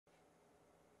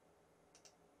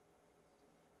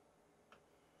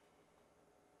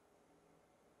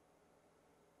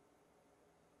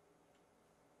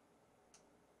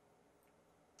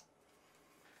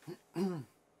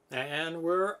And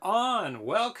we're on.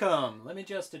 Welcome. Let me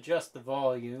just adjust the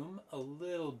volume a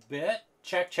little bit.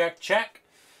 Check, check, check.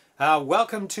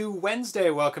 Welcome to Wednesday.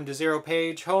 Welcome to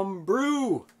ZeroPage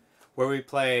Homebrew, where we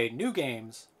play new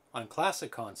games on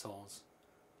classic consoles.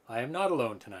 I am not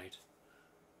alone tonight.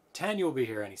 Tanya will be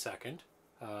here any second.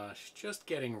 She's just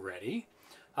getting ready.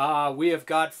 We have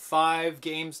got 5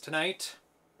 games tonight.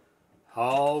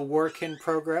 All work in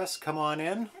progress. Come on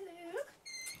in.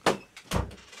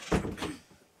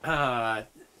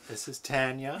 This is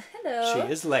Tanya. Hello. She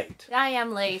is late. I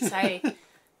am late. I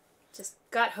just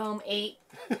got home, ate,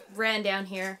 ran down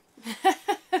here.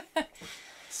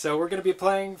 So we're going to be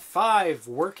playing 5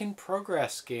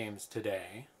 work-in-progress games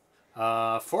today.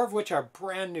 4 of which are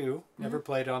brand new, never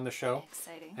played on the show.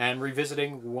 Exciting. And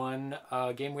revisiting one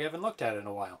game we haven't looked at in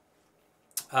a while.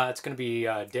 It's going to be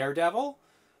Daredevil,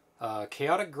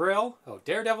 Chaotic Grill,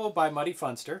 Daredevil by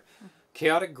Muddyfunster,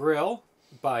 Chaotic Grill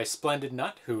by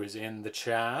splendidnut, who is in the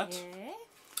chat. Yeah.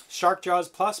 Shark Jaws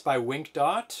Plus by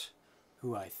winkdot,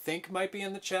 who I think might be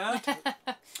in the chat.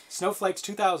 Snowflakes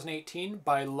 2018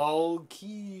 by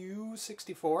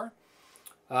lolq64.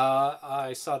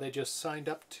 I saw they just signed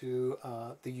up to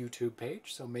the YouTube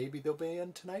page, so maybe they'll be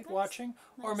in tonight watching,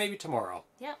 or maybe tomorrow.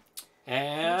 Yep.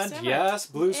 And yes,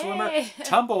 Blueswimmer, Hey.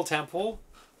 Tumble Temple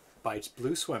by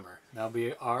Blueswimmer. That'll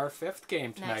be our 5th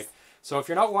game tonight. Nice. So if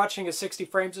you're not watching at 60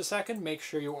 frames a second, make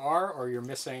sure you are, or you're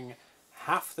missing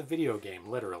half the video game,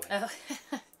 literally. Oh.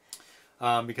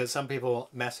 Because some people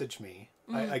message me.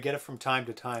 I get it from time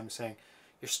to time saying,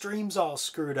 your stream's all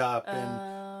screwed up,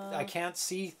 and I can't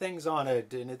see things on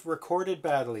it, and it's recorded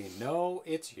badly. No,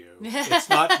 it's you. It's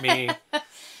not me.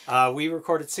 We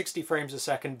recorded 60 frames a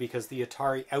second because the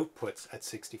Atari outputs at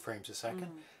 60 frames a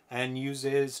second and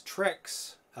uses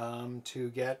tricks to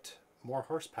get more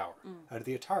horsepower out of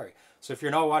the Atari. So if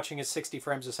you're not watching at 60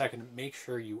 frames a second, make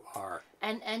sure you are.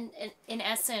 And in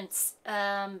essence,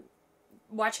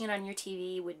 watching it on your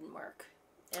TV wouldn't work.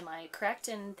 Am I correct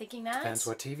in thinking that? Depends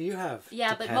what TV you have.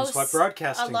 Yeah, Depends but what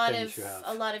broadcasting a things you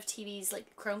have. lot of TVs,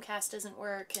 like Chromecast, doesn't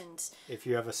work, and If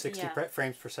you have a 60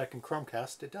 frames per second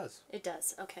Chromecast, it does. it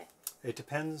does. Okay. It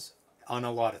depends on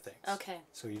a lot of things. Okay.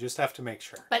 So you just have to make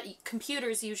sure. But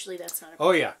computers, usually that's not a Oh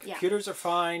problem. yeah, computers are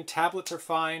fine, tablets are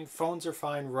fine, phones are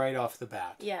fine right off the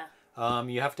bat. Yeah.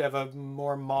 You have to have a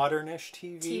more modern-ish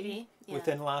TV, yeah.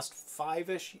 within the last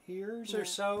 5-ish years or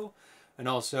so. And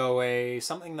also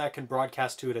something that can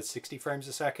broadcast to it at 60 frames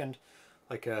a second,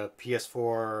 like a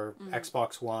PS4,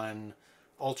 Xbox One,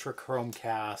 Ultra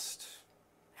Chromecast,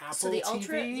 Apple So the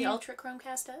TV. the Ultra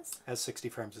Chromecast does? Has 60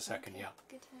 frames a second, yeah.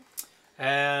 Good to know.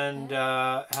 And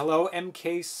hello,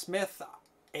 MK Smith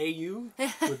AU.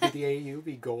 Would be the AU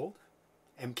be gold?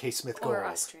 MK Smith gold. Or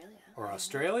Australia. Or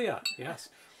Australia, yes.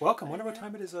 Welcome. Wonder what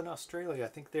time it is in Australia. I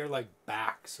think they're like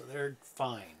back, so they're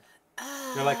fine.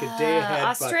 They're like a day ahead.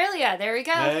 Australia, there we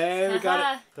go. Hey, we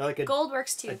got it. They're like Gold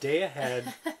works too. a day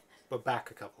ahead, but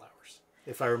back a couple hours,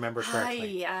 if I remember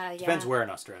correctly. Depends where in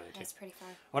Australia, too. That's pretty far.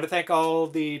 I want to thank all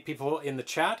the people in the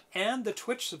chat and the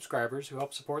Twitch subscribers who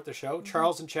help support the show.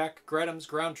 Charles and Check, Gretums,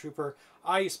 Ground Trooper,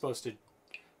 I Posted,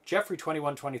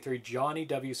 Jeffrey2123, Johnny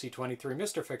WC23,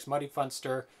 Mr. Fix,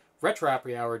 Muddyfunster, Retro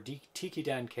Happy Hour, Tiki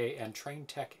Dan K, and Train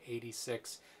Tech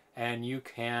 86. And you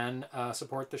can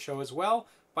support the show as well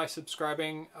by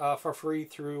subscribing for free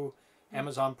through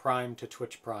Amazon Prime to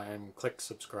Twitch Prime. Click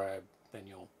subscribe, then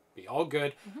you'll be all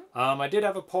good. I did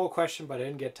have a poll question, but I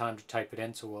didn't get time to type it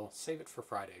in, so we'll save it for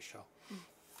Friday's show.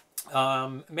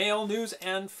 Mail, news,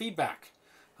 and feedback.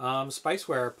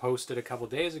 Spiceware posted a couple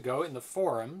days ago in the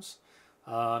forums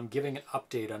giving an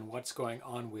update on what's going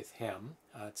on with him.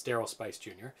 It's Daryl Spice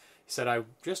Jr. He said, I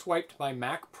just wiped my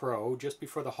Mac Pro just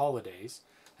before the holidays.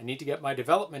 I need to get my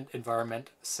development environment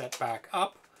set back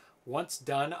up. Once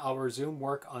done, I'll resume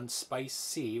work on Spice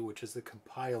C, which is the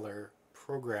compiler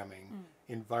programming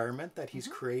environment that he's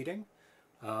creating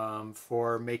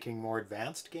for making more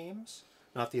advanced games.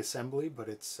 Not the assembly, but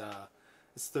it's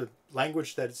the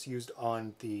language that's used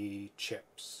on the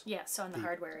chips. Yeah, so on the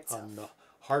hardware itself. On the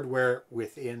hardware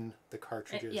within the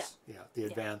cartridges. The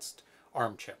advanced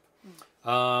ARM chip.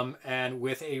 And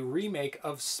with a remake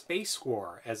of Space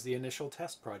War as the initial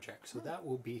test project. So that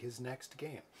will be his next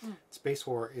game. Space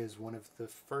War is one of the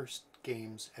first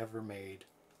games ever made.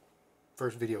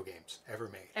 First video games ever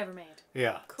made.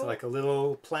 Yeah. Cool. It's like a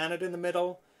little planet in the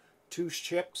middle. 2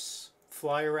 ships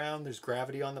fly around. There's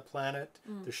gravity on the planet.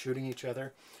 They're shooting each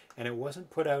other. And it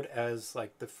wasn't put out as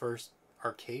like the first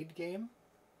arcade game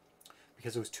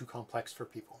because it was too complex for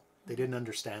people. They didn't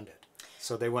understand it.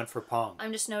 So they went for Pong.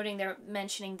 I'm just noting they're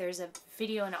mentioning there's a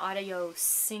video and audio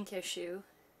sync issue.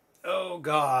 Oh,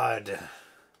 God.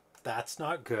 That's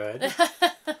not good.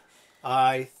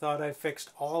 I thought I fixed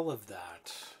all of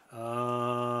that.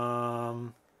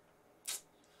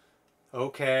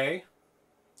 Okay.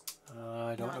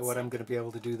 I don't know what I'm going to be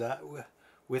able to do that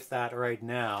with that right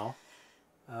now.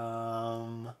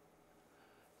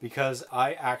 Because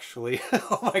I actually...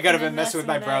 oh my god, I've been messing with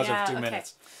my browser for 2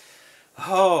 minutes.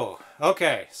 Oh,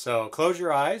 okay. So close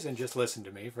your eyes and just listen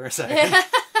to me for a second.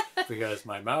 Because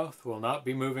my mouth will not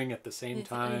be moving at the same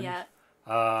time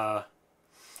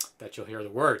that you'll hear the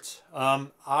words.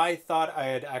 I thought I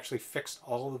had actually fixed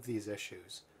all of these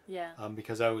issues. Yeah.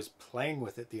 Because I was playing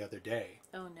with it the other day.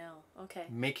 Oh no. Okay.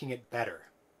 Making it better.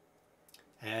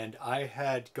 And I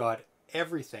had got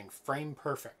everything frame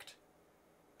perfect.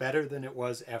 Better than it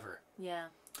was ever. Yeah.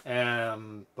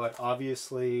 But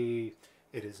obviously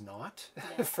it is not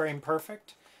frame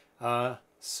perfect.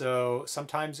 So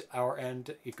sometimes our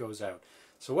end, it goes out.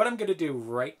 So what I'm going to do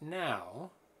right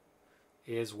now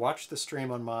is watch the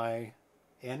stream on my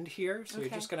end here. So you're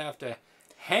just going to have to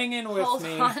hang in with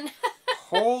me.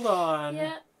 Hold on.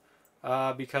 Yeah.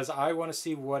 Because I want to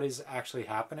see what is actually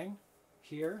happening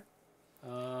here.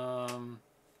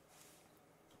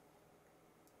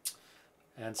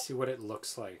 And see what it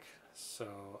looks like.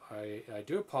 So I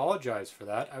do apologize for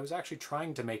that. I was actually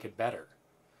trying to make it better.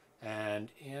 And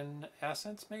in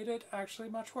essence made it actually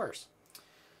much worse.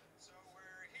 So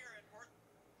we're here in Portland.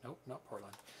 Nope, not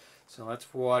Portland. So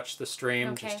let's watch the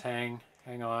stream. Okay. Just hang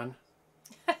on.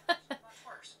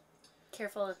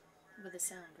 Careful with the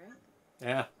sound, right?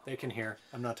 Yeah, they can hear.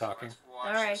 I'm not talking.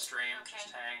 All right. The stream.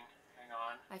 Just hang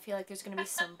on. I feel like there's going to be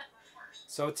some...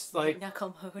 So it's like... white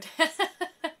knuckle mode.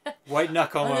 White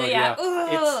knuckle mode, yeah.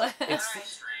 It's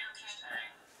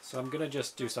so I'm going to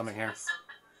just do something here. So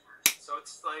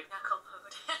it's like... knuckle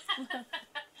mode.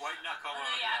 White knuckle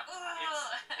mode, yeah.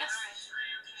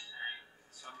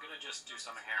 So I'm going to just do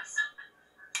something here.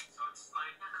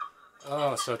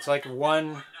 Oh, so it's like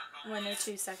 1 or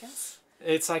 2 seconds?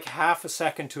 It's like half a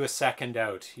second to a second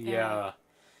out. Yeah.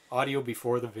 Audio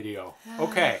before the video.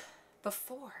 Okay.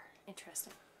 Before.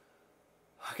 Interesting.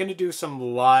 I'm going to do some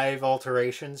live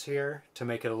alterations here to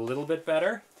make it a little bit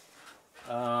better.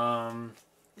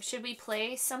 Should we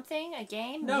play something? A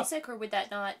game? No. Music? Or would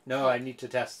that not... No, I need to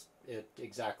test it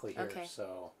exactly here. Okay.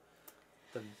 So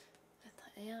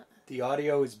the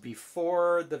audio is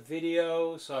before the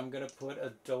video, so I'm going to put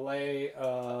a delay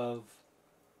of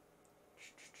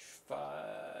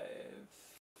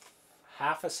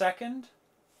half a second.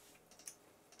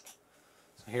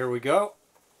 So here we go.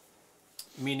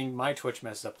 Meaning my Twitch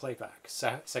messes up playback.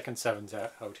 Second 7's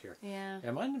out here. Yeah.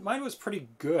 Yeah, mine was pretty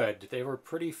good. They were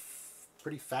pretty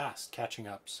fast catching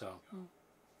up. So.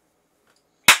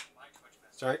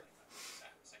 Sorry.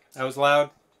 That was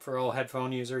loud for all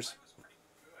headphone users.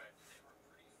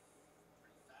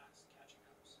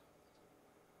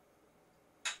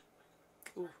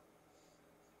 Ooh.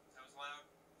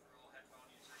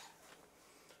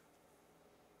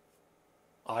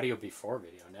 Audio before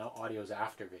video. Now audio's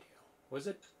after video. Was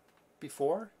it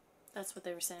before? That's what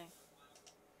they were saying.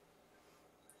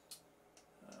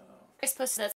 I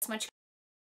suppose that's much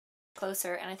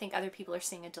closer, and I think other people are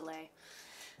seeing a delay.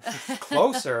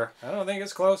 Closer? I don't think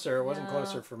it's closer. It wasn't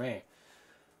closer for me.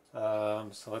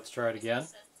 So let's try it again.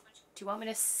 Do you want me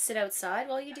to sit outside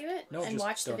while you do it? No, and just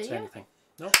watch the don't video? say anything.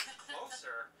 Nope.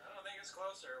 Closer? I don't think it's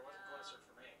closer. It wasn't closer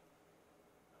for me.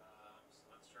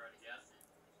 So let's try it again. Do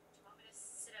you want me to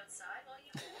sit outside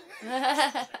while you do it?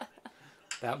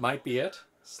 That might be it.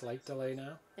 Slight delay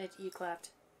now. You clapped.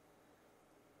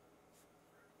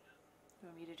 You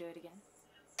want me to do it again?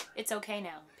 It's okay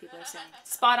now, people are saying.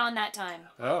 Spot on that time.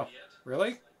 Oh, really?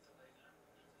 I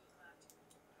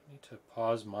need to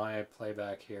pause my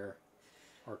playback here.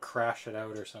 Or crash it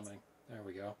out or something. There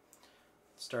we go.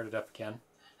 Start it up again.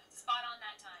 Spot on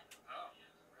that time. Oh,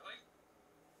 really?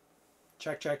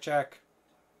 Check, check, check.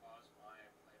 Pause my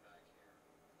playback here.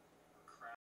 Or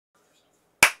crash or something.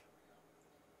 There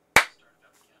we go. Start it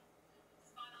up again.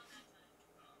 Spot on that time.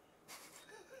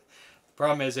 The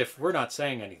problem is if we're not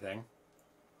saying anything,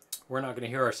 we're not going to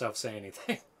hear ourselves say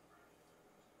anything.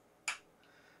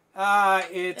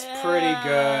 It's pretty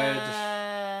good.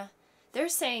 They're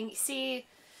saying, see...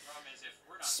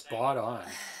 Spot on.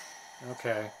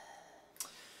 Okay.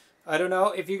 I don't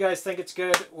know if you guys think it's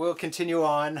good. We'll continue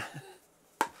on.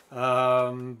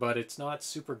 But it's not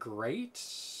super great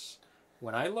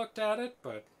when I looked at it,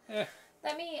 but eh.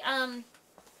 Let me, I'm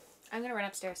going to run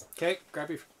upstairs. Okay, grab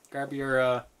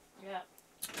your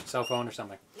cell phone or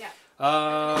something. Yeah.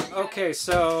 Okay,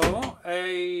 so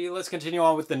let's continue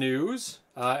on with the news.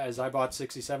 As I bought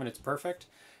 67, it's perfect.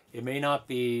 It may not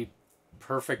be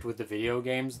perfect with the video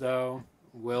games, though.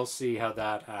 We'll see how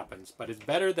that happens. But it's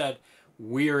better that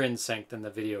we're in sync than the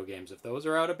video games. If those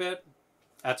are out a bit,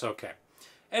 that's okay.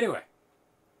 Anyway,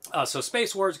 so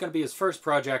Space War is going to be his first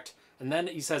project. And then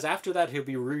he says after that he'll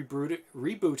be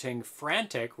rebooting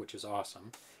Frantic, which is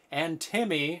awesome, and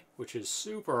Timmy, which is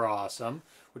super awesome,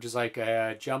 which is like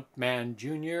a Jumpman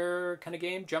Jr. kind of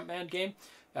game, Jumpman game,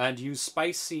 and use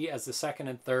Spicy as the second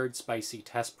and third Spicy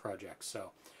test projects. So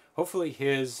hopefully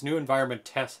his new environment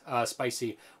test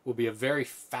Spicy will be a very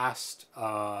fast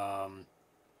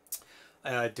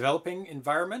developing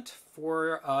environment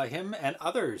for him and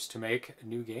others to make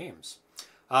new games.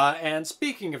 And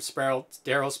speaking of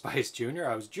Daryl Spice Jr.,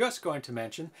 I was just going to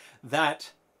mention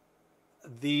that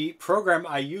the program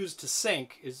I use to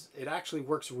sync it actually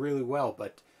works really well,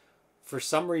 but for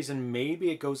some reason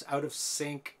maybe it goes out of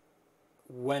sync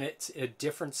when it's a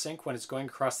different sync when it's going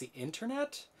across the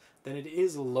internet than it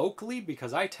is locally,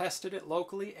 because I tested it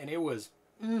locally and it was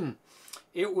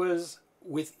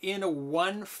within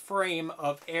 1 frame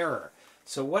of error.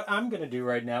 So what I'm going to do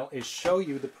right now is show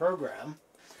you the program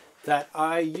that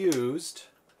I used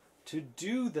to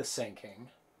do the syncing.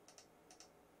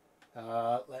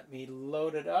 Let me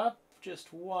load it up.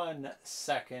 Just 1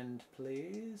 second,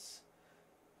 please.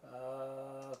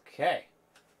 Okay.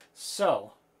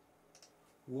 So,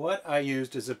 what I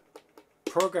used is a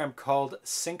program called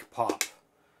SyncPop.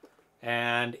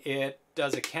 And it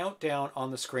does a countdown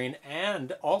on the screen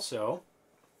and also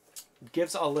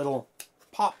gives a little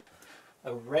pop,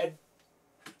 a red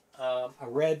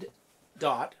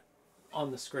dot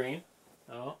on the screen.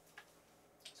 Oh,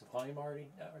 is the volume already?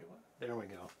 There we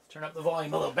go. Turn up the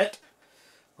volume a little bit.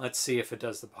 Let's see if it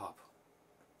does the pop.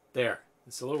 There.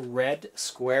 It's a little red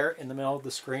square in the middle of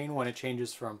the screen when it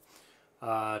changes from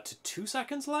to 2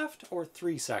 seconds left or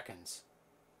 3 seconds.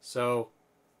 So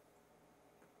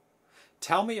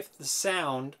tell me if the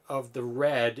sound of the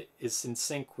red is in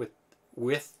sync with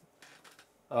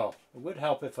oh, it would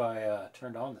help if I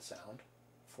turned on the sound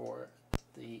for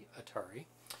the Atari.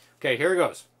 Okay, here it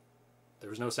goes. There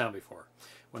was no sound before.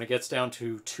 When it gets down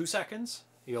to 2 seconds,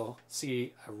 you'll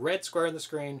see a red square on the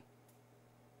screen.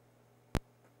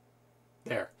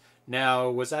 There. Now,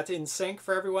 was that in sync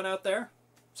for everyone out there?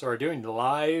 So we're doing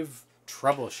live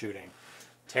troubleshooting.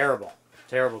 Terrible.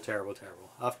 Terrible, terrible,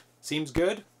 terrible. Seems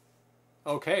good?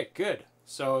 Okay, good.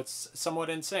 So it's somewhat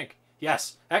in sync.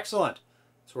 Yes, excellent.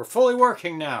 So we're fully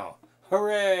working now.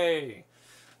 Hooray!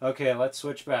 Okay, let's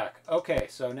switch back. Okay,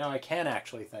 so now I can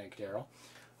actually thank Daryl.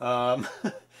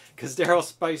 Because Daryl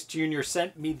Spice Jr.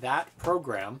 sent me that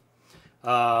program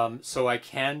so I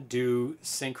can do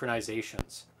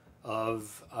synchronizations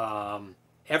of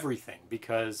everything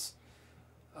because,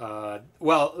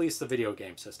 well, at least the video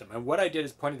game system. And what I did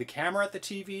is pointed the camera at the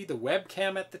TV, the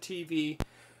webcam at the TV,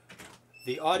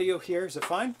 the audio here. Is it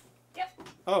fine? Yep.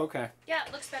 Oh, okay. Yeah,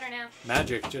 it looks better now.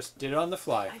 Magic, just did it on the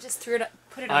fly. I just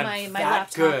put it on my laptop. I'm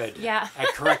that good yeah. at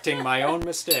correcting my own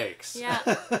mistakes. Yeah.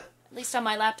 At least on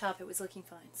my laptop it was looking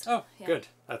fine. So, oh, yeah. Good.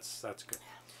 That's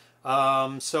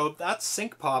good. So that's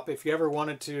SyncPop. If you ever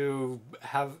wanted to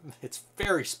have, it's a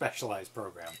very specialized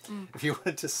program. If you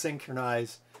wanted to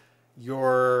synchronize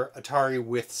your Atari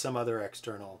with some other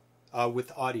external,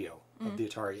 with audio of the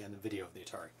Atari and the video of the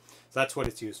Atari. So that's what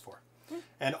it's used for.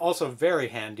 And also very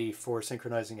handy for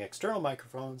synchronizing external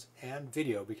microphones and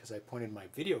video because I pointed my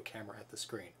video camera at the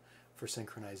screen for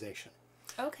synchronization.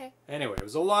 Okay. Anyway, it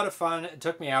was a lot of fun. It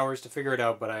took me hours to figure it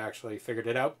out, but I actually figured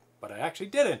it out. But I actually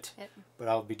didn't. But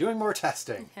I'll be doing more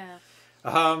testing.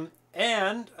 Yeah.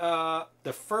 And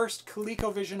the first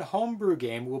ColecoVision Homebrew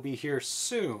game will be here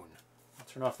soon. I'll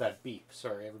turn off that beep.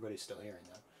 Sorry, everybody's still hearing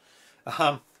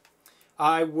that.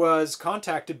 I was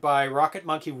contacted by Rocket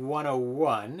Monkey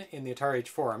 101 in the Atari Age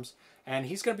forums, and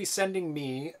he's going to be sending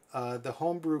me the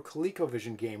Homebrew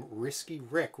ColecoVision game Risky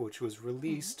Rick, which was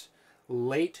released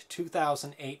late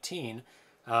 2018.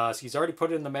 So he's already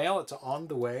put it in the mail. It's on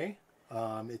the way.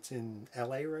 It's in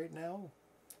LA right now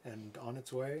and on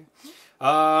its way.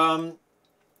 And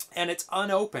it's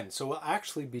unopened, so we'll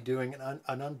actually be doing an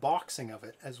unboxing of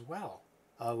it as well,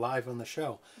 live on the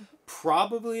show.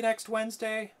 Probably next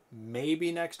Wednesday,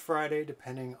 maybe next Friday,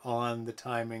 depending on the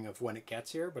timing of when it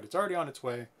gets here, but it's already on its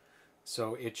way,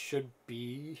 so it should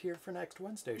be here for next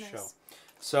Wednesday's show.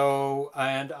 So,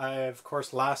 and I, of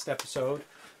course, last episode,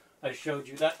 I showed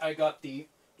you that I got the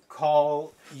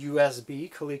Coleco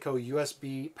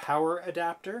USB power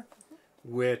adapter,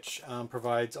 which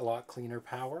provides a lot cleaner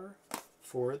power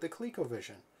for the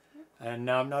ColecoVision. And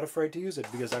now I'm not afraid to use it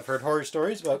because I've heard horror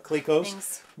stories about Clecos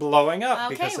Things. blowing up Okay,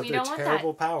 because of we their don't want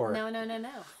terrible that. power.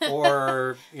 No.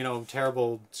 Or, you know,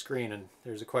 terrible screen. And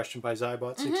there's a question by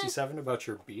Zybot67 about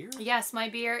your beer. Yes, my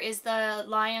beer is the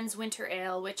Lion's Winter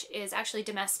Ale, which is actually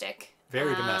domestic.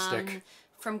 Very domestic.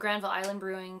 From Granville Island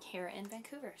Brewing here in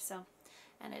Vancouver. So,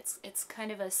 and it's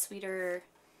kind of a sweeter,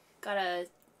 got a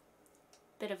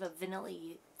bit of a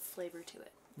vanilla-y flavor to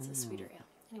it. It's a sweeter ale.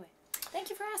 Anyway, thank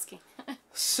you for asking.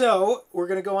 So, we're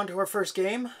going to go on to our first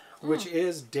game, which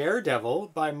is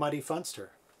Daredevil by Muddyfunster.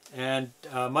 And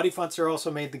Muddyfunster also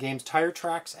made the games Tire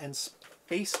Tracks and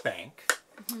Space Bank.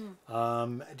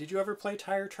 Did you ever play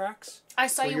Tire Tracks? I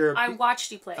saw you. I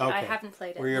watched you play it. Okay. I haven't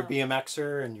played it. Where you're a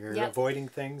BMXer and you're avoiding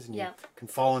things and you can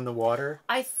fall in the water.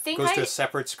 I think goes to a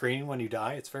separate screen when you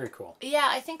die. It's very cool. Yeah,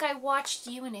 I think I watched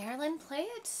you and Erlen play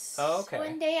it. Oh, okay.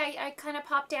 One day I kind of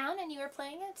popped down and you were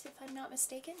playing it, if I'm not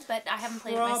mistaken. But I haven't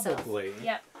played it myself. Probably.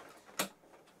 Yep.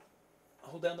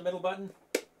 Hold down the middle button.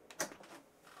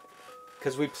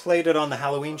 Because we played it on the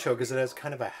Halloween show because it has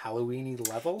kind of a Halloween-y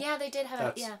level. Yeah, they did have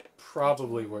That's it, yeah.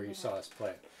 probably where you saw us play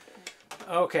it.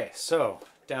 Okay, so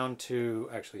down to,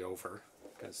 actually over,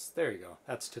 because there you go.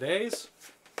 That's today's.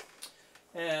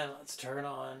 And let's turn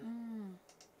on.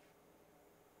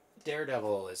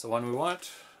 Daredevil is the one we want.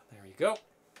 There you go.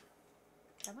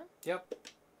 That one? Yep.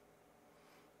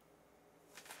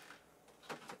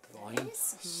 Get the volume.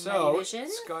 Nice. So Vision.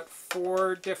 it's got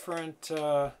 4 different.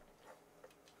 So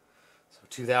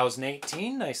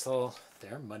 2018, nice little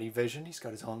there. Muddy Vision. He's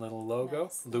got his own little logo.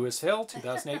 Nice. Lewis Hill,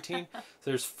 2018. So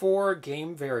there's 4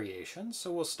 game variations.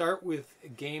 So we'll start with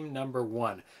game number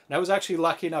 1. And I was actually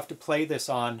lucky enough to play this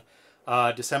on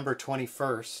December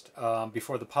 21st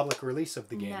before the public release of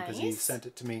the game because he sent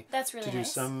it to me That's really to do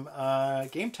nice. some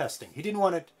game testing. He didn't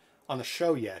want it on the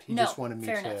show yet. He just wanted me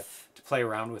to play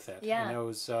around with it. Yeah. And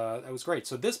that was great.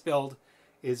 So this build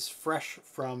is fresh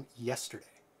from yesterday.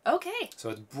 Okay.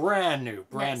 So it's brand new,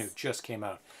 just came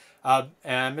out.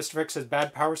 And Mr. Vic says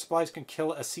bad power supplies can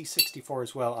kill a C64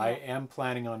 as well. Yeah. I am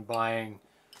planning on buying,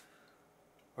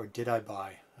 or did I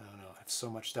buy? I don't know. I have so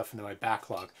much stuff into my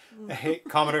backlog. A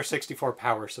Commodore 64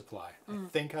 power supply. I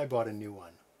think I bought a new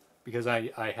one because I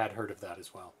had heard of that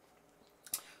as well.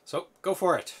 So go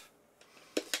for it.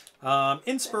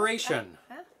 Inspiration.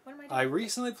 What am I doing? I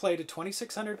recently played a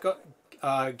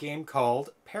 2600 game called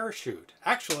Parachute.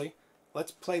 Actually,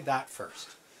 let's play that first.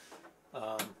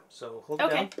 So hold it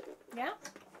down. Yeah.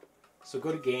 So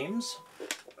go to games.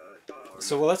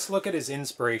 So let's look at his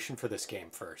inspiration for this game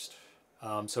first.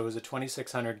 So it was a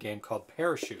 2600 game called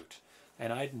Parachute.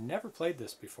 And I'd never played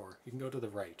this before. You can go to the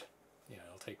right. Yeah,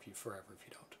 it'll take you forever if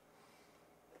you don't.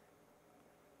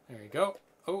 There you go.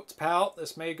 Oh, it's PAL.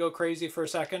 This may go crazy for a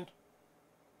second.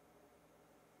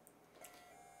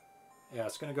 Yeah,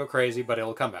 it's going to go crazy, but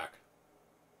it'll come back.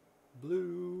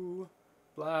 Blue.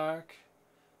 Black.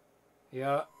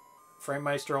 Yeah.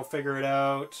 Framemeister will figure it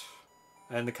out.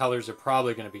 And the colors are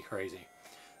probably going to be crazy.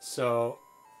 So,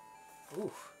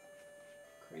 oof.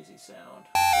 Crazy sound.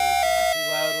 Too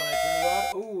loud when I turn it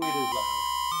off. Ooh, it is loud.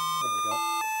 There we go.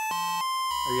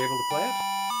 Are you able to play it?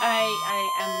 I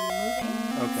am moving,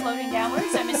 floating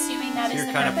downwards. I'm assuming that so is you're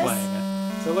the kind purpose. of playing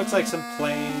it. So it looks like some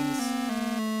planes.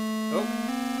 Oh.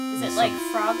 Is it like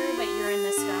Frogger, but you're in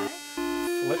the sky?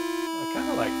 Flip. Kind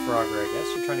of like Frogger, I guess.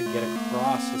 You're trying to get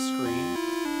across the screen.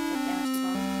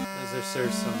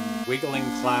 There's some wiggling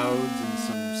clouds and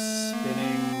some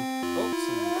spinning. Oh,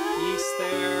 some geese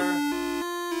there.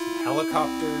 Some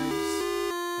helicopters.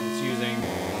 And it's using,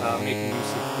 making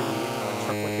use of the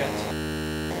triplicate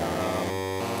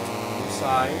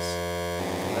size.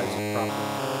 That's a proper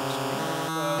screen.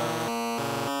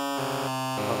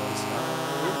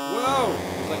 Whoa!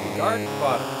 There's like a guard at the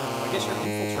bottom. I guess you're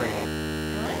infiltrating.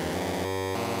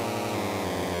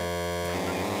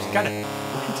 Kind of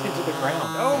went into the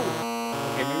ground. Oh!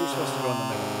 Okay, maybe we're supposed to go in the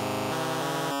middle.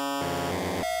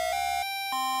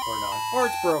 Or not. Or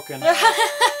it's broken.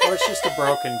 Or it's just a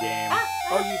broken game.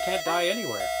 Oh, you can't die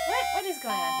anywhere. What is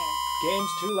going on here?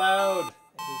 Game's too loud.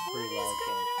 It is pretty loud. What is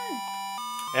going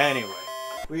on? Anyway,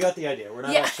 we got the idea. We're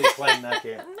not actually playing that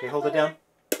game. Okay, hold it down.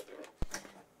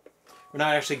 We're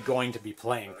not actually going to be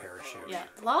playing Parachute. Yeah,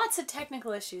 lots of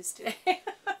technical issues today.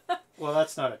 Well,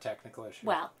 that's not a technical issue.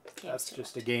 Well, that's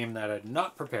just a game that I'm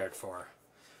not prepared for.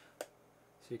 So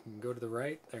you can go to the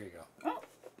right. There you go. Oh,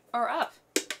 or up.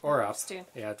 Or up.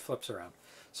 Yeah, it flips around.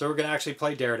 So we're going to actually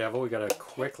play Daredevil. We got a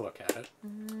quick look at it.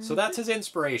 So that's his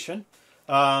inspiration.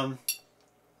 And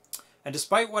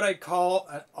despite what I'd call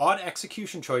odd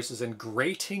execution choices and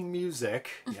grating music,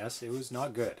 yes, it was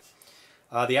not good.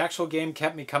 The actual game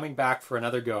kept me coming back for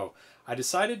another go. I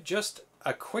decided just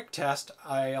a quick test.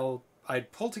 I'll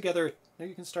I'd pull together... No,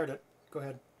 you can start it. Go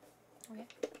ahead.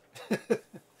 Okay.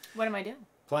 What am I doing?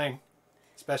 Playing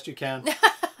as best you can.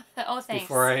 Oh, thanks.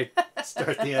 Before I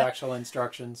start the actual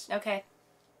instructions. Okay.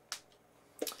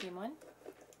 Game 1.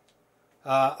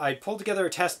 I'd pulled together a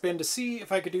test bin to see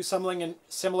if I could do something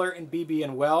similar in BB,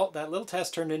 and well, that little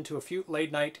test turned into a few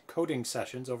late-night coding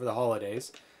sessions over the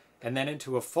holidays, and then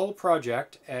into a full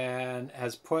project, and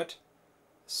has put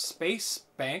Space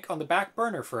Bank on the back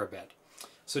burner for a bit.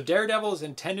 So Daredevil is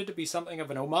intended to be something of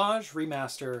an homage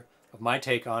remaster of my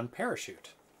take on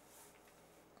Parachute.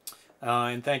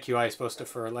 And thank you, iSupposed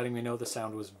for letting me know the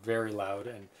sound was very loud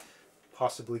and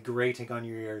possibly grating on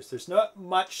your ears. There's not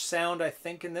much sound, I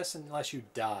think, in this unless you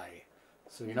die.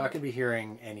 So you're not going to be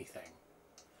hearing anything.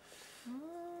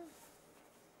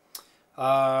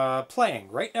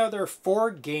 Playing. Right now there are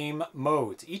 4 game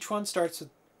modes. Each one starts with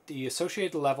the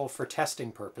associated level for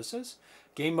testing purposes.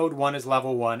 Game mode 1 is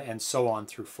level 1 and so on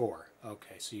through 4.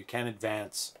 Okay, so you can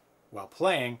advance while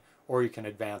playing, or you can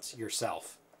advance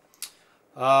yourself.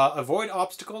 Avoid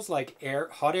obstacles like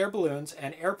hot air balloons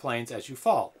and airplanes as you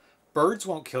fall. Birds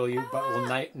won't kill you, but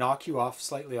will knock you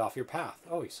slightly off your path.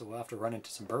 Oh, so we'll have to run into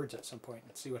some birds at some point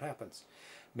and see what happens.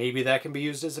 Maybe that can be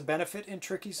used as a benefit in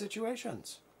tricky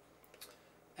situations.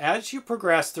 As you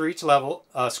progress through each level,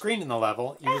 screen in the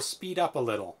level, you will speed up a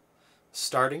little,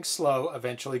 starting slow,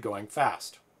 eventually going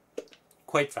fast.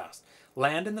 Quite fast.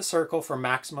 Land in the circle for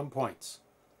maximum points.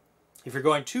 If you're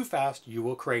going too fast, you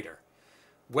will crater.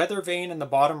 Weather vane in the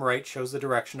bottom right shows the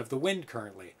direction of the wind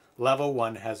currently. Level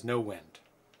 1 has no wind.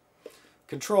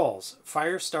 Controls.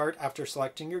 Fire start after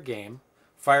selecting your game.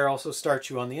 Fire also starts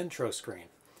you on the intro screen.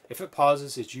 If it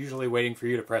pauses, it's usually waiting for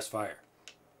you to press fire.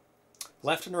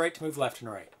 Left and right to move left and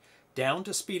right. Down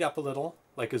to speed up a little,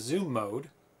 like a zoom mode.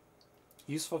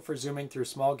 Useful for zooming through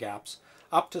small gaps.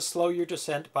 Up to slow your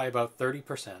descent by about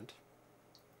 30%.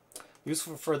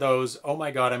 Useful for those, oh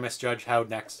my god, I misjudged how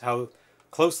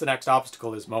close the next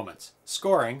obstacle is moments.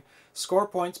 Scoring. Score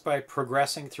points by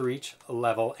progressing through each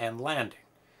level and landing.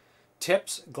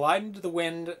 Tips. Gliding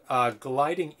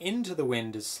into the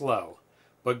wind is slow,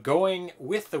 but going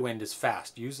with the wind is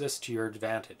fast. Use this to your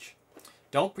advantage.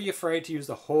 Don't be afraid to use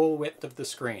the whole width of the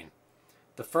screen.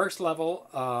 The first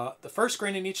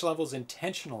screen in each level is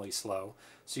intentionally slow,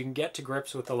 so you can get to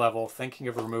grips with the level thinking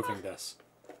of removing this.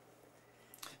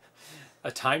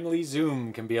 A timely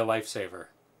zoom can be a lifesaver.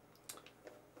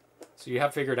 So you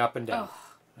have figured up and down.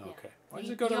 Oh, okay. Yeah. Why does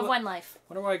it go to 1 life?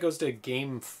 I wonder why it goes to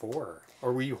game 4.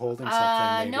 Or were you holding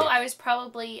something? Maybe? No, I was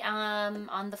probably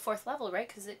on the 4th level, right?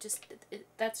 Because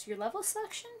that's your level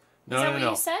selection. No, Is that no, what no.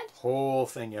 you said? Whole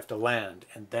thing you have to land,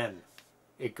 and then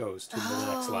it goes to the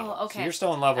next level. Okay. So you're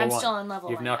still on level 1. I'm still on level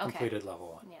 1. You've now completed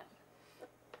level 1. Yeah.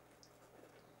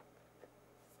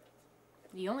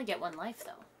 You only get 1 life,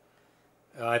 though.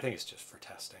 I think it's just for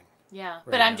testing. Yeah, right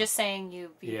but now. I'm just saying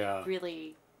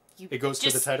really... It goes to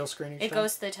the title screen each time? It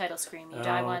goes to the title screen. You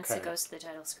die once, it goes to the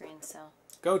title screen, so...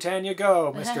 Go, Tanya,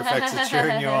 go! Mr. Fix is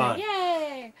cheering you on. Yay!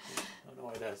 I don't know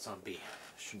why that's on B. It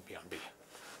shouldn't be on B.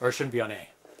 Or it shouldn't be on A.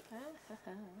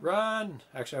 Run!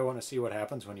 Actually, I want to see what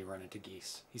happens when you run into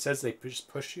geese. He says they just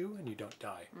push you and you don't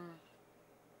die.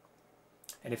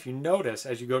 And if you notice,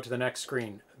 as you go to the next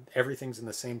screen, everything's in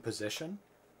the same position.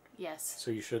 Yes.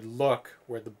 So you should look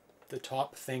where the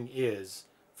top thing is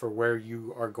for where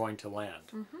you are going to land.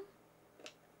 Mm-hmm.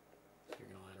 So you're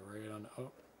going to land right on...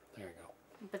 Oh, there you go.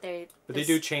 But they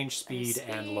do change speed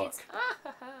and look.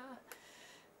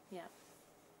 Yeah.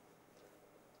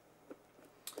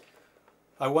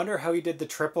 I wonder how he did the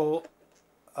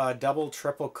double,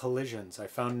 triple collisions. I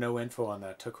found no info on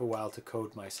that. Took a while to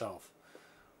code myself.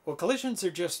 Well, collisions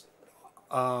are just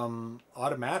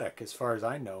automatic as far as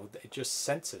I know. It just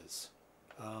senses.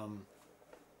 No,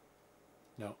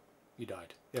 you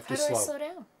died. You have to How do I slow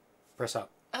down? Press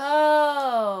up.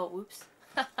 Oh, whoops.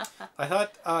 I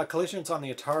thought collisions on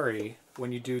the Atari,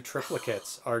 when you do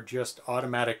triplicates, are just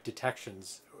automatic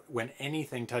detections when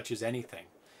anything touches anything.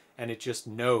 And it just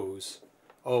knows,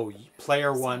 oh,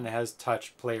 player 1 has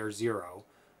touched player 0.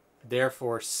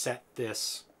 Therefore, set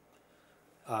this...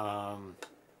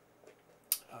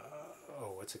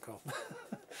 what's it called?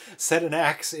 Set an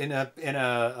X in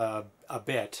a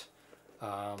bit,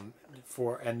 and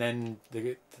then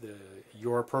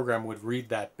your program would read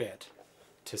that bit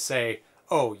to say,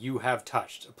 oh, you have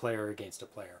touched a player against a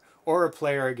player, or a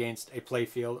player against a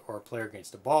playfield, or a player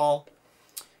against a ball.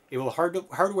 It will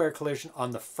hardware collision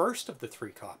on the first of the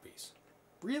 3 copies.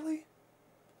 Really?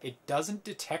 It doesn't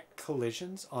detect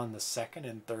collisions on the second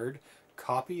and third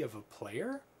copy of a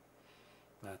player?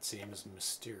 That seems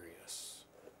mysterious.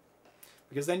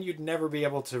 Because then you'd never be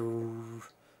able to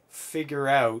figure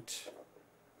out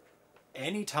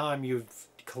anytime you've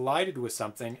collided with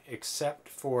something except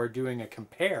for doing a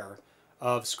compare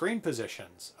of screen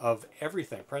positions of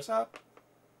everything. Press up.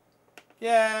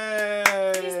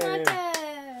 Yay! He's not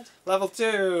dead. Level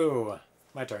 2.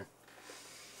 My turn.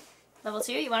 Level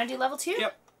 2? You want to do level 2?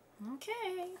 Yep.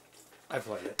 Okay. I've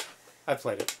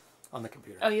played it on the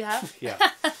computer. Oh, you have? Yeah.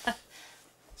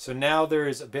 So now there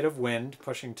is a bit of wind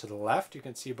pushing to the left. You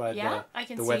can see by I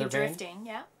can the see weather drifting. vane.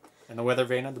 Yeah. And the weather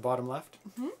vane on the bottom left.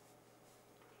 Mm-hmm.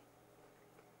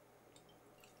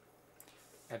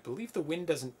 I believe the wind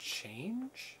doesn't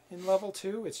change in level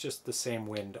 2. It's just the same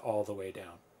wind all the way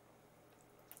down.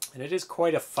 And it is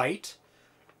quite a fight.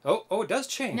 Oh, it does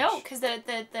change. No, because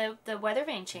the weather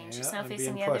vane changed. It's now I'm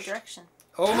facing the being other pushed. direction.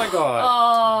 Oh my god.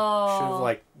 Oh. Should have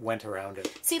like went around it.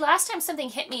 See, last time something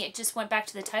hit me, it just went back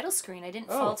to the title screen. I didn't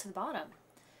fall to the bottom.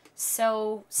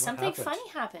 So something happened? funny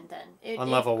happened then.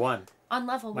 On level 1. On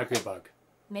level 1. Might be a bug.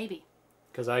 Maybe.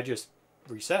 Because I just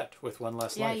reset with one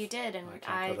less life. Yeah, you did, and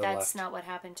that's not what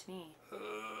happened to me.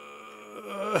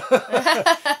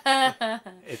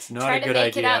 It's not a good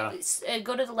idea. Try to make it up.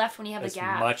 Go to the left when you have a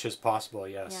gap. As much as possible,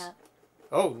 yes. Yeah.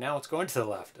 Oh, now it's going to the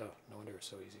left. Oh, no wonder it's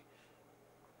so easy.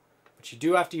 But you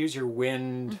do have to use your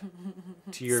wind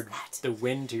to the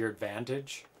wind to your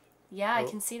advantage. Yeah, I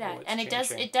can see that. And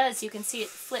changing. it does. You can see it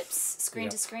flips screen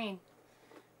to screen.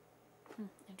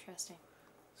 Interesting.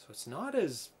 So it's not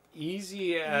as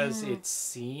easy as it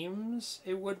seems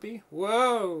it would be.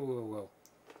 Whoa.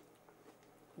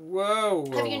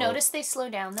 Have you noticed they slow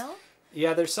down though?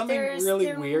 Yeah, there's something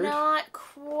really weird. They're not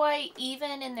quite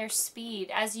even in their speed.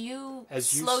 As you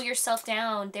slow yourself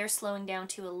down, they're slowing down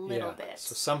too a little bit.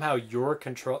 So somehow your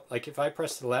control, like if I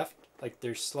press the left, like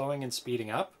they're slowing and speeding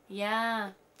up. Yeah.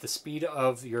 The speed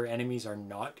of your enemies are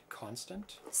not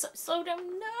constant. Slow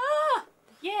down. No!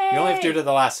 Yay! You only have to do it to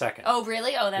the last second. Oh,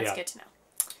 really? Oh, that's good to know.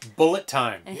 Bullet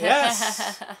time.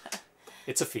 Yes!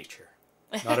 It's a feature,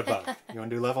 not a bug. You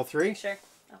want to do level 3? Sure.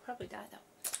 I'll probably die, though.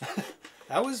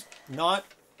 That was not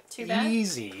too bad.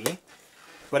 Easy,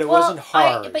 but it wasn't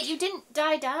hard. But you didn't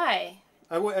die. I died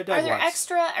Are there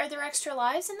once. Are there extra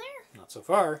lives in there? Not so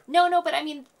far. No, but I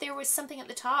mean, there was something at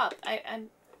the top.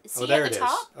 See there at the it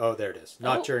top? is. Oh, there it is.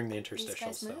 Not during the interstitials. These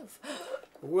guys move.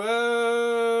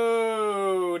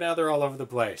 Whoa! Now they're all over the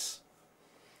place.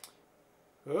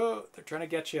 Oh, they're trying to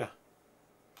get you.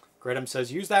 Gredham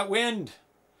says, use that wind.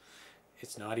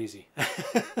 It's not easy.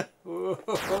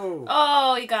 Whoa.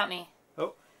 Oh, you got me.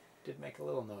 Oh, did make a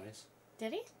little noise.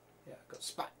 Did he? Yeah, go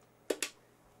spot.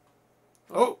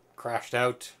 Oh, crashed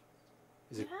out.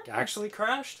 Is it actually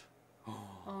crashed?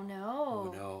 Oh no.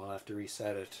 Oh no, I'll have to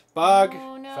reset it. Bug!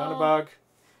 Oh no. Found a bug.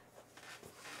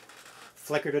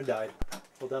 Flickered and died.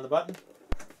 Hold down the button.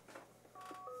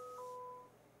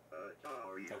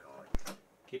 Oh.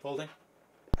 Keep holding.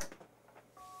 There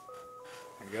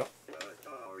you go.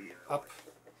 Up.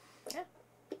 Yeah.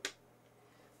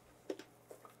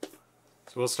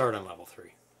 So we'll start on level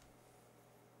 3.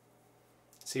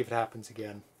 See if it happens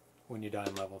again when you die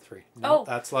on level 3. No,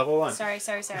 that's level 1. Sorry.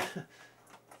 He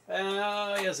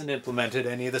hasn't implemented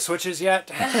any of the switches yet.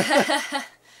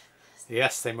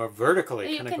 Yes, they move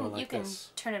vertically. You can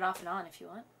turn it off and on if you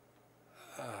want.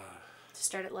 To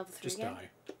start at level 3 just again. die.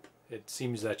 It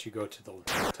seems that you go to the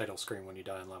title screen when you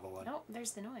die on level 1. No,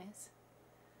 there's the noise.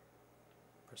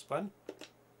 Press button.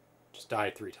 Just die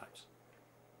 3 times.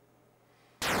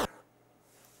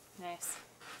 Nice.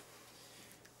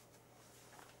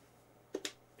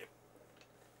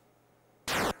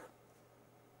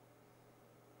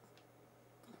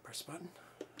 Press button.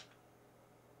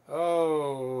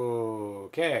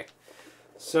 Okay.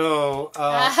 So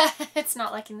it's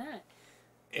not liking that.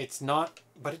 It's not,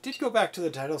 but it did go back to the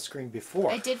title screen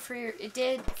before. It did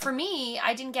for me.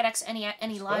 I didn't get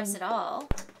any lives at all,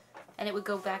 and it would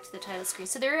go back to the title screen.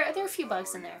 So there are a few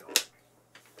bugs in there.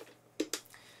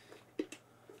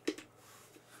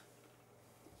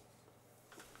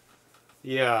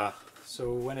 Yeah.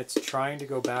 So when it's trying to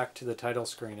go back to the title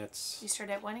screen, it's... You start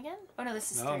at 1 again? Oh no, this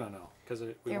is 3. No, because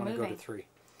we want to go to 3.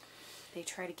 They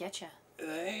try to get you.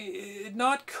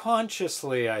 Not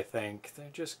consciously, I think. They're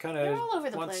just kind of all over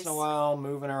the once place. in a while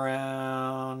moving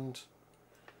around.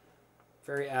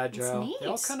 Very agile. It's neat. They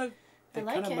all kind of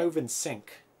it. move in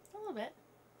sync. A little bit.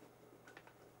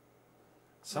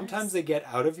 Sometimes Nice. they get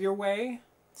out of your way.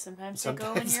 Sometimes they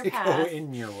go in your they path. go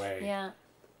in your way. Yeah.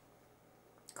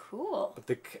 Cool. But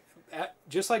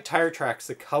just like Tire Tracks,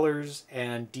 the colors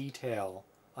and detail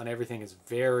on everything is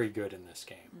very good in this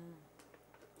game.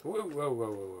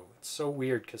 Whoa. It's so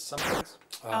weird because some things...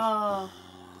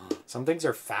 Some things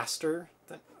are faster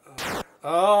than...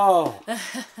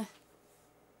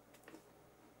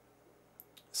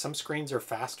 some screens are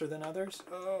faster than others.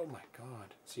 Oh my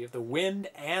god. So you have the wind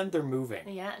and they're moving.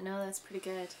 Yeah, no, that's pretty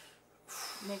good.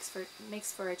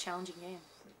 Makes for a challenging game.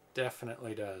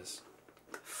 Definitely does.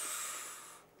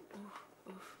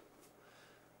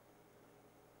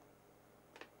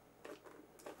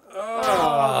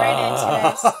 Oh, right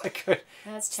into it.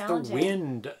 That's It's challenging. the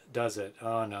wind does it.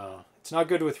 Oh no. It's not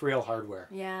good with real hardware.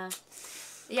 Yeah.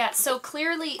 Yeah, so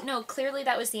clearly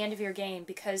that was the end of your game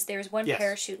because there's one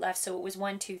parachute left, so it was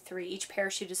 1, 2, 3. Each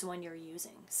parachute is the one you're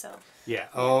using, so. Yeah.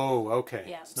 Oh, okay.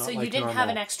 Yeah. It's not So like you didn't normal. have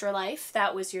an extra life.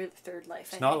 That was your third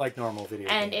life. It's not like normal video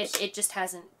games. And it just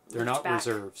hasn't. They're not back.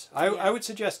 reserves. I would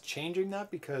suggest changing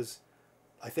that because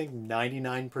I think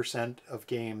 99% of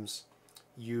games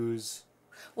use.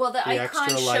 Well, the icon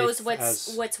extra shows life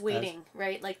what's waiting,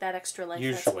 right? Like that extra life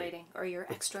that's Usually. waiting, or your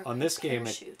extra On this game,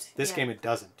 parachute. game it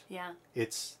doesn't. Yeah.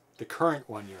 It's the current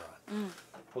one you're on.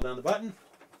 Pull down the button.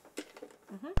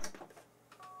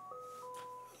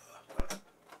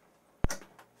 There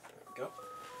we go.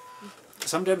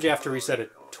 Sometimes you have to reset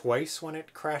it twice when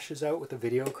it crashes out with a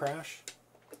video crash.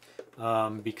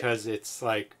 Because it's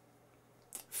like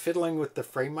fiddling with the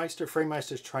Framemeister.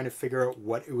 Framemeister's trying to figure out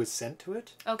what it was sent to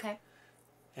it. Okay.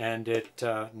 And it,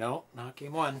 no, not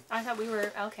game 1. I thought we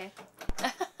were, okay.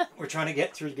 We're trying to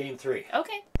get through game 3.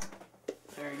 Okay.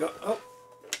 There you go. Oh.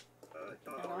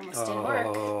 That almost didn't work.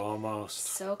 Oh, almost.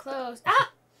 So close.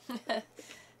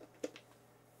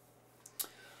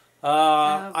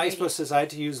 Ah! Icebus says I had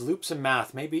to use loops and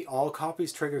math. Maybe all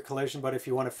copies trigger collision, but if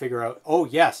you want to figure out... Oh,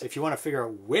 yes. If you want to figure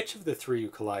out which of the 3 you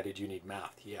collided, you need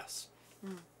math. Yes.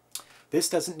 This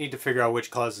doesn't need to figure out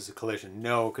which causes a collision.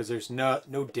 No, because there's no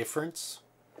difference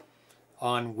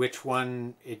on which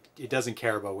one. It doesn't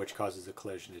care about which causes a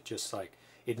collision. It just like...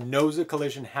 It knows a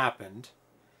collision happened,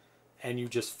 and you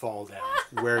just fall down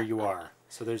where you are.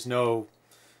 So there's no...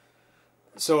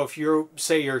 So if you're...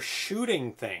 Say you're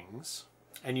shooting things...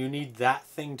 and you need that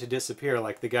thing to disappear,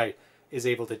 like the guy is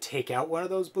able to take out one of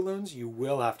those balloons, you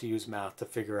will have to use math to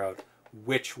figure out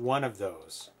which one of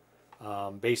those,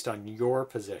 based on your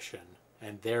position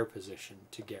and their position,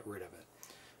 to get rid of it.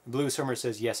 Blue Summer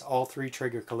says, yes, all 3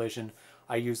 trigger collision.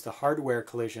 I use the hardware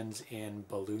collisions in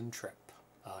Balloon Trip.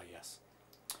 Yes.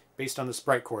 Based on the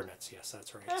sprite coordinates. Yes,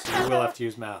 that's right. So you will have to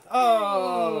use math.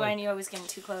 Oh! I knew I was getting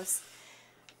too close.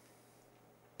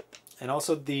 And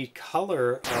also the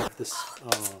color of the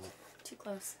Too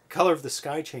close. color of the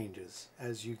sky changes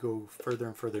as you go further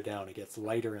and further down. It gets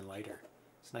lighter and lighter.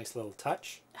 It's a nice little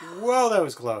touch. Whoa, that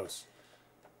was close.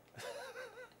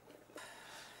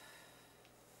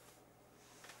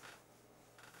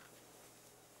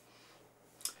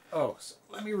 Oh, so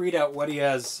let me read out what he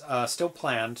has still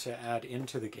planned to add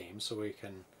into the game so we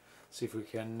can see if we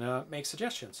can make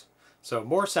suggestions. So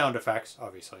more sound effects,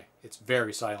 obviously. It's a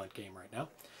very silent game right now.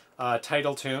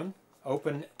 Title tune,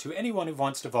 open to anyone who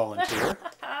wants to volunteer.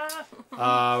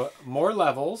 More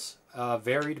levels,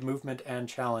 varied movement and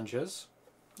challenges.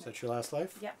 Is that your last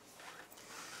life? Yeah.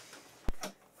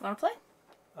 Want to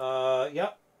play? Yeah.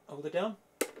 Hold it down,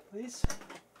 please.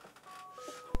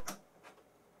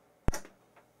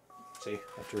 See, I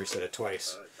have to reset it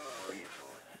twice.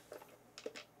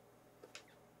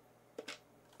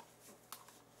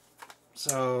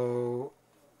 So,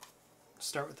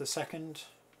 start with the second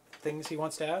things he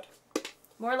wants to add.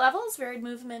 More levels, varied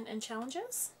movement and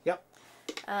challenges. Yep.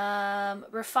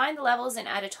 Refine the levels and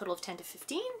add a total of 10 to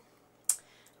 15.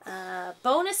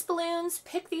 Bonus balloons,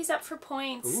 pick these up for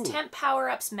points. Ooh. Temp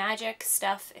power-ups, magic,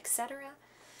 stuff, etc.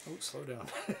 Oh, slow down.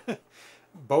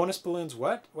 Bonus balloons,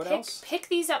 what? What else? Pick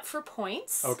these up for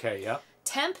points. Okay, yeah.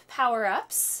 Temp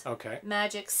power-ups. Okay.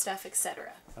 Magic, stuff,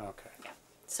 etc. Okay. Yeah.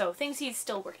 So things he's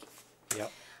still working.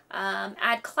 Yep.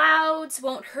 Add clouds,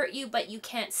 won't hurt you, but you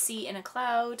can't see in a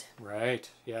cloud. Right.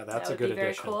 Yeah, that's That a good would be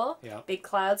addition. very cool. Yeah. Big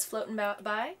clouds floating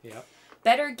by. Yep.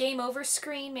 Better game over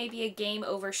screen, maybe a game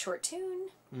over short tune.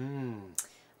 Mm.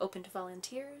 Open to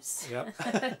volunteers. Yep.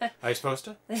 Are you supposed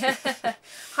to?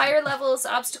 Higher levels,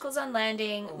 obstacles on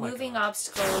landing, Oh my moving God.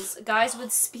 obstacles, guys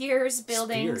with spears,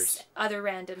 buildings, Spears. other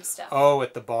random stuff. Oh,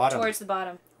 at the bottom. Towards the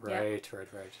bottom. Right, Yeah.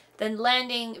 right. Then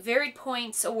landing, varied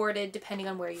points awarded depending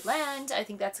on where you land. I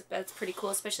think that's pretty cool,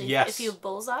 especially Yes. if you have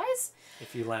bullseyes.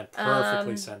 If you land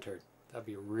perfectly centered, that'd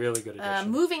be a really good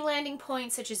addition. Moving landing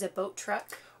points such as a boat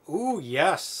truck. Ooh,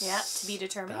 yes. Yeah, to be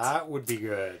determined. That would be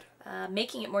good.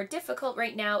 Making it more difficult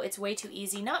right now. It's way too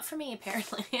easy. Not for me,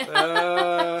 apparently.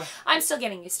 Uh, I'm still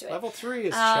getting used to it. level 3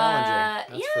 is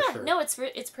challenging. That's yeah, for sure. no,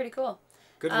 it's pretty cool.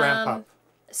 Good ramp up.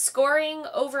 Scoring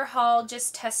overhaul,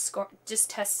 just test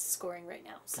scoring right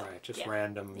now. So, Right, just yeah.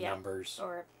 random Yeah. numbers.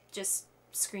 Or just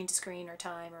screen to screen or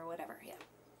time or whatever. Yeah.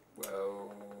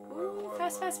 Whoa. Ooh,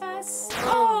 fast, fast, fast.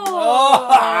 Whoa. Oh!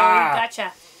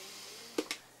 Gotcha.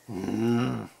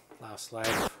 Last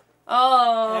life.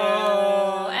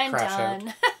 Oh, and crash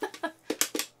done.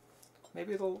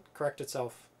 Maybe it'll correct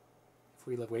itself if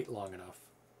we wait long enough.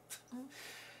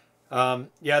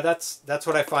 Yeah, that's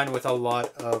what I find with a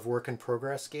lot of work in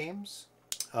progress games.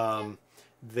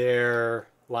 Their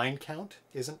line count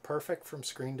isn't perfect from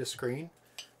screen to screen,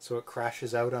 so it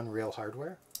crashes out on real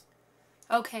hardware.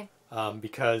 Okay.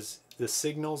 Because the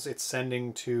signals it's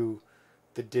sending to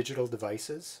the digital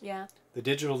devices, the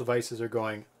digital devices are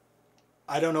going,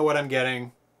 I don't know what I'm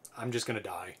getting, I'm just going to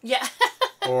die. Yeah.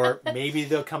 Or maybe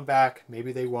they'll come back,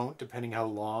 maybe they won't, depending how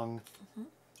long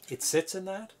it sits in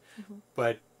that.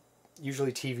 But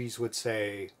usually TVs would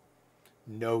say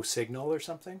no signal or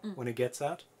something when it gets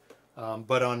that.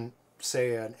 But on,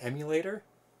 say, an emulator,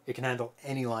 it can handle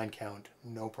any line count,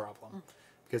 no problem,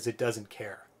 because it doesn't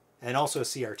care. And also a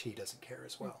CRT doesn't care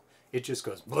as well. It just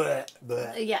goes bleh,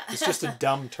 bleh. Yeah. It's just a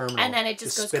dumb terminal. And then it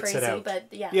just goes spits crazy, it out. but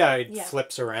it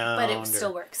flips around. But it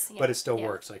still works. Yeah. But it still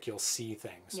works. Like, you'll see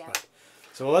things. Yeah. But,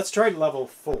 so let's try level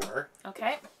 4.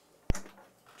 Okay.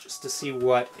 Just to see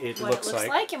what it looks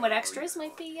like. And what extras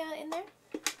might be in there.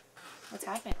 What's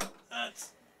happening?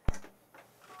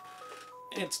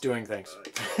 It's doing things.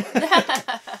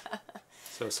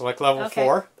 So select level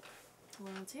 4. Will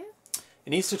do. It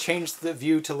needs to change the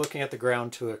view to looking at the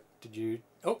ground to a...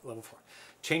 level 4.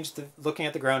 Change the looking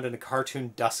at the ground in a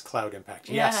cartoon dust cloud impact.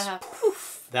 Yes. Yeah.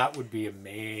 Poof. That would be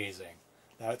amazing.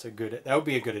 That would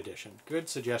be a good addition. Good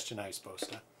suggestion,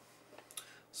 Iceposta.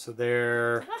 So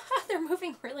they're... They're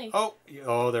moving really... they're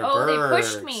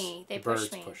birds. They pushed me. They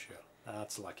pushed me. Birds push you.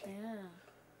 That's lucky. Yeah.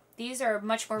 These are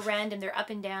much more random. They're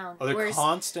up and down. Oh, they're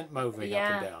constant moving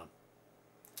up and down.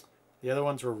 The other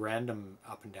ones were random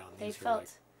up and down. These felt... like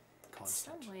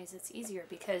constant. In some ways it's easier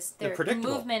because They're their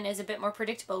predictable. movement is a bit more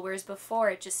predictable, whereas before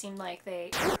it just seemed like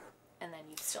they... And then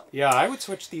you still... Yeah, I would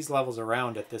switch these levels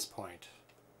around at this point.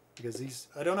 Because these...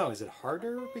 I don't know, is it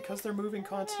harder because they're moving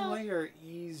constantly or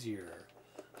easier?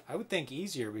 I would think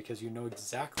easier because you know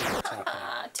exactly what's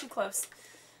happening. Too close.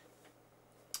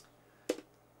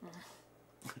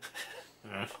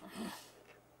 You're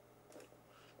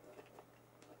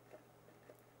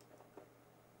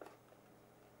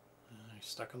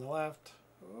stuck on the left.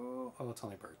 Oh, it's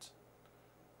only birds.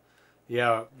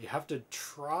 Yeah, you have to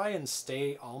try and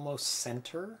stay almost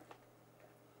center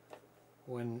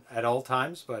at all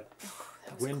times, but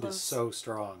the wind is so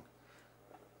strong.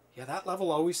 Yeah, that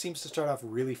level always seems to start off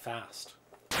really fast.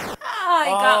 Ah, he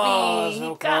got me. So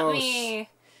He got close. me.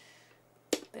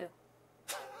 Boo.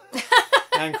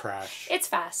 And crash. It's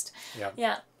fast. Yeah.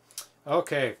 Yeah.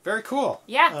 Okay, very cool.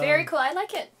 Yeah, very cool. I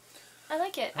like it. I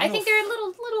like it. I think there are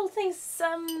little things,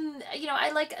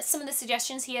 I like some of the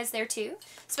suggestions he has there too,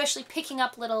 especially picking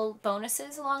up little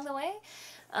bonuses along the way.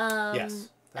 Yes,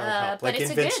 that'll help. Like but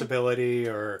it's invincibility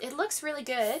or it looks really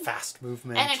good. Fast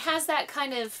movement. And it has that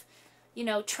kind of,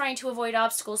 trying to avoid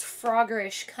obstacles,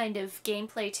 froggerish kind of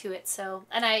gameplay to it. So,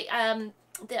 and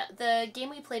the game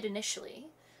we played initially,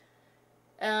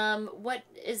 what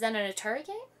is that, an Atari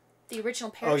game? The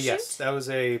original Parachute? Oh yes, that was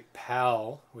a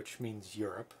PAL, which means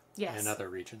Europe. Yes. And other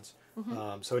regions.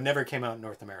 So it never came out in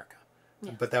North America.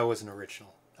 Yeah. But that was an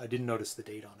original. I didn't notice the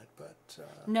date on it, but...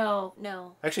 No.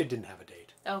 Actually, it didn't have a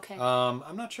date. Okay.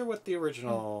 I'm not sure what the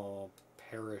original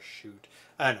Parachute...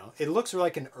 I don't know. It looks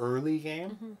like an early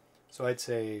game. So I'd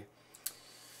say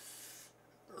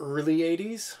early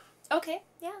 80s. Okay,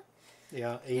 yeah.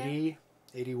 Yeah, 80,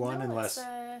 81, unless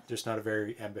just not a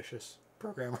very ambitious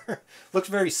programmer. Looks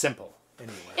very simple.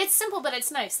 Anyway. It's simple, but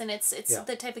it's nice, and it's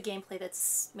the type of gameplay that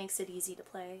makes it easy to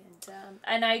play.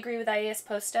 And I agree with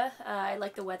Iceposta. I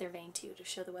like the weather vane too to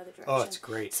show the weather direction. Oh, it's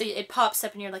great. So it pops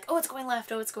up, and you're like, oh, it's going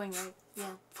left. Oh, it's going right.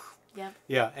 Yeah.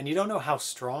 Yeah, and you don't know how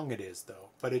strong it is though,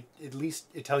 but at least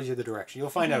it tells you the direction.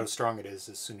 You'll find out how strong it is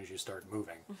as soon as you start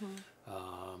moving.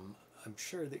 I'm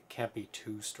sure that it can't be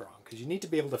too strong because you need to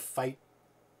be able to fight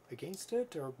against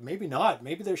it, or maybe not.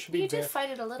 Maybe there should be fight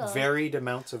it a little. Varied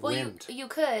amounts of wind. You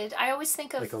could. I always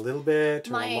think of like a little bit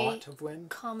or my a lot of wind.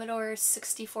 Commodore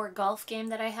 64 golf game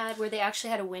that I had, where they actually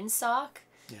had a windsock.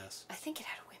 Yes. I think it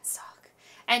had a windsock,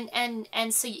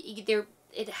 and so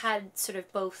it had sort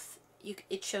of both.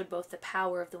 It showed both the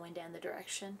power of the wind and the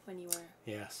direction when you were.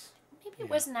 Yes. Maybe it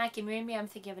wasn't that game. Maybe I'm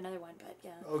thinking of another one, but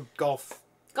yeah. Oh, golf.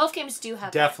 Golf games do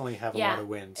have definitely have a lot of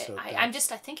wind. So I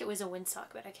think it was a windsock,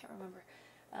 but I can't remember.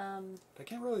 I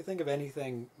can't really think of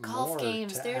anything golf more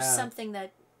games. to There's add. something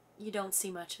that you don't see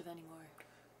much of anymore.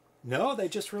 No, they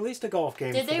just released a golf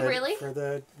game. Did they really? For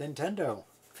the Nintendo.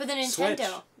 For the Nintendo,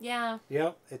 Switch. yeah.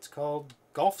 Yep, it's called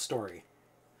Golf Story.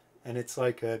 and it's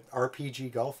like a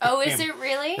RPG golf Oh, game. is it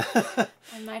really?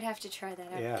 I might have to try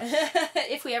that out. Yeah.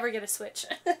 If we ever get a Switch.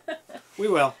 We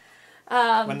will.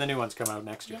 When the new ones come out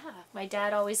next year. Yeah, my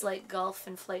dad always liked golf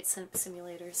and flight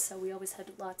simulators, so we always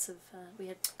had lots of, we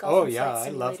had golf Oh and yeah, flight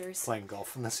I simulators. loved playing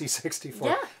golf on the C64.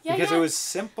 Yeah, yeah, because yeah. it was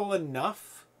simple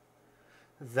enough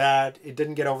that it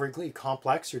didn't get overly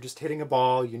complex. You're just hitting a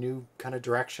ball, you knew kind of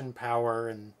direction, power,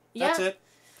 and that's Yeah. it.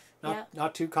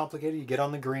 Not too complicated. You get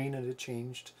on the green and it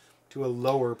changed to a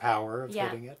lower power of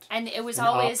hitting it. And it was and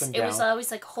up always and it was down. always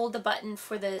like hold the button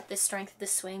for the strength of the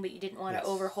swing, but you didn't want Yes. to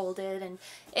overhold it, and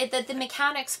the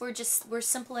mechanics were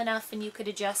simple enough, and you could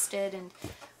adjust it, and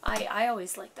I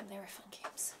always liked them. They were fun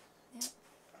games. Yeah.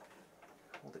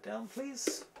 Hold it down,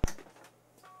 please.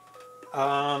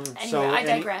 Anyway, So I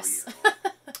digress.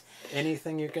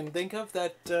 Anything you can think of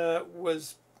that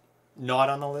was not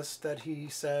on the list that he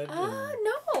said?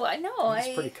 No, I know.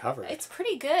 It's pretty covered. It's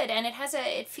pretty good, and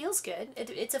it feels good.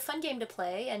 It's a fun game to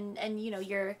play, and you know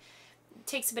it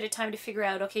takes a bit of time to figure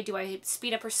out. Okay, do I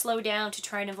speed up or slow down to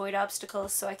try and avoid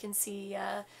obstacles so I can see?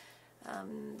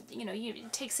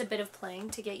 It takes a bit of playing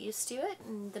to get used to it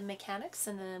and the mechanics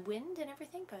and the wind and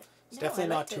everything. But It's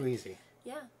definitely not too easy.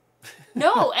 Yeah.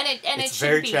 No, and it It's should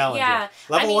very be. challenging. Yeah.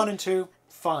 Level 1 and 2,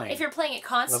 fine. If you're playing it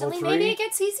constantly, Level maybe 3? it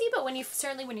gets easy. But when you're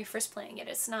first playing it,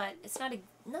 it's not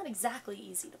exactly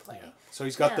easy to play. Yeah. So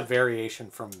he's got Yeah. the variation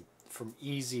from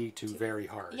easy to very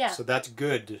hard. Yeah. So that's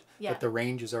good Yeah. that the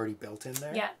range is already built in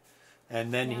there. Yeah.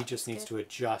 And then Yeah, he just that's needs good. to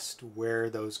adjust where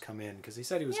those come in. Because he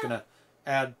said he was Yeah. going to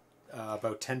add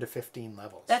about 10 to 15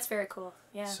 levels. That's very cool.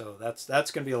 Yeah. So that's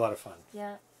going to be a lot of fun.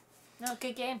 Yeah. No,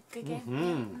 good game. Good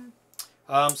game.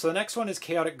 Mhm. So the next one is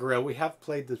Chaotic Grill. We have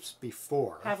played this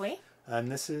before. Have we?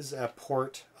 And this is a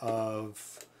port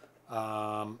of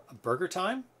Burger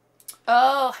Time.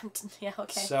 Oh, yeah.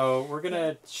 Okay. So we're going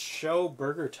to show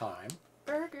Burger Time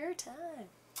Burger Time.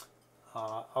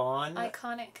 on...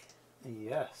 Iconic.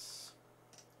 Yes.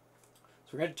 So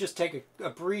we're going to just take a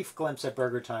brief glimpse at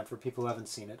Burger Time for people who haven't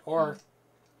seen it, or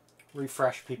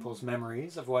refresh people's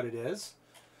memories of what it is.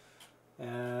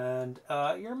 And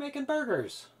you're making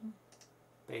burgers,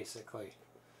 basically.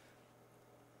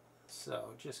 So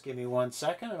just give me 1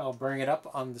 second and I'll bring it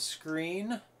up on the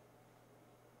screen.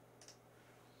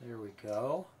 There we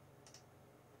go.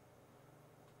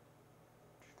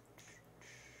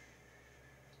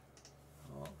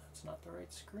 Oh, that's not the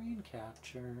right screen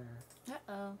capture.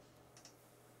 Uh-oh.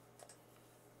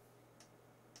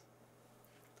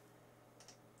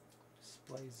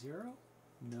 Display 0?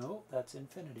 No, that's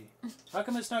infinity. How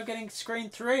come it's not getting screen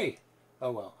 3?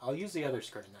 Oh well, I'll use the other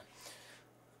screen then.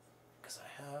 Because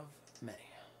I have many.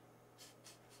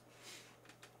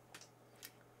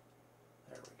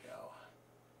 There we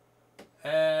go.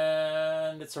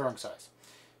 And it's the wrong size.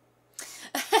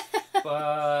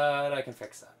 But I can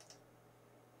fix that.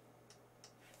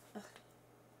 There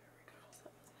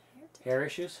we go. Hair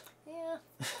issues? Yeah.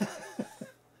 There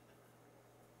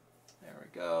we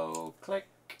go. Click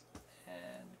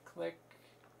and click.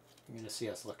 You're going to see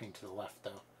us looking to the left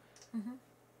though. Mhm.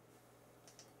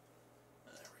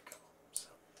 There we go. So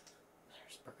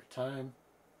there's Burger Time.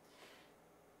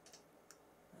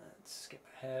 Let's skip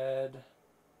ahead.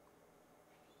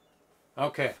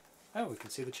 Okay. Oh, we can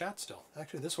see the chat still.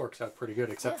 Actually, this works out pretty good,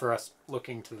 except Yeah. for us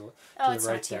looking to the, Oh, to it's the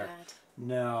right not too there. bad.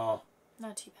 No.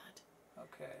 Not too bad.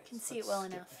 Okay. Can so see it well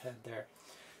let's skip enough. ahead there.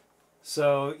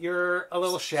 So you're a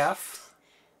little chef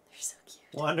They're so cute.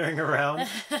 wandering around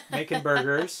making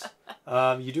burgers.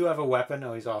 You do have a weapon.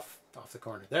 Oh, he's off the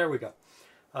corner. There we go.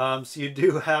 So you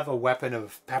do have a weapon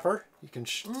of pepper. You can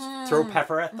throw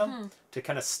pepper at them to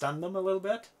kind of stun them a little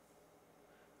bit.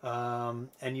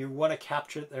 And you want to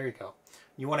capture, there you go.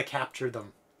 You want to capture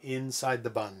them inside the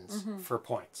buns for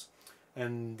points.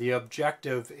 And the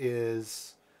objective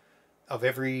is, of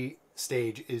every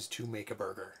stage, is to make a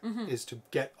burger. Is to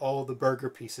get all the burger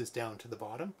pieces down to the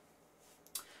bottom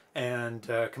and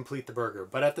complete the burger.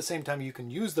 But at the same time, you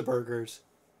can use the burgers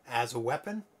as a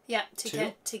weapon. Yeah, to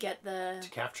get to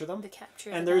capture them. the capture.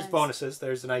 And the there's buns. bonuses.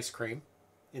 There's an ice cream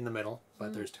in the middle,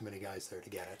 but there's too many guys there to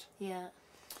get it. Yeah.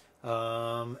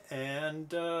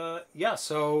 Yeah,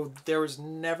 so there was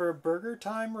never Burger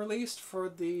Time released for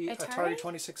the Atari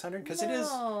 2600 because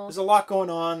No. there's a lot going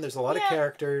on. There's a lot of Yeah.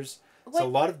 characters. There's a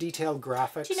What- lot of detailed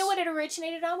graphics. Do you know what it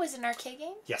originated on? Was it an arcade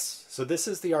game? Yes. So this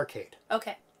is the arcade.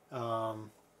 Okay.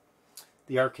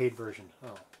 The arcade version.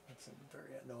 Oh, that's a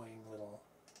very annoying little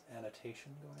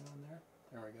annotation going on there.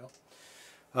 There we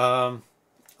go.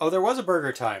 Oh, there was a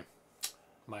Burger Time.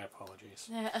 My apologies.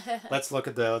 Let's look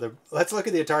at the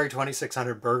Atari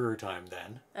 2600 Burger Time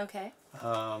then. Okay.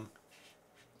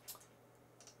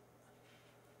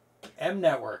 M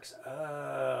Networks.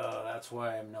 Oh, that's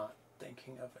why I'm not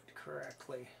thinking of it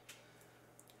correctly.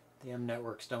 The M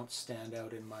Networks don't stand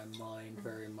out in my mind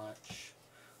very much.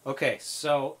 Okay,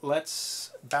 so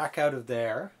let's back out of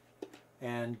there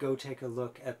and go take a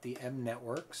look at the M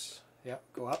Networks. Yep,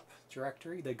 go up,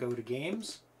 directory, they go to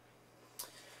games.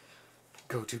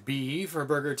 Go to B for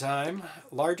burger time.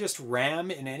 Largest RAM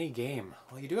in any game.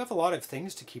 Well, you do have a lot of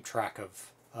things to keep track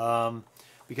of.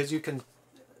 Because you can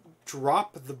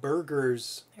drop the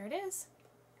burgers... There it is.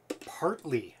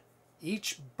 Partly.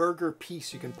 Each burger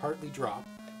piece you can partly drop.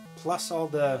 Plus all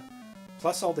the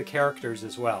characters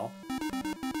as well.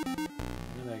 There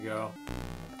they go.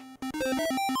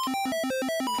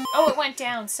 Oh, it went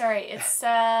down. Sorry. It's,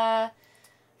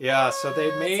 Yeah, so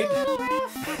they made... It's a little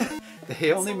rough.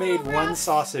 They only made one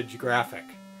sausage graphic.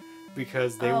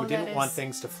 Because they didn't want is...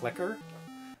 things to flicker.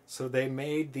 So they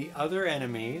made the other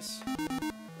enemies.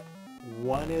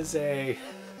 One is a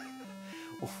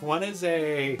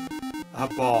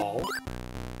ball,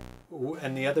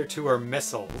 and the other two are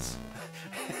missiles.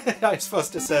 I'm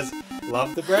supposed to says,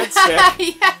 "Love the breadstick."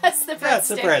 Yes, the breadstick. Yeah,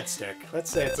 it's a breadstick.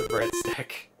 Let's say it's a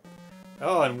breadstick.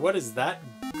 Oh, and what is that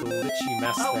glitchy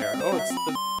mess there? Oh,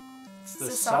 it's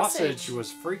the sausage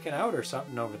was freaking out or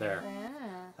something over there. Yeah.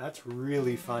 That's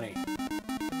really funny.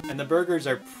 And the burgers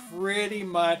are pretty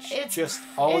much just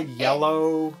all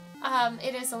yellow.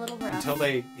 It is a little rough. Until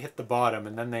they hit the bottom,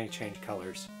 and then they change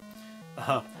colors.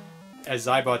 As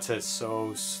Zybot says,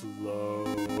 so slow.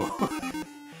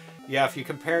 Yeah, if you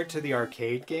compare it to the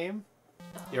arcade game,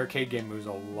 the arcade game moves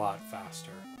a lot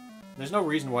faster. There's no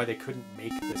reason why they couldn't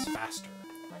make this faster.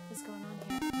 What is going on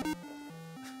here?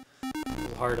 A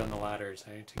little hard on the ladders,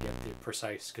 eh, to get the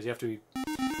precise, because you have to be...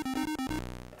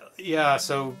 Yeah,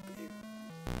 so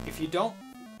if you don't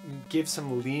give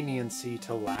some leniency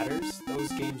to ladders,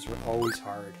 those games were always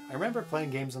hard. I remember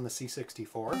playing games on the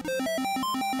C64.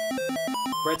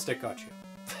 Breadstick got you.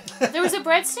 There was a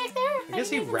breadstick there? I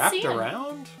guess he wrapped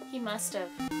around. He must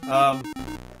have.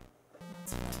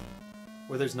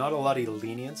 Where there's not a lot of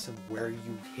lenience in where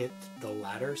you hit the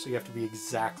ladder, so you have to be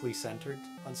exactly centered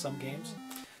on some games.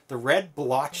 The red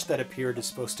blotch that appeared is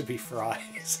supposed to be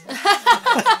fries.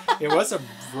 It was a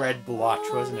red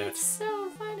blotch, wasn't it? It's so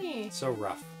funny. So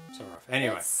rough. So rough.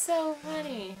 Anyway. It's so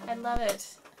funny. I love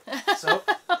it. So,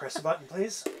 press a button,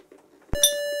 please.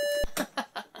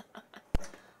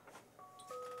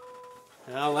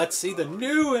 Now let's see the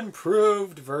new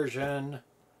improved version.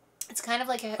 It's kind of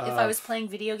like if I was playing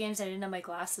video games and I didn't have my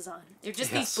glasses on. They're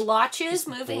just these blotches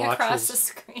moving across the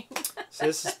screen. So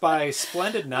this is by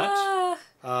splendidnut.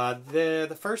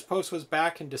 The first post was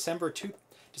back in December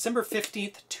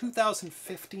 15th,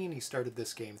 2015. He started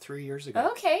this game 3 years ago.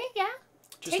 Okay, yeah.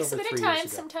 Just takes a over bit of 3 years time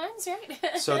ago. sometimes,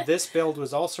 right? So this build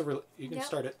was also... You can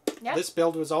start it. Yep. This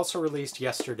build was also released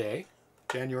yesterday,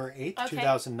 January 8th,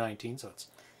 2019. So it's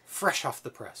fresh off the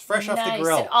press. Fresh off the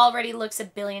grill. It already looks a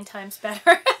billion times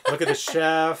better. Look at the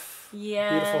chef.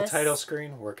 Yes. Beautiful title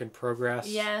screen. Work in progress.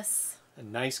 Yes.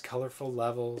 And nice colorful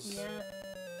levels. Yeah.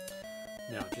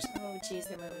 Now just... Oh, geez,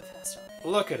 they're moving fast already.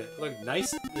 Look at it. Look,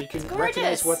 nice. You can It's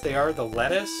recognize what they are. The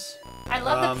lettuce. I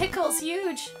love the pickles.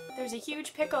 Huge. There's a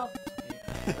huge pickle.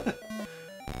 Yeah.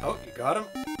 Oh, you got them.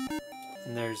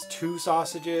 And there's 2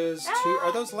 sausages.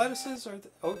 Are those lettuces? Or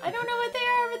I don't know what they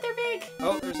are, but they're big.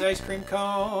 Oh, there's the ice cream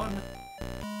cone.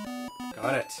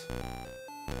 Got it.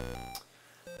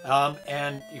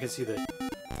 And you can see the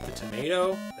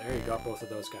tomato. There you got both of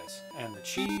those guys. And the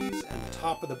cheese and the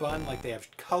top of the bun. Like, they have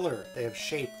color. They have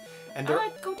shape. And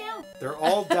Go down. they're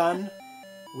all done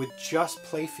with just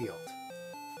playfield.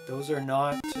 Those are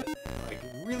not like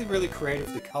really, really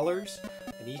creative. The colors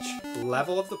and each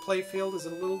level of the playfield is a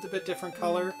little bit different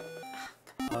color.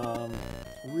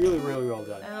 Really, really well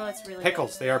done. Oh, it's really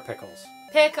pickles. good. They are pickles.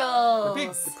 Pickles. They're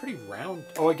big. They're pretty round.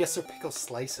 Oh, I guess they're pickle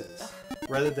slices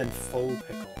rather than full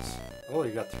pickles. Oh,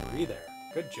 you got 3 there.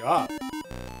 Good job.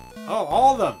 Oh,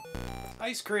 all of them.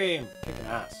 Ice cream. Kicking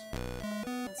ass.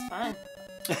 It's fun.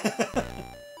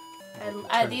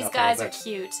 These guys are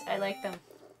cute. I like them.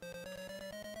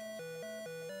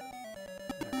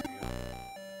 There we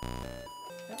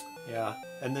go. Yeah,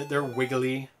 and they're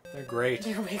wiggly. They're great.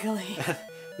 They're wiggly.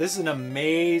 This is an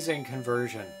amazing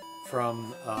conversion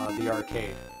from the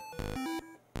arcade.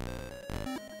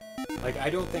 Like, I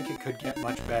don't think it could get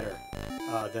much better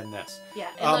than this. Yeah,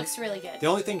 it looks really good. The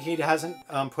only thing he hasn't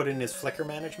put in is flicker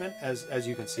management. As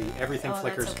you can see, everything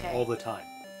flickers all the time.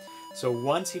 So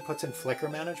once he puts in flicker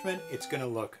management, it's going to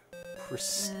look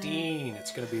pristine.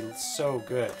 It's going to be so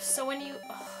good. So when you...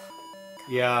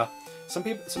 Yeah.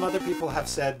 Some other people have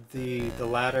said the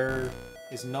ladder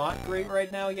is not great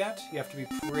right now yet. You have to be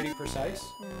pretty precise.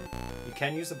 You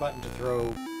can use the button to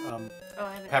throw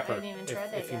pepper I haven't even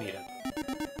tried that if you yet. need it.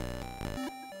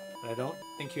 But I don't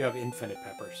think you have infinite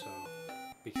pepper, so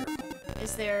be careful.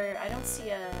 Is there... I don't see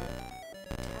a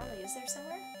tally. Is there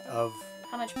somewhere? Of...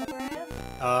 How much pepper I have?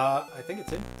 I think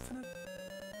it's infinite?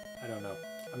 I don't know.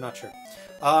 I'm not sure.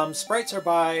 Sprites are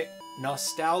by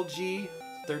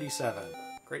Nostalgie37.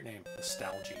 Great name.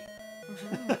 Nostalgie.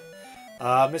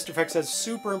 Mr. Feck says,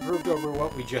 super improved over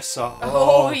what we just saw.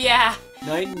 Oh yeah.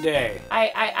 Night and day.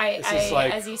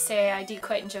 Like, as you say, I do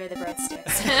quite enjoy the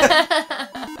breadsticks.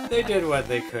 They did what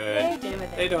they could. They did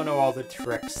what they don't know all the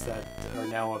tricks that are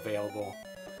now available.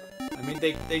 I mean,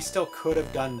 they still could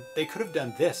have done... They could have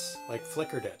done this, like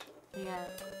flickered it. Yeah.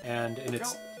 And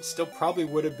it's still probably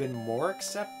would have been more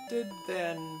accepted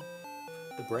than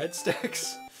the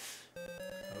breadsticks.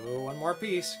 Oh, one more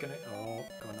piece. Going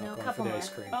for the ice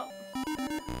cream. Oh.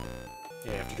 Yeah,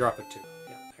 you have to drop it too.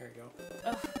 Yeah, there you go.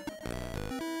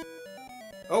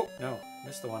 Oh, no.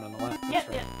 Missed the one on the left. Yeah,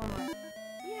 right. one more.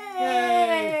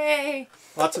 Yay!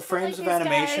 Lots of frames of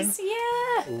animation. Guys.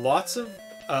 Yeah! Lots of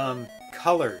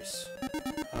colors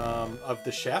of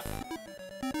the chef.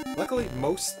 Luckily,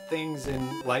 most things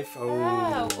in life...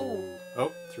 Oh,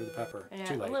 through the pepper. Yeah,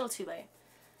 too late. A little too late.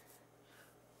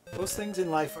 Most things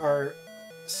in life are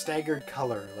staggered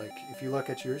color. Like, if you look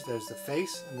at yours, there's the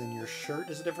face, and then your shirt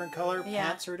is a different color,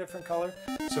 pants are a different color.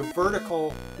 So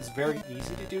vertical is very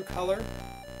easy to do color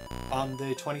on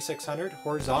the 2600.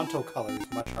 Horizontal color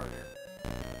is much harder.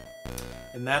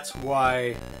 And that's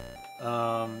why you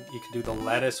can do the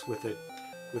lettuce with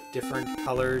different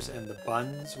colors and the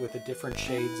buns with the different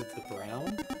shades of the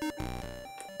brown.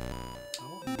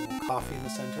 Oh, and a little coffee in the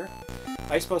center.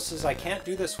 Icepost says, I can't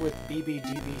do this with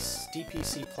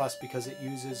DPC Plus because it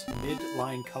uses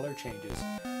mid-line color changes.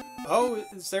 Oh,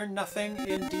 is there nothing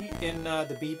in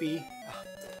the BB,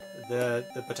 the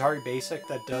Atari Basic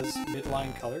that does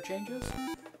mid-line color changes?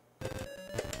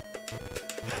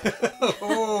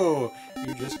 Oh,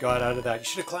 you just got out of that. You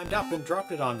should have climbed up and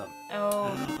dropped it on them.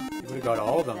 Oh. You would have got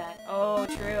all of them. Oh,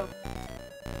 true.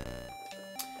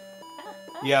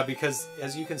 Yeah, because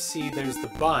as you can see, there's the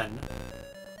bun.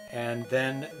 And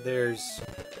then there's...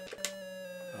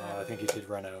 Oh, I think you did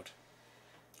run out.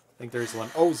 I think there's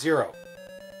one... Oh, 0.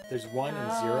 There's 1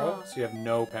 and 0, so you have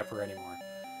no pepper anymore.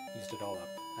 Used it all up.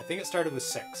 I think it started with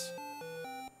 6.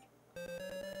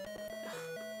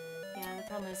 Yeah, the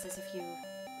problem is if you...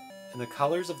 And the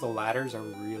colors of the ladders are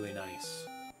really nice,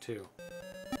 too.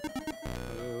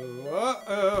 Oh,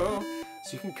 uh-oh.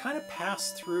 So you can kind of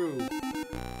pass through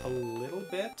a little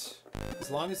bit,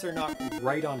 as long as they're not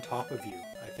right on top of you.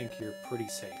 I think you're pretty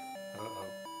safe.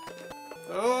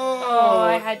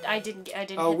 I didn't.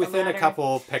 Oh, hit within the a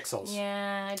couple pixels.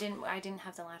 Yeah, I didn't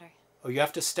have the ladder. Oh, you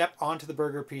have to step onto the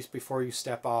burger piece before you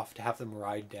step off to have them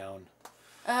ride down.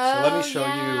 Oh, so let me show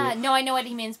you. No, I know what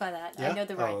he means by that. Yeah? I know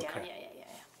the ride okay. down. Yeah.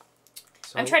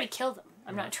 So, I'm trying to kill them.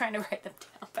 I'm not trying to write them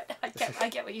down, but I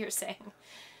get what you're saying.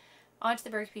 Onto the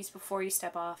burger piece before you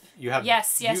step off. You have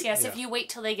yes. Yeah. If you wait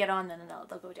till they get on, then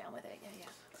they'll go down with it. Yeah.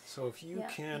 So if you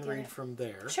can read from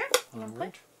there. Sure.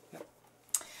 Onward. Yep.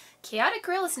 Chaotic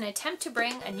Grill is an attempt to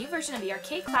bring a new version of the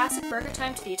arcade classic Burger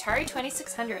Time to the Atari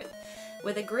 2600.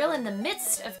 With a grill in the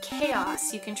midst of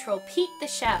chaos, you control Pete the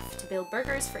chef to build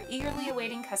burgers for eagerly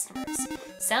awaiting customers.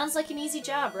 Sounds like an easy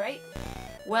job, right?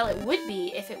 Well, it would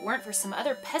be if it weren't for some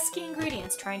other pesky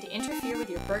ingredients trying to interfere with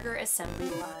your burger assembly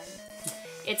line.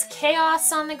 It's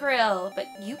chaos on the grill, but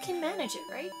you can manage it,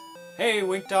 right? Hey,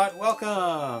 winkdot,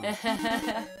 welcome!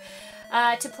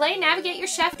 To play, navigate your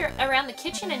chef around the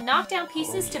kitchen and knock down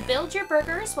pieces to build your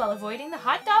burgers while avoiding the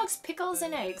hot dogs, pickles,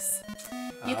 and eggs.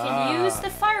 You can use the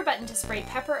fire button to spray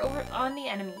pepper over on the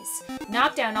enemies.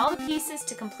 Knock down all the pieces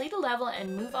to complete a level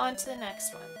and move on to the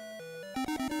next one.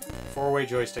 4-way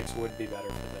joysticks would be better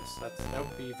for this. That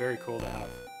would be very cool to have.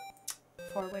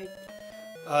 4-way.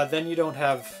 Then you don't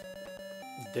have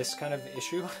this kind of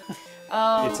issue.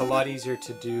 Oh. It's a lot easier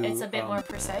to do. It's a bit more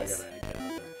precise.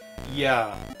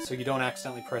 Yeah, so you don't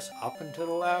accidentally press up and to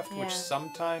the left, Yeah. which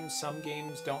sometimes some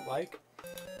games don't like.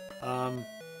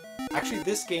 Actually,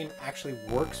 this game actually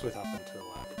works with up and to the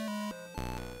left.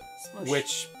 Smoosh.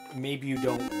 Which maybe you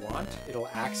don't want. It'll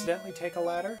accidentally take a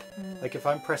ladder. Like if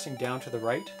I'm pressing down to the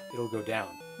right, it'll go down.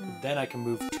 Then I can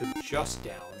move to just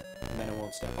down, and then it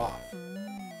won't step off.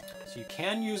 So you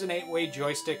can use an 8-way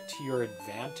joystick to your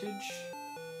advantage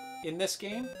in this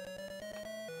game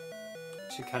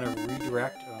to kind of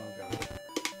redirect. Oh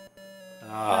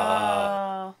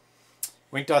god.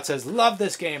 Winkdot says, love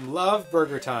this game, love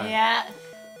Burger Time. Yeah.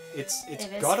 It's It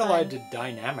is got a lot fun. of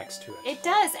dynamics to it. It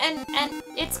does, and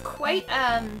it's quite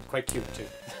Quite cute too.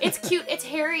 it's cute. It's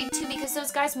hairy too because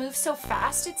those guys move so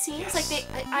fast. It seems Yes. like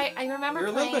I remember You're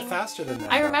a playing. little bit faster than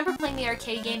that. I though. remember playing the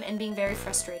arcade game and being very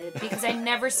frustrated because I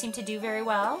never seemed to do very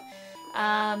well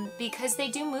because they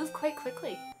do move quite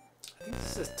quickly. I think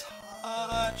this is a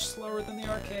touch slower than the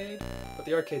arcade, but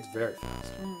the arcade's very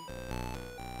fast.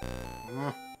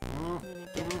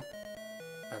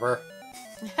 Pepper.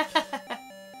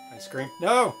 Ice cream.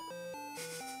 No!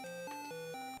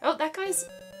 Oh, that guy's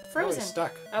frozen. Oh, he's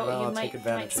stuck. Oh, well, you I'll might, take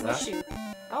advantage of that. smush you.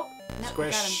 Oh, no, we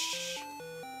got him. Squish.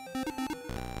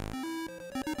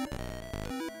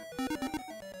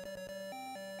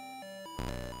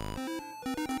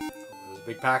 Oh, there's a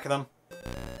big pack of them.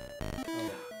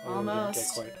 Oh, Almost. We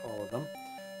didn't get quite all of them.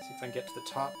 See if I can get to the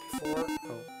top before.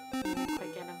 Oh, You didn't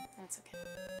quite get him. That's okay.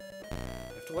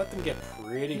 you have to let them get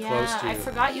pretty close Yeah, to you. I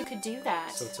forgot you could do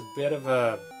that. So it's a bit of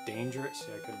a dangerous.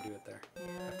 See, I couldn't do it there. Yeah.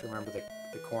 I have to remember the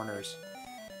corners.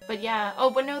 But yeah. Oh,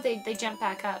 but no, they jump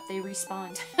back up. They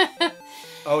respawn.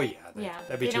 Oh yeah. Yeah.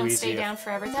 That'd be they too don't easy. stay down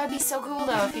forever. That would be so cool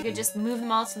though if you could just move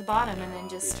them all to the bottom and then It'd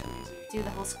be just too easy. do the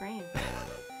whole screen.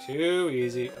 Too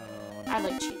easy. Oh, no. I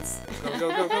like cheats. Go, go,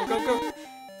 go, go, go, go.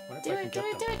 What if Do I can it, do get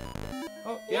it, do them? it.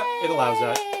 Oh, yeah, it allows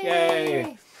that.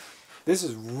 Yay! This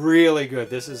is really good.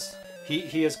 This is...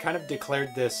 He has kind of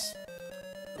declared this,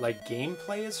 like,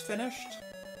 gameplay is finished.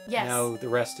 Yes. Now the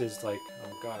rest is like,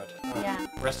 oh god. Yeah.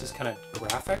 The rest is kind of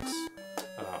graphics.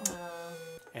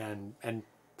 And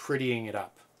prettying it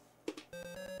up.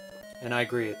 And I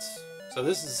agree, it's... So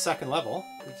this is the second level.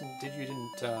 You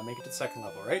didn't make it to the second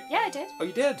level, right? Yeah, I did. Oh,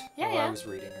 you did? Yeah, oh, yeah. I was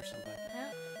reading or something.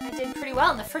 Yeah. I did pretty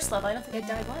well in the first level. I don't think I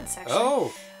died once, actually.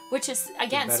 Oh! Which is,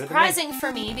 again, better than me. surprising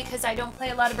for me because I don't play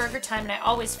a lot of Burger Time and I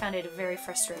always found it very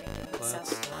frustrating to me. So.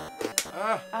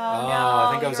 Ah. Oh, no.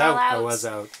 I think I was you're all out. I was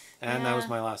out. And that Yeah. was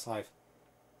my last life.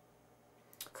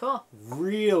 Cool.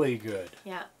 Really good.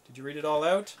 Yeah. Did you read it all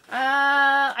out?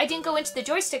 I didn't go into the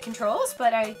joystick controls,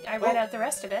 but I read out the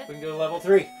rest of it. We can go to level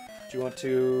 3. Do you want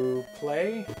to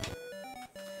play?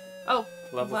 Oh,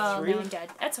 Level well, 3? no, I'm dead.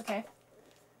 That's okay.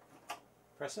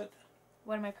 Press it.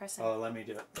 What am I pressing? Oh, let me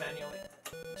do it manually.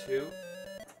 2,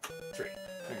 3.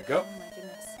 There you go. Oh my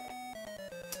goodness.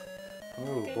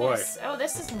 Oh, boy. Goodness. Oh,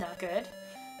 this is not good.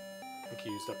 I think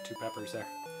you used up 2 peppers there.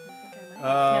 I think I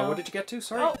might. No. What did you get to?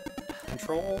 Sorry. Oh.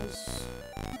 Controls.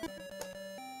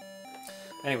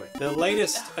 Anyway, the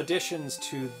latest additions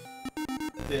to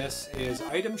this is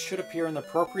items should appear in the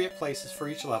appropriate places for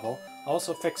each level.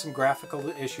 Also fix some graphical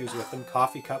issues with them.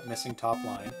 Coffee cup missing top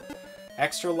line.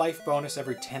 Extra life bonus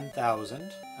every 10,000.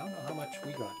 I don't know how much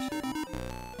we got to.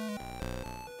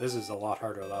 This is a lot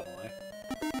harder level, eh?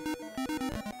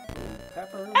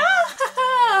 Pepper.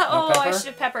 Oh, I pepper? should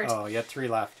have peppered. Oh, you had 3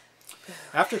 left.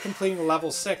 After completing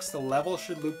level 6, the level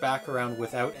should loop back around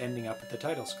without ending up at the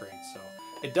title screen. So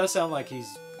it does sound like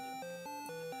he's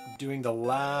doing the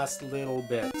last little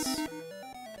bits.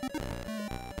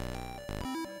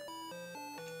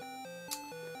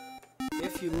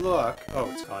 If you look... Oh,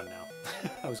 it's gone now.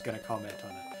 I was going to comment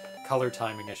on a color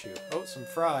timing issue. Oh, some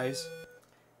fries.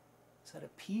 Is that a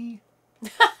pea?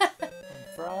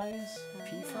 Fries?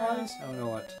 Pea fries? I don't know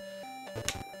what.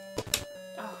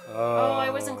 Oh, I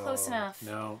wasn't close enough.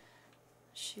 No.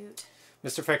 Shoot.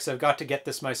 Mr. Fix, I've got to get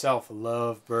this myself.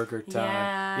 Love Burger Time.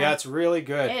 Yeah. Yeah, it's really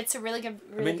good. It's a really good,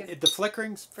 I mean, the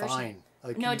flickering's version. fine.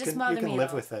 Like, No, you it doesn't can, bother you can me live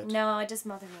at all. with it. No, it doesn't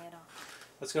bother me at all.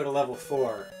 Let's go to level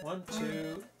 4. 1,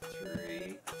 2,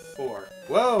 3, 4.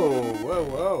 Whoa, whoa,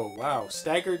 whoa. Wow.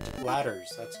 Staggered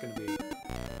ladders. That's going to be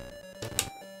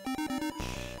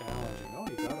challenging. Oh,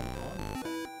 you got him on the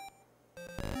thing.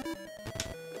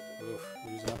 Oof,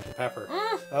 losing up to pepper.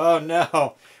 Oh,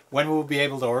 no. When will we be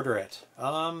able to order it?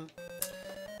 I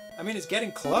mean, it's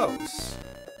getting close.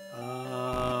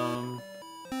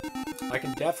 I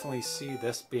can definitely see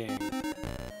this being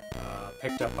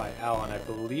picked up by Alan. I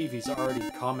believe he's already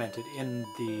commented in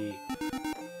the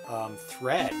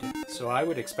thread, so I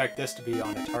would expect this to be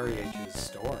on Atari Age's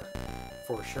store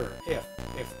for sure, if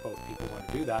both people want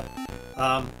to do that.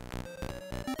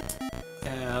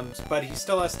 But he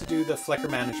still has to do the flicker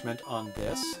management on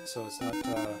this, so it's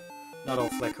not all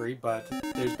flickery, but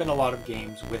there's been a lot of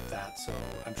games with that, so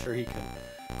I'm sure he can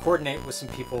coordinate with some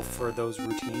people for those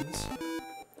routines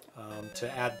to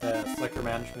add the flicker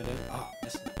management in. Oh,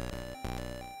 missing it.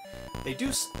 They do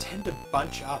tend to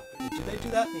bunch up. Do they do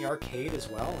that in the arcade as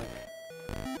well?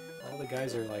 Like, all the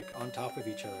guys are like on top of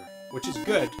each other, which is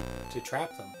good to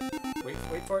trap them. Wait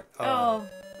for it. Oh.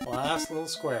 Last little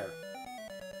square.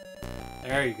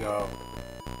 There you go.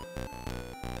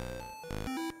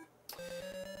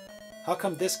 How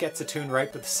come this gets a tune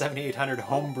right, but the 7800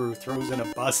 Homebrew throws in a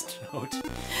bust note?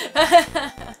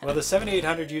 Well, the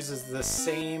 7800 uses the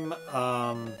same...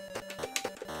 oh,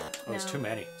 it's too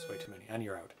many. It's way too many. And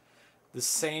you're out. The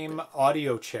same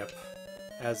audio chip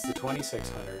as the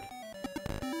 2600.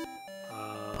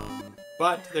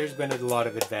 But there's been a lot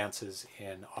of advances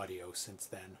in audio since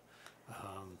then.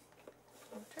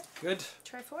 Good.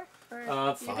 Try 4?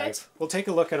 Or 5. good? We'll take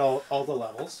a look at all the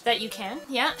levels. That you can,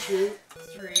 yeah. 2,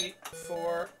 3,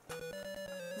 4,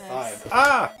 Nice. 5.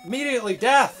 Ah! Immediately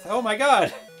death! Oh my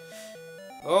god!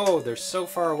 Oh, they're so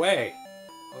far away.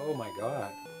 Oh my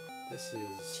god. This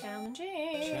is...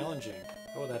 Challenging. challenging.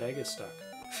 Oh, that egg is stuck.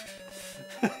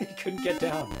 He couldn't get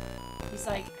down. He's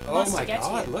like, Oh my get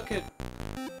god, to you. look at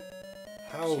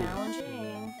how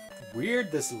Challenging.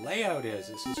 weird this layout is.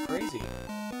 This is crazy.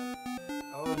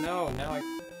 Oh no, now I...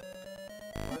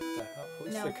 What the hell? At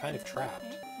least they're kind of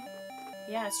trapped.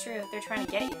 Yeah, it's true. They're trying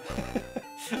to get you.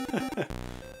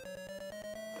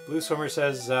 Blue Swimmer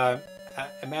says,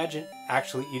 imagine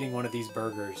actually eating one of these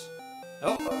burgers.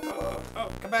 Oh,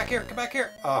 come back here, come back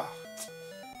here. Oh,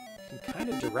 you can kind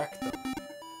of direct them.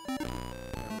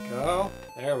 There we go.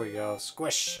 There we go.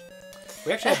 Squish.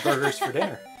 We actually had burgers for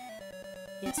dinner.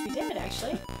 Yes, we did,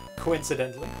 actually.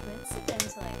 Coincidentally.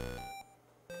 Coincidentally.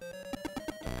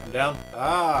 Come down.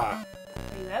 Ah.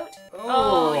 Are you out?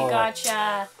 Oh, he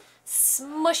gotcha.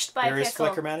 Smushed by There is Pickle.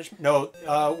 flicker management. No,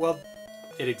 well,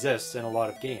 it exists in a lot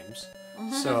of games.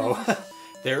 So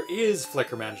there is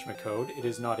flicker management code. It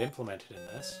is not implemented in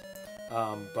this,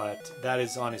 but that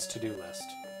is on his to-do list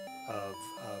of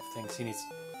things he needs.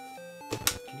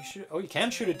 Can you shoot it? Oh, you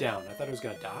can shoot it down. I thought it was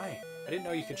going to die. I didn't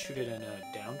know you could shoot it in a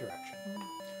down direction.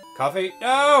 Coffee?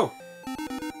 No!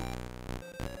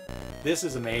 This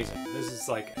is amazing. This is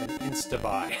like an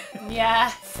insta-buy. Yeah.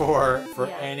 for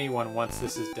Yeah. anyone once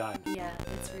this is done. Yeah,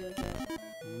 it's really good.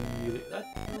 Really, that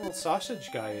little sausage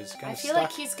guy is kind I of feel stuck.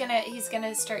 like he's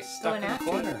gonna start stuck going in the after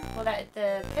corner. you. Well,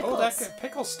 the pickles. Oh, that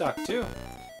pickle's stuck too.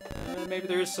 Maybe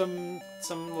there's some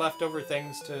leftover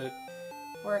things to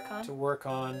work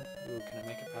on. Ooh, can I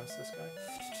make it past this guy?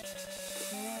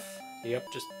 Yeah. Yep,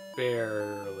 just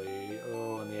barely.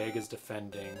 Oh, and the egg is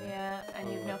defending. Yeah,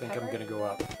 and you have no I think cover. I'm gonna go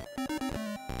up.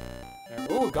 There.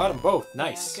 Oh, got them both.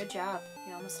 Nice. Yeah, good job.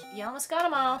 You almost got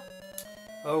them all.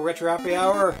 Oh, Retro Happy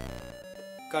Hour.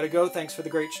 Gotta go. Thanks for the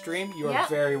great stream. You are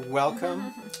very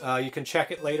welcome. You can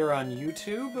check it later on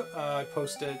YouTube. I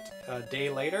post it a day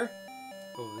later.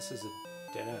 Oh, this is a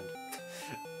dead end.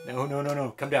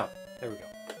 No. Come down. There we go.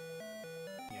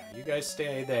 Yeah, you guys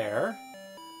stay there.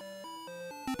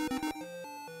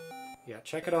 Yeah,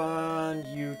 check it on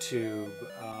YouTube.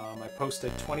 I post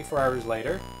it 24 hours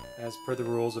later, as per the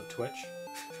rules of Twitch.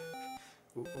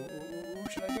 Ooh,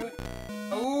 should I do it?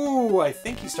 Oh, I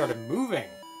think he started moving.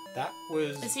 That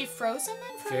was... Is he frozen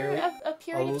then for very, a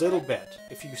period of time? A little bit.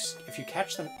 If you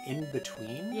catch them in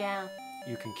between, yeah,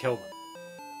 you can kill them.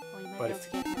 Well, you might But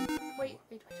be able to get him. Wait.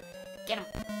 Get him.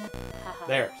 Haha.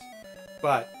 There.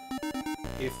 But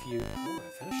if you... Oh,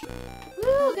 I finished it.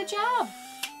 Woo, good job.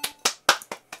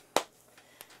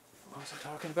 What was I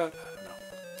talking about?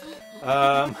 I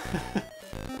don't know.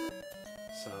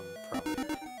 Some probably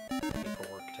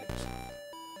paperwork type of stuff.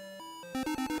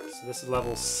 So this is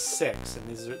level 6, and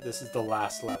this is the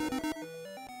last level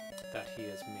that he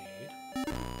has made.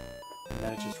 And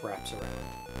then it just wraps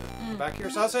around. Back here,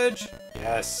 sausage!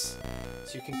 Yes!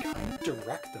 So you can kind of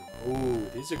direct them. Ooh,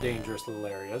 these are dangerous little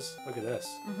areas. Look at this.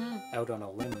 Out on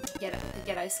a limb. Get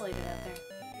isolated out there.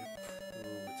 Yep.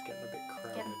 Ooh, it's getting a bit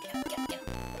crowded. Get him. Yeah.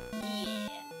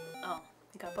 Oh,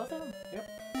 you got both of them? Yep.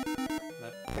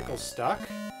 That pickle's stuck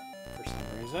for some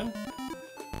reason.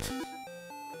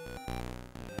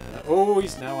 Oh,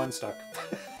 he's now unstuck.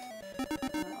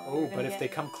 Oh, but if they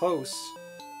come close,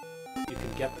 you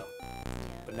can get them. Yeah.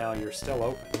 But now you're still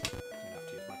open. I'm gonna have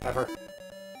to use my pepper.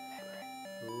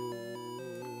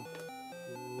 Ooh,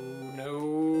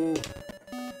 no.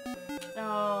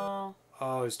 Oh.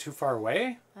 Oh, it's too far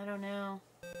away? I don't know.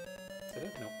 Did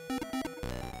it? Nope.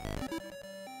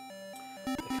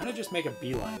 They kind of just make a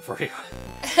beeline for you.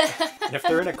 And if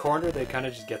they're in a corner, they kind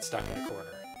of just get stuck in a corner.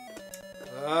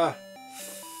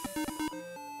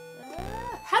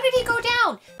 How did he go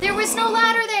down? There was no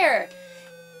ladder there.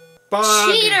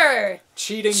 Bug! Cheater!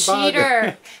 Cheating bug!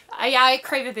 Cheater! I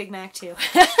crave a Big Mac too.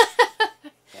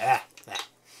 Yeah.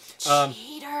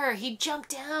 Cheater! He jumped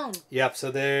down. Yep,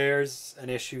 so there's an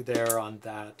issue there on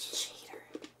that. Cheater.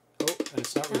 Oh, and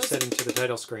it's not resetting to the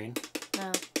title screen.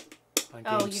 No. On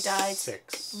Oh, game you died.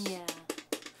 6. Yeah.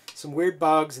 Some weird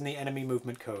bugs in the enemy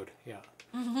movement code. Yeah.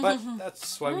 But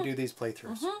that's why we do these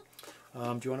playthroughs. Do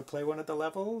you want to play one of the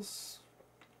levels?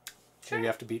 So you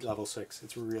have to beat level 6.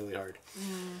 It's really hard.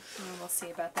 Well, we'll see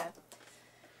about that.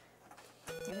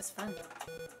 It was fun.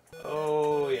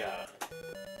 Oh, yeah.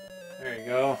 There you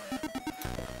go.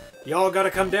 Y'all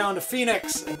gotta come down to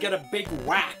Phoenix and get a big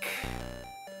whack.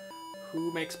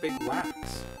 Who makes big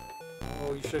whacks?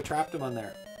 Oh, you should have trapped him on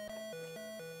there.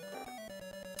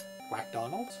 Whack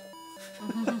Donald's?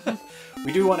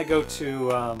 We do want to go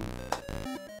to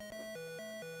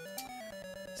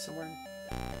somewhere in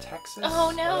Texas.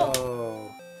 Oh no!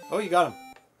 Oh, you got him.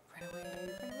 Run away,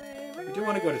 run away, run We do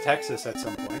want to go to Texas at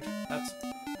some point. That's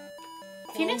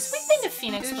Phoenix? We've been to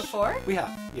Phoenix before. We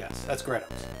have, yes. That's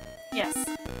Greta's. Yes.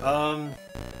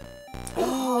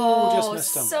 Oh, just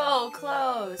missed him. So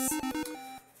close.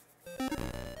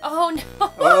 Oh no!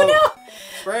 Oh, Oh no!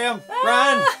 Spray him! Ah!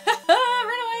 Run! Run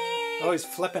away! Oh, he's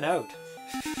flipping out.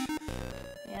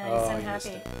 Yeah, Oh, he's he unhappy. missed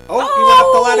it. Oh, he went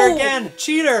up the ladder again!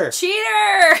 Cheater!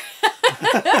 Cheater!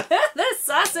 The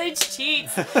sausage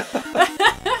cheats.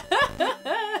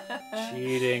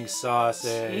 Cheating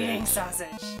sausage. Cheating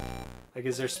sausage. Like,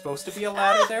 is there supposed to be a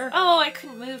ladder there? Oh, I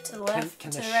couldn't move to the left.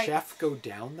 Can to the the right. chef go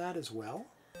down that as well?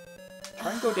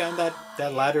 Try and go down that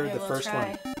ladder. I The will first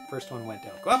try. one. First one went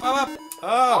down. Go up, up, up!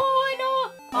 Oh! Oh, I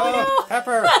know. Oh, no.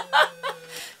 Pepper!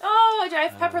 Oh, do I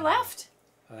have pepper left?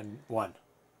 One,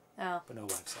 Oh, but no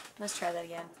lives left. let's try that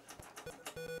again.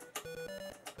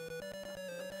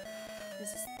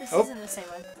 This Oh. isn't the same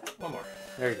one. One more.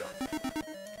 There you go.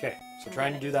 Okay, so try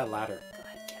and do that ladder. Go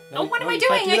ahead, get. No, Oh, what am no, I you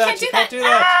doing? can't I can't do you that. can't do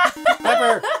that.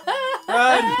 Pepper!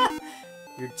 Run!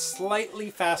 You're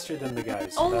slightly faster than the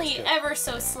guys. So Only that's good. ever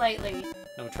so slightly.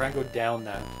 No, try and go down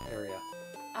that area.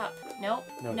 Up. Nope.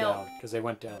 No, No. down, because they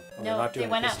went down. Oh, No, they're not they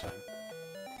doing went it this up. time.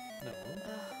 No,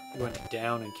 he went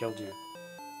down and killed you,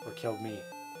 or killed me.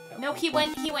 No, he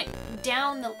went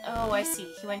down the. Oh, I see.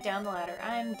 He went down the ladder.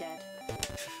 I'm dead.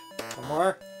 One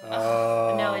more.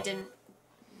 Oh. No, it didn't.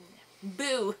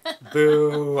 Boo.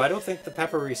 Boo! I don't think the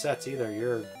pepper resets either.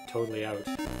 You're totally out.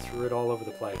 Threw it all over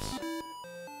the place.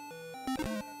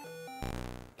 Can't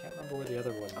remember where the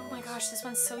other one was. Oh my gosh, this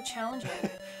one's so challenging.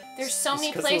 There's so It's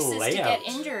many 'cause of the places to get layout.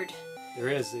 injured. There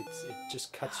is. It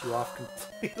just cuts you off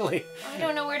completely. I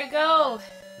don't know where to go.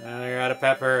 You're out of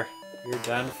pepper. You're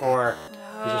done for.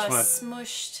 just went-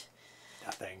 Smushed.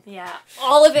 Nothing. Yeah,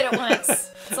 all of it at once.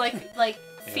 It's like Yeah,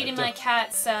 feeding don't- my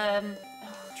cats.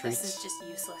 Treats. This is just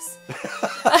useless.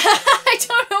 I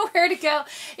don't know where to go.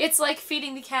 It's like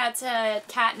feeding the cats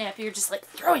catnip. You're just like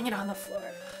throwing it on the floor.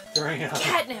 Throwing it on.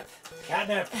 Catnip.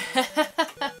 Catnip.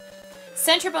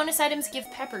 Center bonus items give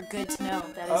pepper. Good to know.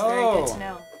 That is very good to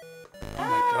know. Oh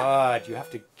my god, you have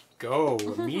to go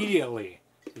immediately.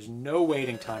 There's no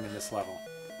waiting time in this level.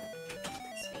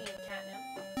 Speaking of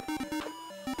catnip.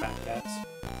 Fat cats.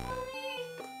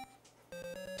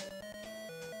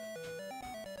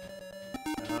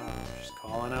 Just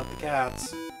calling out the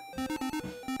cats. Oh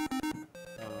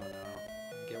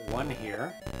no. Get one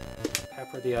here.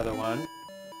 Pepper the other one.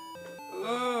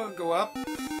 Oh, go up.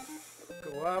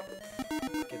 Go up.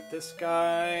 Get this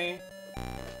guy.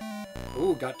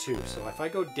 Ooh, got two. So if I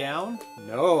go down...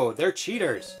 No, they're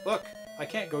cheaters. Look, I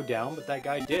can't go down, but that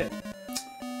guy did.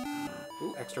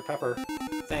 Ooh, extra pepper.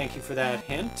 Thank you for that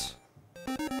hint.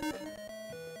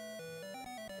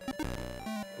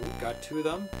 Ooh, got two of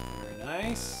them. Very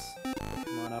nice.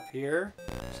 Come on up here.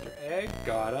 Mr. Egg.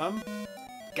 Got him.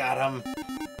 Got him.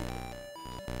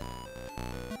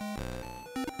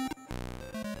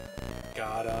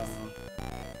 Got him.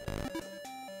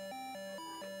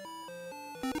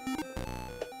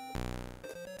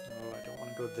 Oh, I don't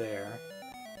want to go there. I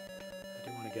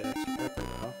do want to get extra pepper,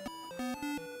 though.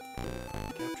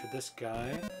 Capture this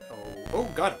guy. Oh,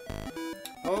 got him.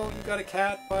 Oh, you got a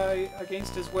cat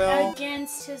against his will.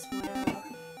 Against his will.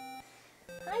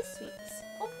 Hi, sweeties.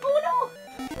 Oh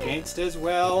no! Against his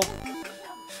will.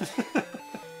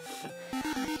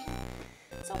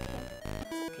 It's okay.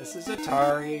 This is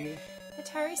Atari.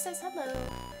 Atari says hello.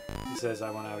 He says, I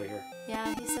want out of here.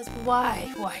 Yeah, he says,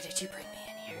 why? Why did you bring me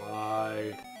in here?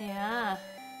 Why? Yeah.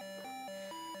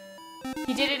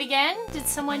 He did it again? Did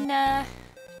someone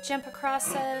jump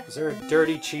across a... Is there a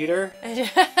dirty cheater? They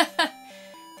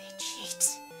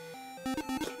cheat.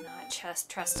 Cannot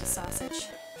trust a sausage.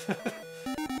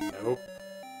 Nope.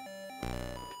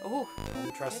 Ooh.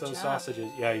 Don't trust Good those job.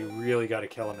 sausages. Yeah, you really got to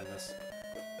kill him in this.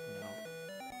 No.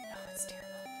 Oh, it's terrible.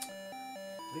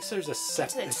 At least there's a set.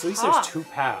 To the At least top. there's two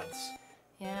paths.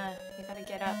 Yeah, you gotta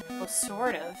get up. Well,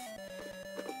 sort of.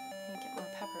 And get more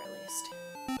pepper at least.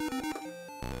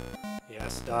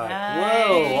 Yes, die. Nice.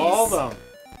 Whoa, all of them.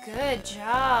 Good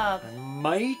job. I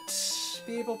might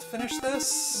be able to finish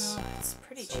this. Oh, it's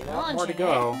pretty It's a challenging. lot more to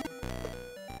go.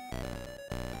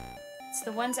 It's It's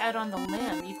the ones out on the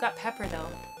limb. You've got pepper, though.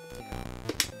 Yeah,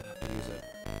 I have to use it.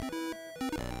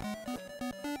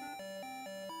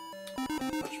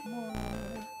 Much more.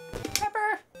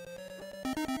 Pepper!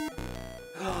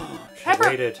 She Pepper!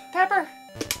 waited. Pepper!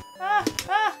 Ah!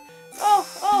 Ah!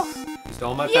 Oh!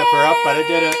 Stole my pepper up, but I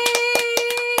did it.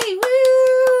 Yay!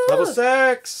 Woo! Level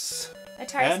 6!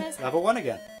 Atari And says level 1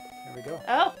 again. There we go.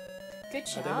 Oh, good Are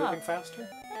job. they moving faster?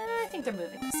 I think they're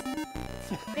moving the same.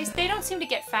 they don't seem to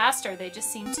get faster. They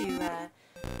just seem to.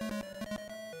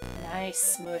 Nice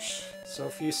smush. So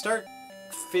if you start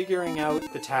figuring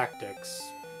out the tactics,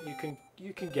 you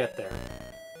can get there.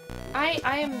 I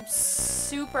am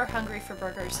super hungry for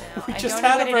burgers now. We I just don't know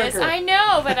had what a it is. burger. I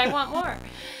know, but I want more.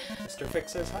 Mr.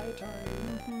 Fix says hi, Atari.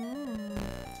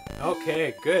 Mm-hmm.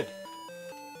 Okay, good.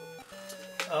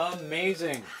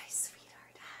 Amazing. Hi,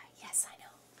 sweetheart. Hi. Yes, I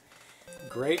know.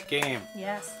 Great game.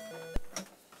 Yes.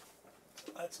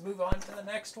 Let's move on to the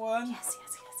next one. Yes.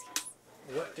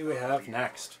 What do we have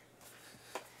next?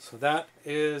 So that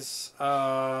is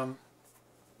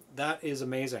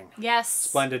amazing. Yes.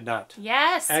 Splendidnut.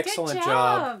 Yes. Excellent good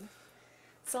job.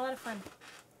 It's a lot of fun.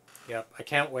 Yep, I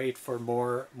can't wait for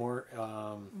more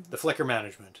the flicker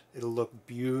management. It'll look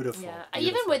beautiful. Yeah.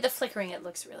 Beautiful. Even with the flickering, it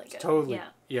looks really good. Totally. Yeah.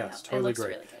 Yes, it totally looks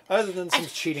great. really good. Other than some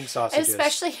cheating sausages.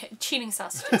 Especially cheating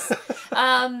sausages.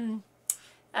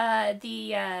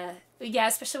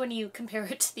 Especially when you compare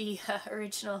it to the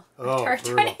original Atari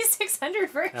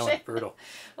 2600 version. That one's brutal.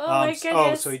 Oh my goodness.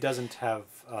 Oh, so he doesn't have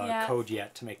code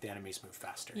yet to make the enemies move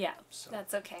faster. Yeah, so.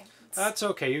 that's okay. That's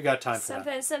okay. You got time for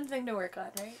that. Something to work on,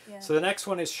 right? Yeah. So the next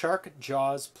one is Shark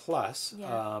Jaws Plus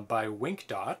Yeah. by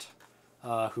Winkdot,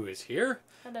 who is here.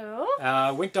 Hello.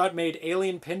 Winkdot made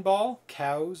Alien Pinball,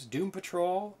 Cows, Doom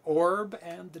Patrol, Orb,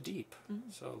 and The Deep.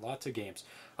 So lots of games.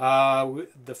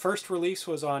 The first release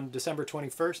was on December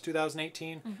 21st,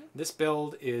 2018. This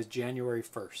build is January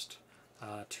 1st,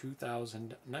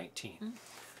 2019.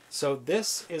 So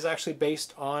this is actually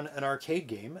based on an arcade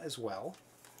game as well.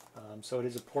 So it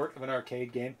is a port of an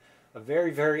arcade game, a very,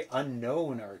 very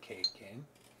unknown arcade game,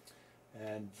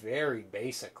 and very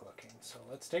basic looking. So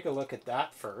let's take a look at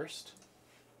that first.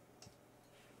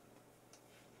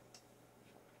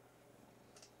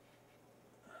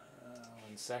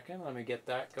 One second, let me get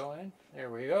that going. There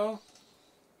we go.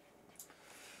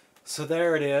 So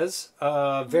there it is.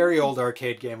 Very old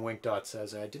arcade game, Winkdot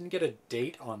says. I didn't get a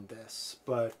date on this,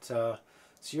 but so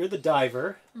you're the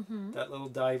diver, that little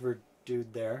diver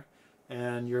dude there,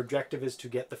 and your objective is to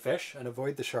get the fish and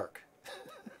avoid the shark.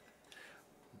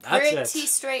 That's Pretty it.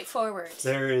 straightforward.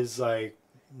 There is like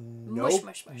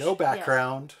no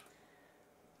background.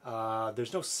 Yeah.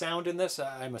 There's no sound in this.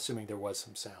 I'm assuming there was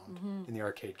some sound in the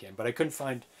arcade game, but I couldn't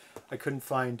find a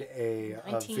video.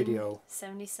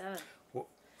 1977.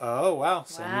 Oh wow!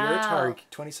 So your Atari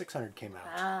 2600 came out.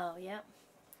 Wow! Yep.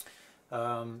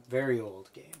 Very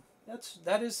old game.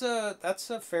 That's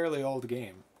a fairly old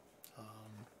game.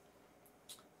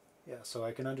 Yeah, so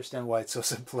I can understand why it's so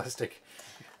simplistic,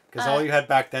 because all you had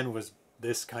back then was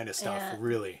this kind of stuff,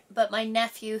 really. But my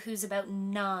nephew, who's about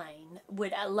 9,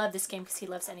 would love this game because he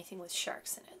loves anything with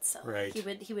sharks in it. So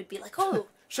he would be like, "Oh,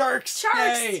 sharks!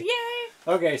 Sharks! Yay! Yay!"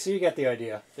 Okay, so you get the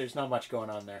idea. There's not much going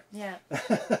on there. Yeah.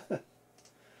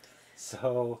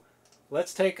 So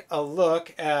let's take a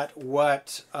look at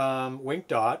what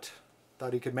Winkdot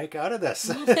thought he could make out of this.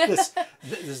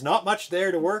 There's not much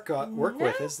there to work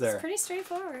with, is there? It's pretty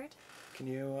straightforward. Can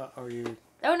you? Are you?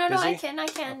 Oh no, busy? I can.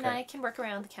 Okay. I can work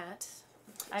around the cat.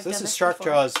 I've So this done is Shark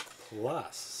before. Jaws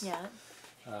Plus. Yeah.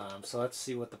 So let's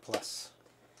see what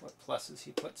pluses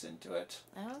he puts into it.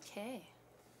 Okay.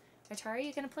 Atari,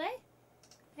 you gonna play?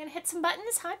 You gonna hit some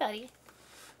buttons? Hi, buddy.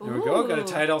 There we go. Got a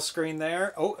title screen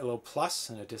there. Oh, a little plus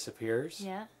and it disappears.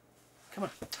 Yeah. Come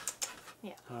on.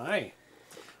 Yeah. Hi.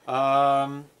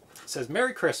 It says,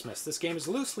 Merry Christmas. This game is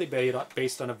loosely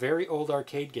based on a very old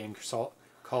arcade game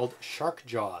called Shark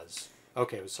Jaws.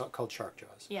 Okay, it was called Shark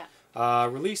Jaws. Yeah.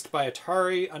 Released by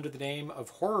Atari under the name of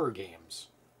Horror Games.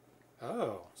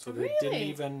 Oh, so they didn't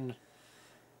even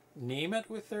name it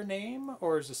with their name?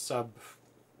 Or is a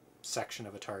subsection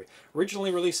of Atari?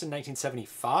 Originally released in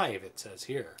 1975, it says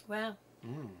here. Wow.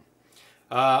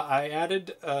 I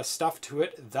added stuff to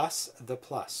it, thus the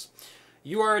plus.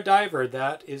 You are a diver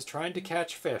that is trying to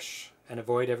catch fish and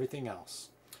avoid everything else.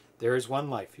 There is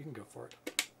one life. You can go for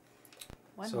it.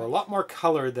 A lot more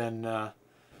color than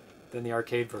the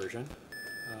arcade version.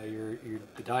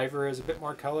 The diver has a bit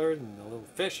more color, and the little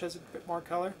fish has a bit more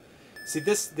color. See,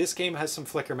 this game has some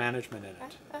flicker management in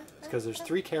it. It's because there's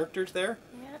 3 characters there,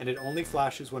 and it only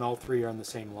flashes when all 3 are on the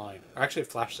same line. Or actually,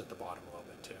 it flashes at the bottom a little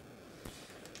bit too.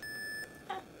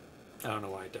 I don't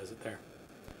know why it does it there.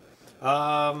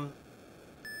 You're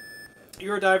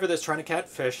a diver that's trying to catch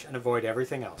fish and avoid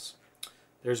everything else.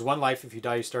 There's one life. If you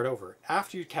die, you start over.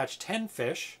 After you catch 10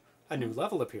 fish, a new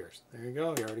level appears. There you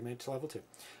go. You already made it to level 2.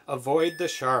 Avoid the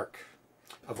shark.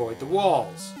 Avoid the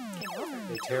walls.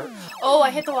 They tear... Oh, I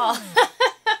hit the wall.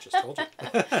 Just told you.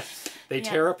 They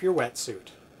tear up your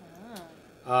wetsuit.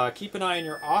 Keep an eye on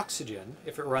your oxygen.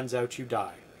 If it runs out, you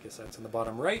die. I guess that's on the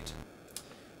bottom right.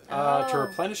 To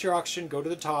replenish your oxygen, go to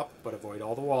the top, but avoid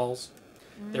all the walls.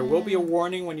 There will be a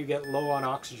warning when you get low on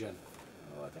oxygen.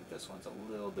 Oh, I think this one's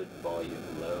a little bit volume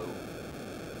low.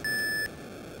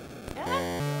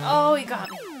 Oh, he got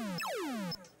me.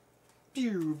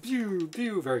 Pew, pew,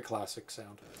 pew. Very classic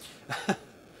sound.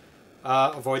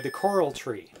 Avoid the coral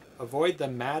tree. Avoid the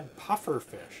mad puffer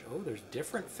fish. Oh, there's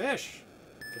different fish.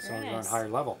 Guess Very you're on nice. higher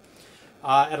level.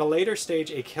 At a later stage,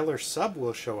 a killer sub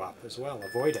will show up as well.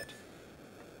 Avoid it.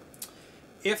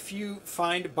 If you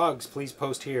find bugs, please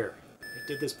post here. I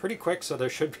did this pretty quick, so there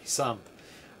should be some.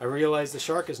 I realize the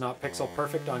shark is not pixel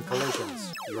perfect on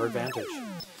collisions. Your advantage.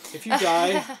 If you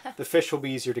die, the fish will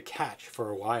be easier to catch for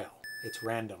a while. It's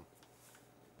random.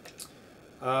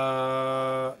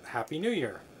 Happy New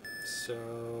Year.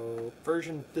 So,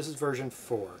 this is version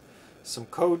 4. Some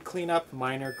code cleanup,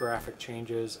 minor graphic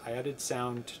changes. I added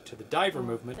sound to the diver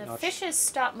movement. The not fishes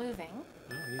stopped moving.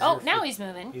 Oh, now he's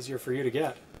moving. Easier for you to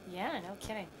get. Yeah, no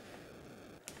kidding.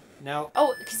 Now.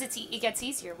 Oh, because it gets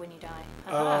easier when you die.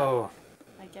 Oh.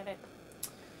 I get it.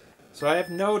 So I have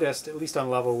noticed, at least on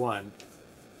level 1,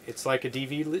 it's like a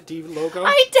DV logo.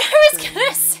 I was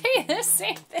gonna say the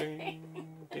same thing.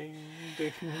 Ding,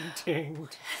 ding, ding, ding.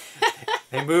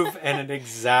 They move in an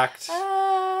exact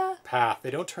path. They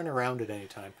don't turn around at any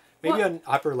time. Maybe on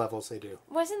upper levels they do.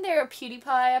 Wasn't there a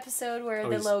PewDiePie episode where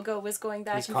the logo was going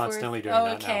back and forth? He's constantly doing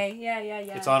that now. Okay,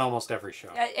 yeah. It's on almost every show.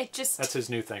 That's his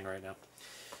new thing right now.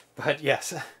 But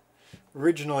yes,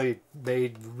 originally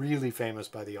made really famous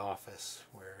by The Office,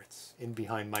 where it's in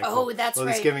behind Michael. Oh, that's right.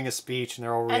 He's giving a speech and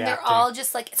they're all reacting. And they're all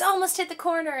just like, it's almost hit the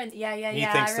corner. And yeah. He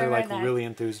thinks they're like really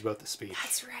enthused about the speech.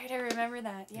 That's right. I remember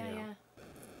that. Yeah.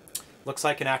 Looks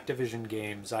like an Activision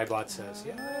game, Zybot says.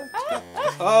 Yeah.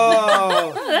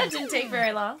 Oh! That didn't take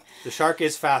very long. The shark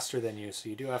is faster than you, so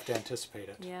you do have to anticipate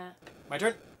it. Yeah. My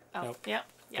turn? Oh, nope. Yeah.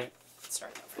 Okay.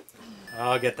 Start over.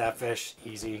 I'll get that fish.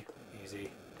 Easy.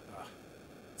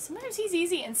 Sometimes he's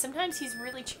easy, and sometimes he's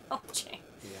really challenging.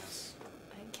 Yes.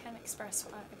 I can't express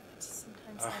why, but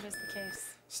sometimes that is the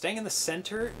case. Staying in the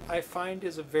center, I find,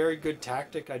 is a very good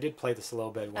tactic. I did play this a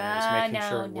little bit when I was making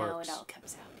sure it works. Now it all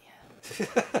comes out,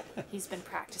 yeah. He's been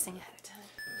practicing ahead of time.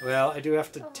 Well, I do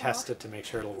have to test it to make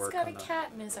sure it'll work. He's got a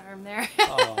cat in his arm there.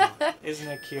 Oh, isn't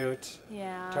it cute?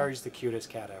 Yeah. Atari's the cutest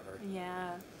cat ever.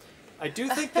 Yeah. I do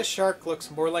think the shark looks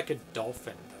more like a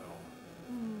dolphin, though.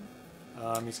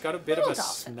 He's got a bit of a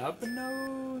snub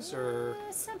nose, or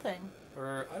something.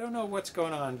 Or I don't know what's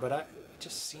going on, but it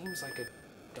just seems like a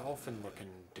dolphin-looking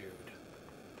dude.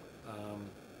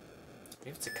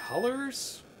 Maybe it's the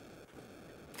colors.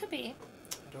 Could be.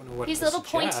 I don't know what. He's a little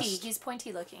pointy. He's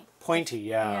pointy looking. Pointy,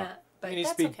 yeah. Yeah, but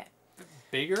that's okay.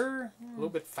 Bigger, a little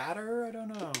bit fatter. I don't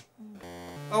know.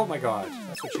 Oh my God,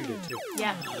 that's what you did too.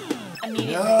 Yeah.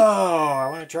 Immediately. No, I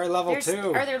want to try level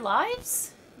 2. Are there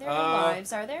lives? There are no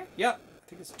lives, are there? Yeah, I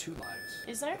think it's 2 lives.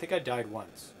 Is there? I think I died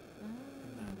once.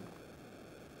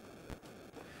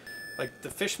 Like, the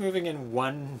fish moving in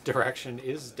one direction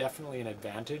is definitely an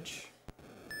advantage.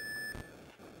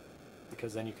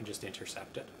 Because then you can just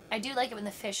intercept it. I do like it when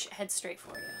the fish heads straight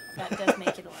for you. That does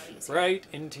make it a lot easier. Right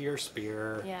into your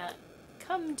spear. Yeah.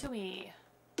 Come to me.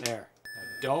 There. Now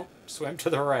don't swim to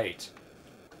the right.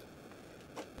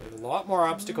 There's a lot more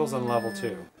obstacles on level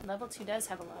 2. Level 2 does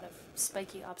have a lot of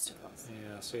spiky obstacles.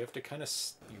 Yeah, so you have to kind of...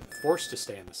 You're forced to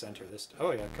stay in the center.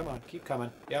 Oh, yeah, come on. Keep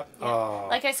coming. Yep. Yeah. Oh.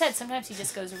 Like I said, sometimes he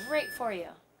just goes right for you.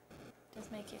 It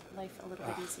does make life a little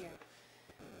bit easier.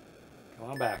 Come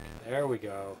on back. There we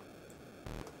go.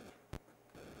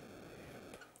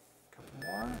 Couple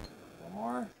more. One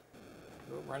more.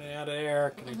 Oh, running out of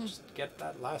air. Can I just get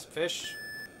that last fish?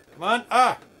 Come on.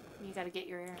 Ah! You gotta get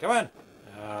your air. Come on.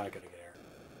 I gotta get air.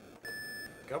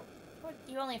 Go. Well,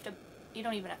 you only have to... You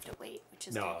don't even have to wait, which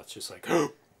is No, good. it's just like...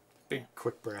 Big,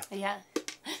 quick breath. Yeah.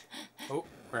 Oh,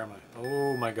 where am I?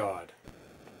 Oh, my God.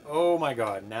 Oh, my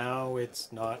God. Now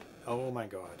it's not... Oh, my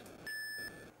God.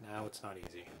 Now it's not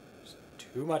easy. There's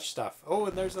too much stuff. Oh,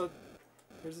 and there's the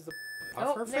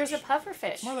puffer fish. There's a puffer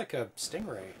fish. It's more like a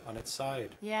stingray on its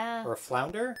side. Yeah. Or a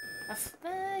flounder.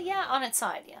 Yeah, on its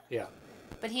side, yeah. Yeah.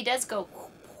 But he does go...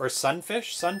 Or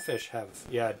sunfish. Sunfish have...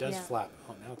 Yeah, it does flap.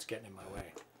 Oh, now it's getting in my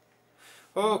way.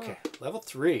 Okay, level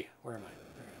 3. Where am I?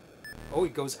 Oh, he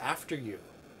goes after you.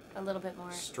 a little bit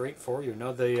more. Straight for you.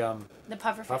 No, the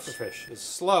pufferfish. Pufferfish is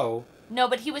slow. No,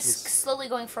 but he was slowly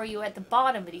going for you at the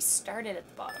bottom, but he started at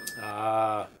the bottom.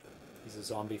 Ah, he's a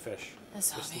zombie fish. A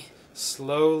zombie. Just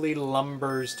slowly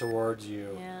lumbers towards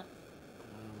you. Yeah.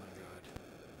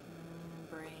 Oh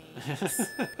my god. Brains.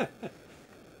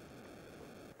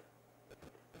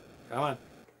 Come on.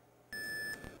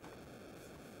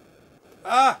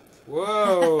 Ah!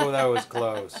 Whoa, that was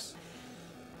close.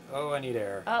 Oh, I need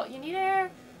air. Oh, you need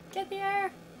air. Get the air.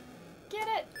 Get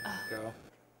it. Oh. Go.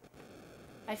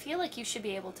 I feel like you should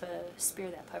be able to spear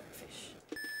that pufferfish.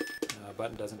 No,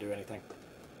 button doesn't do anything.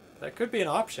 That could be an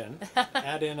option.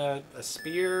 Add in a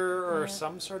spear or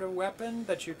some sort of weapon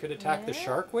that you could attack the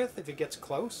shark with if it gets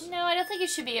close. No, I don't think you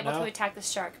should be able to attack the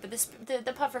shark, but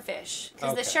the pufferfish.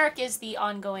 Because the shark is the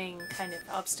ongoing kind of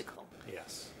obstacle.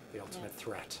 Yes, the ultimate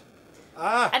threat.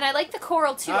 Ah! And I like the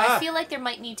coral too. I feel like there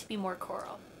might need to be more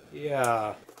coral.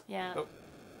 Yeah. Yeah. Oh.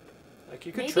 Like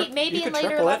you could maybe you in could later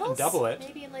triple levels? it and double it.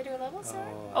 Maybe in later levels?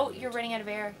 Oh, you're running out of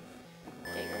air.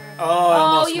 Oh, I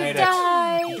almost you made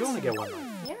died. it. You only get one life.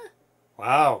 Yeah.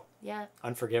 Wow. Yeah.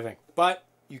 Unforgiving. But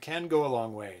you can go a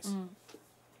long ways.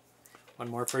 One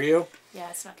more for you. Yeah,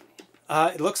 it's not going to be.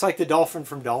 It looks like the dolphin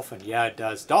from Dolphin. Yeah, it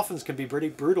does. Dolphins can be pretty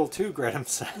brutal too, Gretum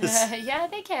says. Yeah,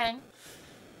 they can.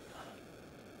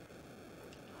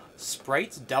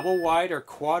 Sprites double wide or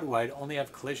quad wide only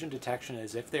have collision detection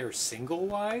as if they are single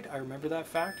wide. I remember that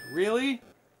fact. Really?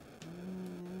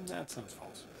 That sounds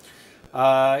false.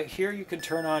 Here you can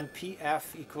turn on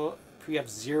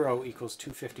PF0 equals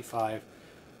 255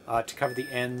 to cover the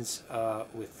ends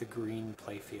with the green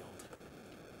playfield.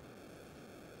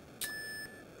 The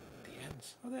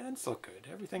ends. Oh, the ends look good.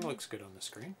 Everything looks good on the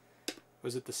screen.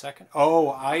 Was it the second?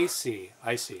 Oh, I see.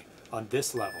 I see. On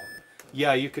this level.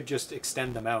 Yeah, you could just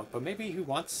extend them out, but maybe he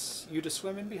wants you to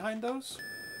swim in behind those?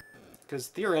 Because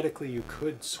theoretically you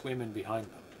could swim in behind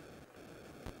them.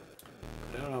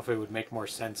 But I don't know if it would make more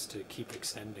sense to keep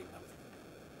extending them.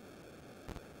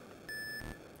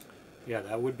 Yeah,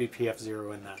 that would be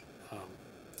PF0 in that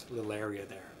little area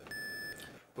there.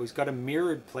 Oh, he's got a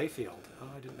mirrored playfield. Oh,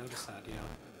 I didn't notice that, yeah.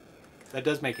 That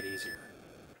does make it easier.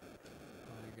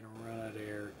 I'm going to run out of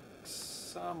air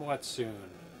somewhat soon.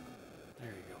 There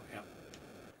you go, yeah.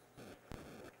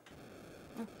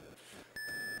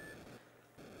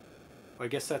 Well, I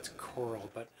guess that's coral,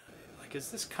 but like, is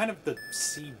this kind of the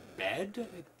sea bed?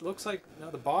 It looks like,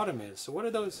 no, the bottom is. So what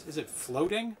are those? Is it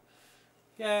floating?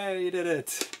 Yeah, you did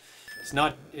it. It's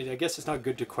not, I guess it's not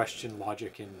good to question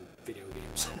logic in video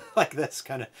games like this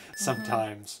kind of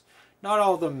sometimes. Not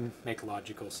all of them make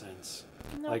logical sense.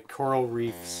 Nope. Like coral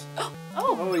reefs.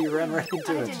 Oh, you ran right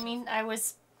into it. I didn't mean, I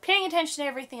was paying attention to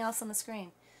everything else on the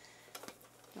screen.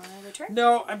 You want another turn?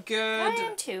 No, I'm good. I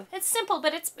am too. It's simple,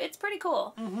 but it's pretty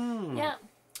cool. Yeah.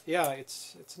 Yeah,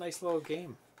 it's a nice little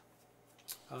game.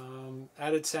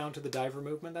 Added sound to the diver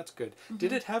movement. That's good.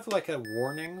 Did it have like a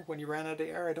warning when you ran out of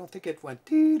air? I don't think it went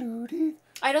dee-doo-dee.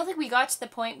 I don't think we got to the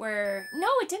point where... No,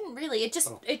 it didn't really. It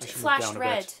just it flashed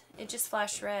red. It just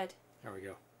flashed red. There we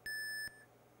go.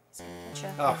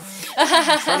 Gotcha. Oh,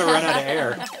 I'm trying to run out of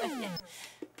air. I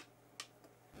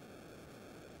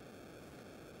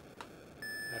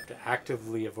have to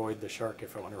actively avoid the shark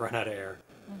if I want to run out of air.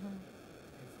 If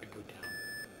I go down.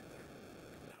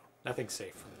 No, nothing's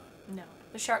safe from that. No,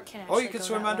 the shark can actually you can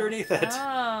swim underneath it.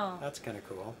 Oh. That's kind of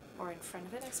cool. Or in front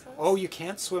of it, I suppose. Oh, you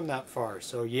can't swim that far.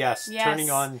 So yes.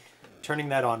 Turning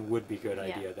that on would be a good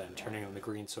idea then. Turning on the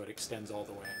green so it extends all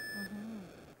the way.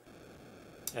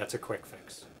 That's a quick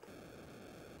fix.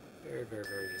 Very, very,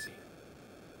 very easy.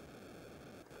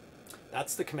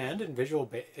 That's the command in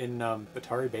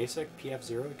Atari Basic.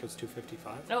 PF0 equals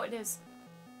 255. Oh, it is.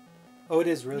 Oh, it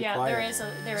is really quiet. Yeah,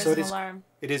 there is an alarm.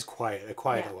 It is quiet, a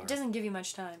quiet alarm. It doesn't give you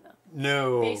much time though.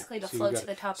 No. Basically to float to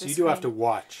the top of the screen. So you do have to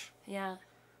watch. Yeah.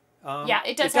 Yeah,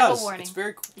 it does have a warning. It's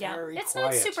very It's quiet.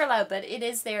 not super loud, but it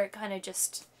is there. It kind of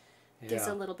just gives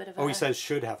a little bit of a... Oh, he says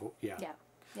should have. Yeah.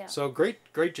 Yeah. So great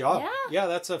job. Yeah.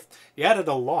 Yeah, you added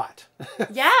a lot.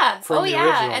 Yeah. From the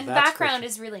original, and the background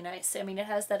is really nice. I mean, it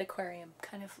has that aquarium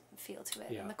kind of feel to it.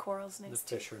 Yeah. And the coral's nice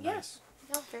too. The fish are nice.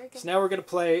 No, very good. So now we're going to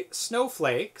play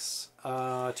Snowflakes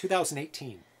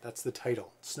 2018. That's the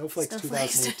title. Snowflakes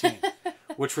 2018.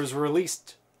 Which was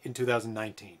released in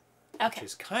 2019. Okay. Which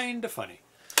is kind of funny.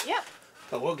 Yep.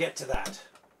 But we'll get to that.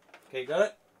 Okay, got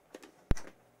it?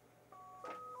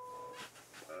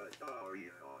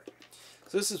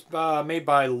 So this is made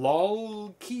by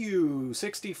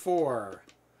LolQ64.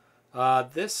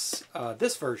 This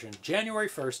version, January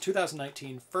 1st,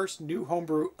 2019, first new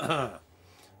homebrew of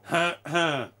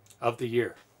the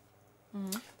year.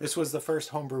 This was the first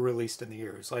homebrew released in the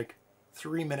year. It was like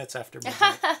 3 minutes after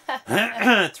midnight.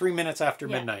 3 minutes after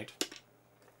Yeah. midnight.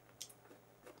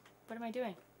 What am I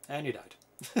doing? And you died.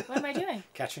 What am I doing?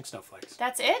 Catching snowflakes.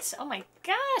 That's it? Oh my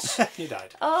gosh. You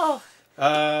died. Oh.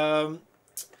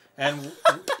 And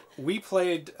we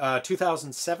played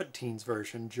 2017's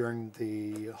version during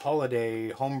the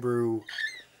holiday homebrew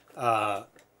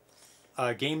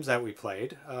games that we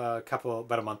played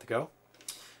about a month ago,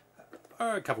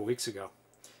 or a couple weeks ago.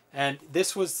 And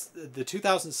this was the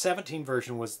 2017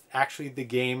 version was actually the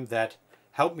game that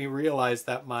helped me realize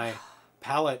that my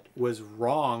palette was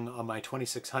wrong on my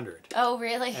 2600. Oh,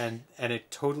 really? And it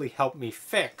totally helped me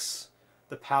fix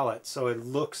the palette so it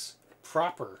looks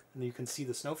proper and you can see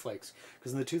the snowflakes.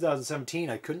 Because in the 2017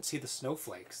 I couldn't see the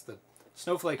snowflakes. The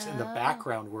snowflakes in the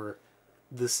background were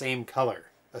the same color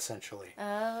essentially.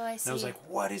 Oh, I see. And I was like,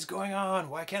 what is going on?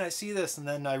 Why can't I see this? And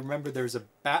then I remember there's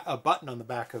a button on the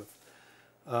back of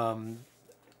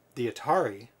the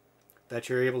Atari that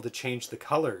you're able to change the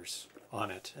colors on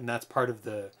it, and that's part of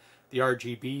the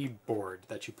RGB board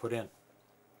that you put in.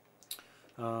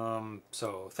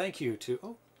 So thank you to...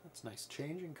 Oh, that's nice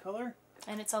change in color.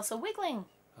 And it's also wiggling.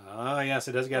 Ah, yes,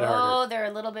 it does get Oh, harder. they're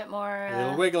a little bit more... A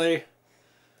little wiggly.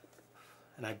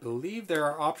 And I believe there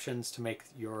are options to make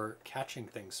your catching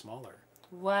things smaller.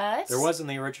 What? There was in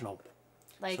the original.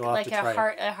 Like So I'll have to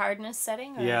try a hardness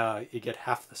setting? Or? Yeah, you get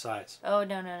half the size. Oh,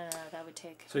 no. That would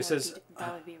take... So he says...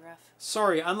 that would be rough.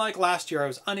 Sorry, unlike last year, I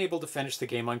was unable to finish the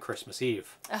game on Christmas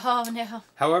Eve. Oh, no.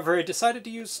 However, I decided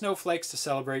to use snowflakes to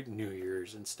celebrate New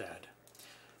Year's instead.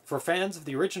 For fans of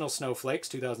the original Snowflakes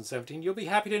 2017, you'll be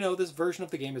happy to know this version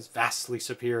of the game is vastly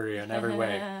superior in every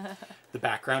way. The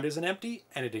background isn't empty,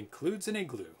 and it includes an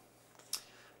igloo.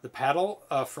 The paddle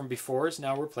from before is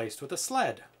now replaced with a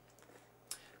sled.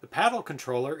 The paddle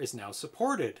controller is now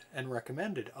supported and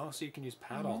recommended. Oh, so you can use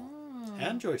paddle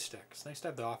and joystick. It's nice to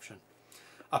have the option.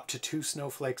 Up to 2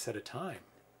 snowflakes at a time,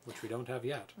 which we don't have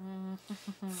yet.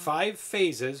 5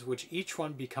 phases, which each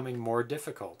one becoming more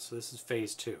difficult. So this is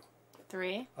phase 2.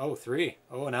 3. Oh, 3.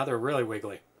 Oh, now they're really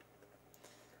wiggly.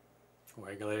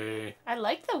 Wiggly. I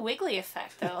like the wiggly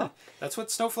effect, though. That's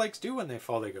what snowflakes do when they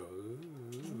fall. They go,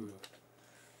 ooh.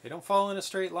 They don't fall in a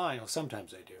straight line. Well,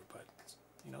 sometimes they do, but,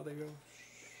 you know, they go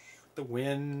the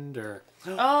wind or...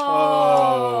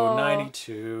 Oh,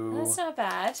 92. That's not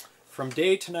bad. From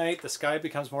day to night, the sky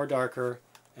becomes more darker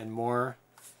and more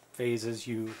phases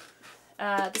you...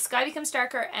 The sky becomes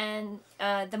darker and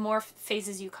the more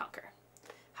phases you conquer.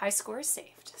 High score is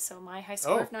saved. So my high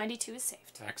score of 92 is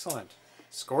saved. Excellent.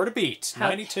 Score to beat,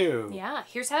 92. Yeah,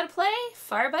 here's how to play.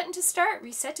 Fire button to start,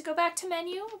 reset to go back to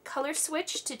menu, color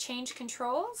switch to change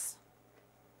controls.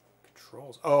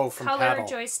 Controls. Oh, from color paddle.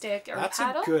 Joystick or That's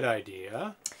paddle. a good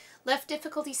idea. Left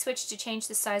difficulty switch to change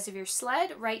the size of your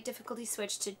sled. Right difficulty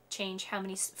switch to change how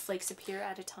many flakes appear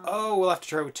at a time. Oh, we'll have to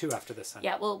try with 2 after this then.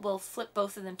 Yeah, we'll flip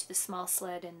both of them to the small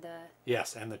sled and the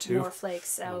Yes, and the 2. more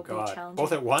flakes. That will be challenging.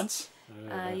 Both at once?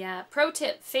 Yeah. Pro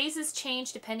tip: phases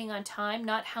change depending on time,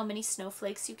 not how many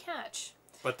snowflakes you catch.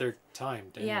 But they're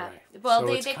timed anyway. Yeah. Well,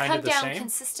 so they come down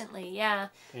consistently. Yeah.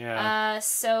 Yeah.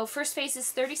 So first phase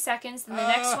is 30 seconds, then the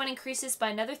next one increases by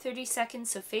another 30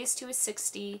 seconds. So phase 2 is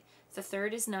 60. The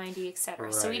third is 90, etc.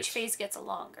 Right. So each phase gets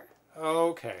longer.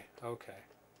 Okay. Okay.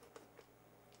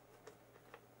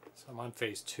 So I'm on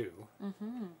phase 2.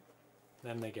 Mm-hmm.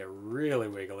 Then they get really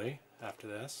wiggly after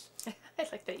this. I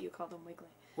like that you call them wiggly.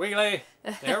 Wiggly!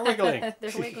 They're wiggling.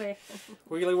 They're wiggly.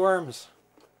 Wiggly worms.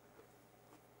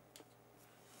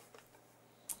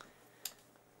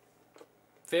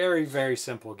 Very, very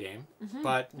simple game,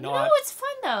 but not... No, it's fun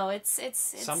though. It's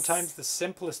Sometimes the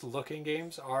simplest looking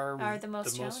games are the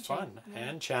most fun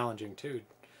and challenging too,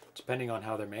 depending on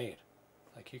how they're made.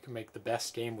 Like you can make the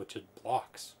best game with just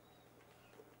blocks.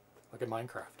 Look at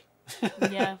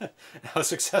Minecraft. Yeah. How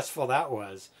successful that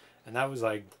was. And that was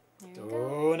like,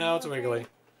 oh, now it's wiggly.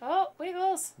 Oh,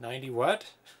 wiggles. 90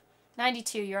 what?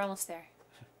 92, you're almost there.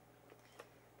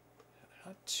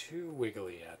 Not too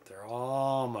wiggly yet. They're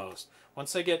almost.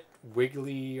 Once they get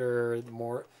wiggly or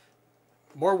more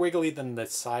wiggly than the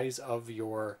size of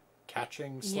your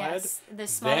catching sled, yes, the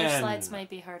smaller sleds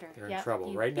might be harder. They're in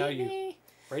trouble. Right now you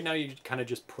kind of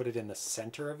just put it in the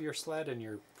center of your sled and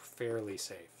you're fairly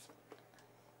safe.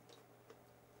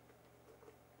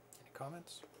 Any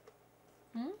comments?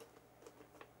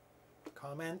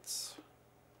 Comments?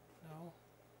 No?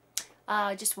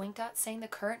 Just winkdot saying the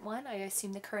current one. I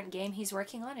assume the current game he's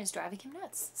working on is driving him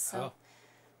nuts. So,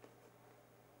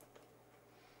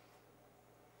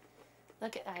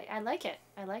 look, I like it.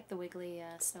 I like the wiggly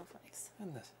snowflakes.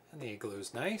 And the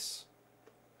igloo's nice.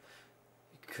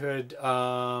 You could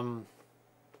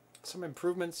some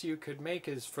improvements you could make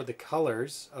is for the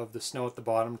colors of the snow at the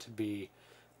bottom to be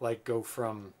like go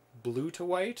from blue to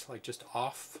white, like just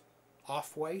off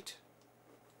white,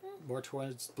 more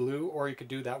towards blue, or you could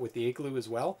do that with the igloo as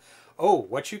well. Oh,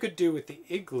 what you could do with the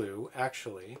igloo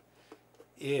actually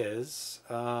is,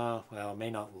 well, it may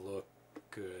not look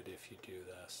good if you do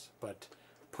this, but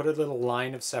put a little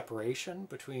line of separation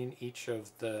between each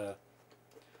of the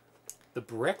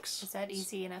bricks. Is that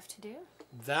easy enough to do?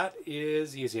 That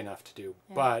is easy enough to do,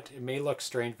 Yeah. but it may look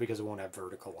strange because it won't have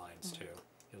vertical lines too.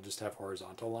 You'll just have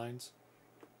horizontal lines.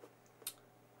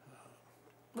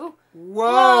 Ooh.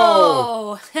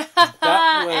 Whoa! Whoa!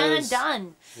 That And was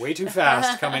done. way too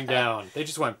fast coming down. They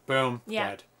just went boom, Yeah.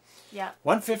 dead. Yeah. Do you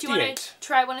 158. want to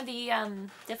try one of the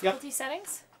difficulty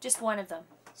settings? Just one of them.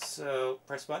 So,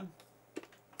 press button.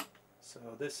 So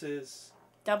this is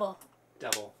Double.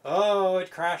 double. Oh, it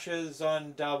crashes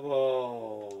on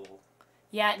double.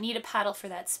 Yeah, need a paddle for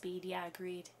that speed. Yeah,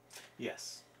 agreed.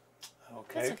 Yes.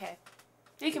 Okay. That's okay.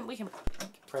 We can.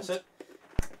 Press it.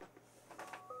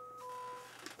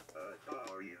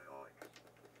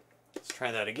 Let's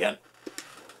try that again.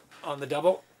 On the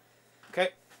double. Okay.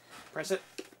 Press it.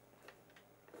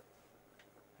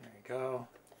 There you go.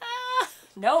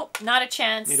 Nope, not a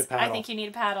chance. Need a paddle. I think you need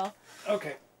a paddle.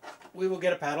 Okay. We will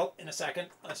get a paddle in a second.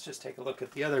 Let's just take a look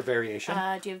at the other variation.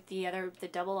 Do you have the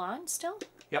double on still?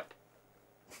 Yep.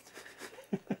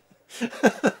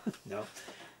 No.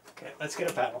 Okay, let's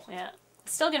get a paddle. Yeah.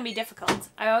 It's still going to be difficult.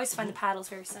 I always find the paddles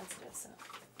very sensitive, so.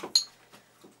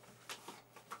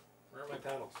 Where are my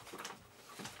paddles?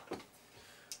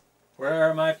 Where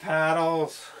are my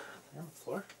paddles? They're on the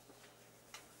floor.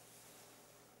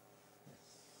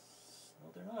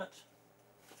 No, they're not.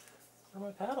 Where are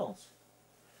my paddles?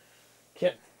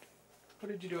 Kit,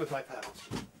 what did you do with my paddles?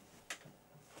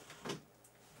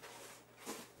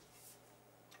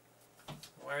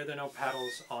 Why are there no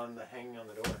paddles on the hanging on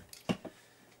the door?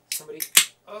 Somebody.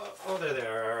 Oh, there they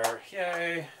are.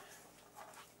 Yay.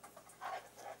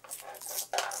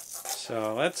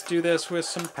 So let's do this with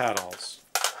some paddles.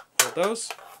 Hold those,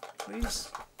 please.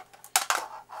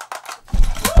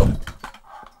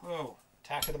 Whoa,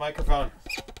 attack of the microphone.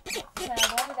 Yeah,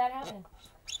 why did that happen?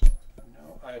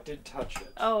 No, I did touch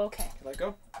it. Oh, okay. Let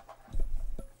go.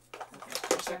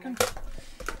 For a second.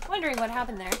 Wondering what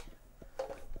happened there.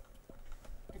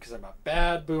 Because I'm a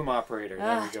bad boom operator.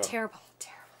 There we go. Terrible,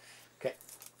 terrible. Okay.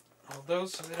 Hold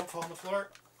those so they don't fall on the floor.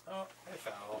 Oh, they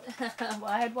fell. Well,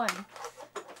 I had one.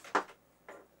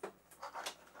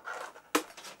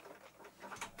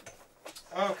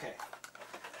 Okay.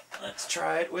 Let's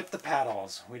try it with the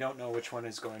paddles. We don't know which one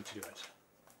is going to do it.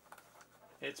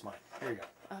 It's mine. Here we go.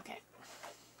 Okay.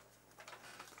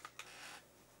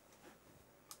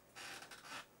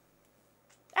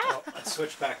 Oh, let's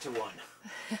switch back to one.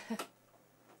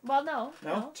 Well, no.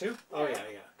 No? Two? Oh, yeah.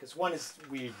 Because one is,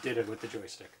 we did it with the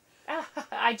joystick.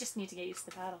 I just need to get used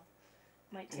to the paddle.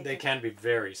 Might take They it. can be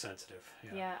very sensitive.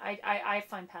 Yeah, I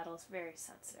find paddles very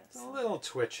sensitive. A little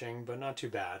twitching, but not too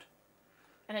bad.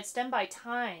 And it's done by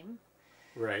time,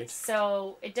 Right.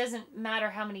 so it doesn't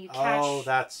matter how many you catch. Oh,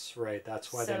 that's right.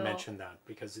 That's why they So- mentioned that.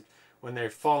 Because when they're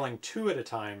falling two at a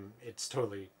time, it's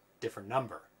totally different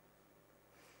number.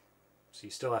 So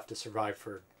you still have to survive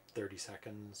for 30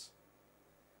 seconds.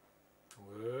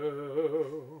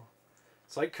 Whoa.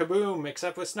 It's like Kaboom,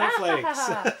 except with snowflakes.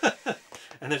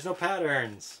 And there's no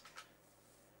patterns.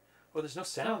 Well, there's no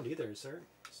sound either, is there?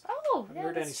 Oh, Haven't yeah,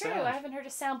 heard any that's true. sound. I haven't heard a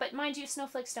sound, but mind you,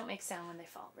 snowflakes don't make sound when they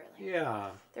fall, really. Yeah.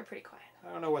 They're pretty quiet.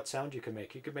 I don't know what sound you could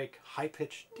make. You could make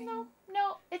high-pitched ding,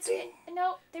 No, it's Ding.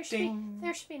 no. There should Ding.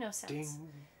 be no sounds. ding.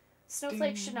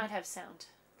 Snowflakes Ding. should not have sound.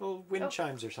 Little wind Oh.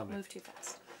 chimes or something. Move too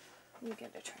fast. You give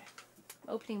it a try.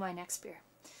 I'm opening my next beer.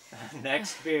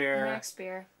 Next beer. Next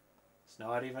beer. It's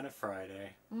not even a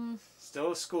Friday. Mm.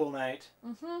 Still a school night.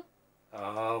 Mm-hmm.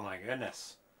 Oh my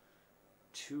goodness.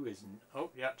 Two is... Oh,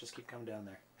 yeah, just keep coming down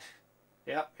there.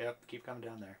 Yep, keep coming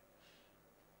down there.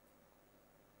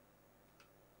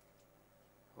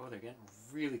 Oh, they're getting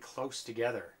really close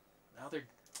together. Now they're...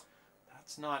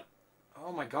 That's not...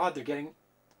 Oh my god, they're getting...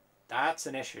 That's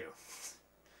an issue.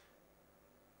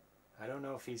 I don't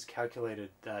know if he's calculated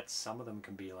that some of them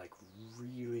can be like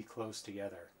really close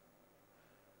together.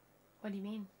 What do you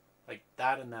mean? Like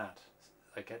that and that.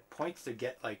 Like at points they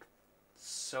get like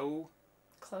so...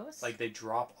 Close? Like they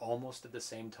drop almost at the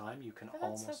same time. You can Oh,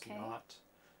 that's almost okay. not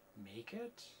make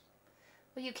it.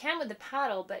 Well, you can with the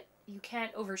paddle, but you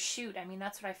can't overshoot. I mean,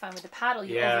 that's what I find with the paddle.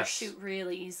 You Yes. overshoot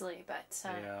really easily, but...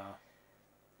 Yeah.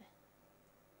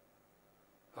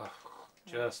 Ugh,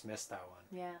 just missed that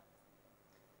one. Yeah.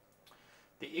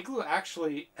 The igloo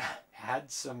actually had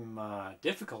some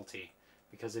difficulty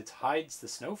because it hides the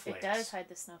snowflakes. It does hide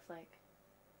the snowflake.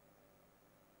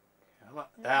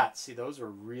 That, see, those were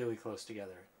really close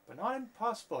together. But not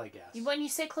impossible, I guess. When you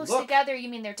say close Look. together, you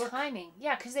mean they're timing.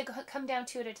 Yeah, because they come down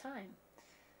 2 at a time.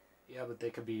 Yeah, but they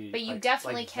could be. But you like,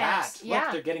 definitely like can't. That. Yeah.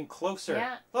 Look, they're getting closer.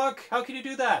 Yeah. Look, how can you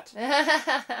do that?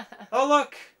 Oh,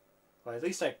 look. Well, at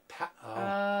least I.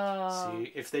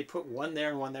 See, if they put one there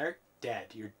and one there, dead.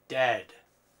 You're dead.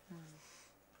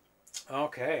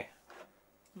 Okay.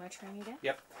 Am I trying again?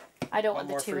 Yep. I don't One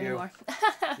want the more 2 for you. anymore.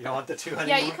 You don't want the 2 anymore?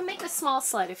 Yeah, you can make the small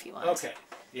slide if you want. Okay.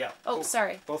 Yeah. Oh, Cool.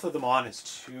 sorry. Both of them on is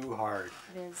too hard.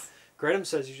 It is. Greta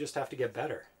says you just have to get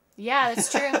better. Yeah, that's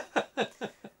true.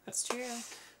 That's true.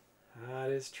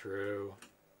 That is true.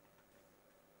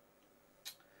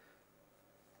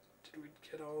 Did we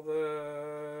get all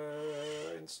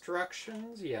the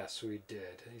instructions? Yes, we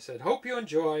did. He said, hope you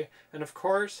enjoy, and of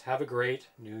course, have a great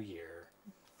new year.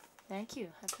 Thank you.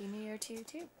 Happy New Year to you,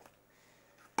 too.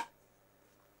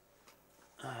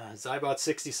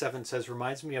 Zybot67 says,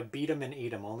 reminds me of Beat 'em and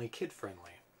Eat 'em, only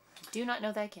kid-friendly. Do not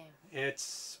know that game.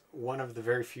 It's one of the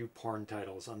very few porn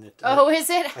titles on the Oh, is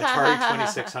it? Atari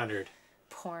 2600.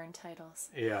 Porn titles.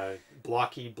 Yeah,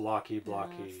 blocky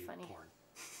funny. porn.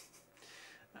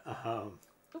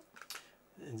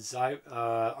 And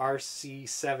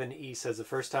RC7E says, the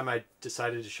first time I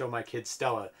decided to show my kid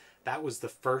Stella, that was the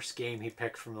first game he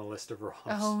picked from the list of ROMs.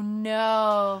 Oh,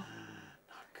 no.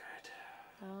 Not good.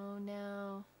 Oh,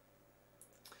 no.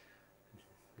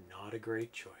 Not a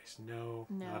great choice. No,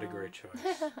 No. not a great choice.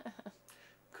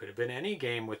 Could have been any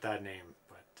game with that name,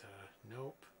 but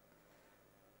nope.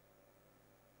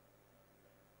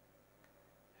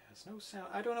 There's no sound.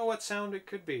 I don't know what sound it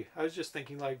could be. I was just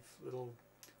thinking like little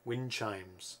wind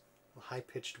chimes.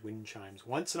 High-pitched wind chimes.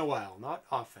 Once in a while, not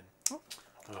often.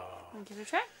 I'll give it a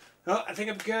try. Oh, I think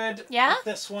I'm good Yeah? with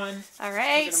this one. All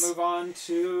right. We're going to move on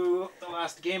to the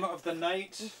last game of the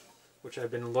night, which I've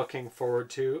been looking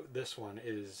forward to. This one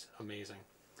is amazing.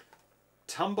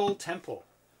 Tumble Temple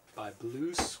by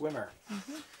Bluswimmer.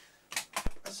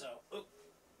 So,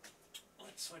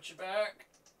 let's switch it back.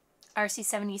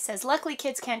 RC70 says, luckily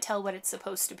kids can't tell what it's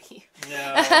supposed to be.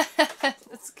 No, That's good.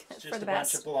 it's For just the a bunch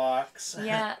best. of blocks.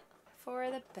 Yeah, for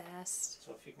the best.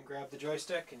 So if you can grab the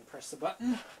joystick and press the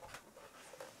button.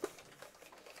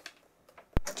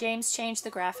 James changed the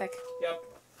graphic. Yep.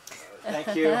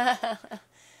 Thank you.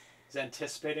 He's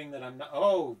anticipating that I'm not...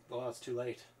 Oh, well, it's too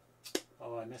late.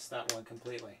 Oh, I missed that one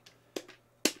completely.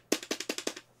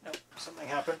 Nope, something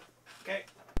happened. Okay.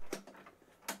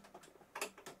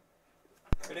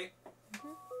 Ready?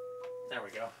 There we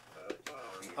go.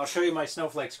 I'll show you my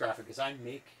snowflakes graphic because I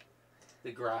make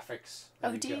the graphics.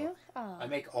 Oh, do you? Oh. I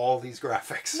make all these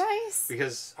graphics. Nice.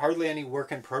 Because hardly any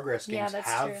work in progress games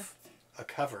have true. a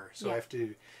cover. So I have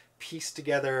to piece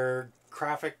together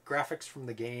graphics from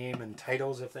the game and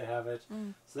titles if they have it.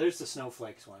 So there's the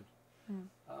snowflakes one.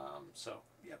 So,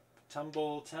 yep.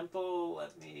 Tumble Temple.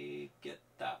 Let me get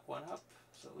that one up.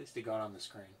 So at least it got on the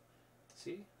screen.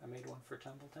 See? I made one for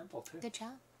Tumble Temple too. Good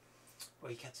job.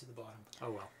 Well, you can't see the bottom.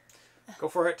 Oh well. Go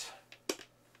for it.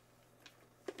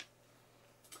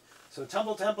 So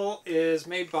Tumble Temple is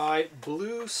made by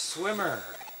Bluswimmer.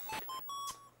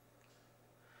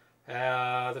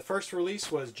 The first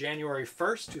release was January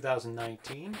 1st,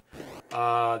 2019.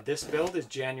 This build is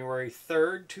January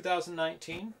 3rd,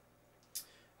 2019.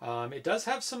 It does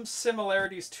have some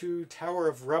similarities to Tower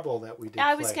of Rebel that we did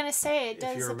I was play, going to say, it if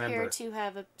does you appear remember. to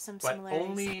have some But similarities.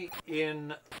 only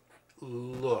in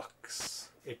looks.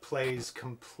 It plays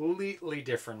completely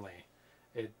differently.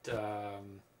 It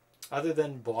other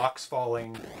than blocks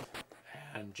falling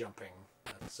and jumping,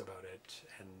 that's about it,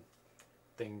 and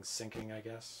things sinking, I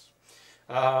guess.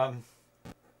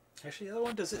 Actually, the other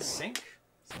one, does it sink?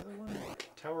 Is the other one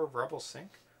Tower of Rebel sink?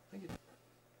 I think it,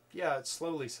 yeah, it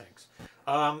slowly sinks.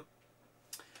 Dianoid,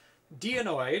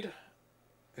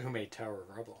 who made Tower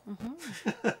of Rebel,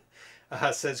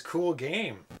 says, cool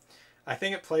game. I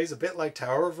think it plays a bit like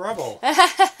Tower of Rebel,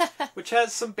 which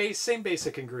has some same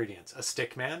basic ingredients. A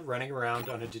stickman running around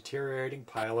on a deteriorating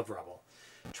pile of rubble,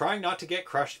 trying not to get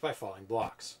crushed by falling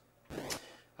blocks.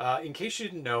 In case you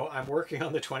didn't know, I'm working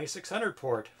on the 2600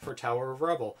 port for Tower of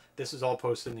Rebel. This is all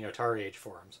posted in the Atari Age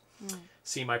forums.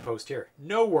 See my post here.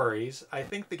 No worries, I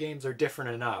think the games are different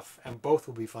enough, and both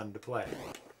will be fun to play.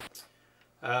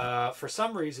 For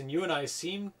some reason, you and I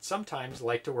seem sometimes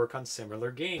like to work on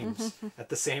similar games at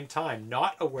the same time,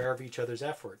 not aware of each other's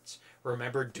efforts.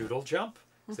 Remember Doodle Jump?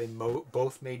 They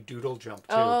both made Doodle Jump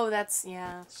too. Oh, that's,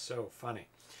 yeah. So funny.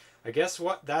 I guess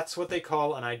that's what they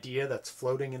call an idea that's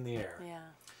floating in the air. Yeah.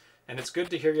 And it's good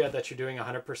to hear that you're doing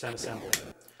 100% assembly.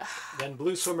 Then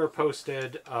Bluswimmer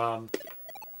posted,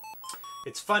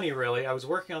 it's funny really, I was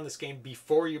working on this game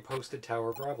before you posted Tower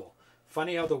of Rebel.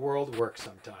 Funny how the world works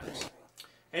sometimes.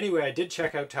 Anyway, I did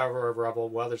check out Tower of Rubble.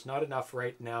 While there's not enough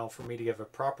right now for me to give a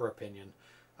proper opinion,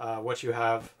 what you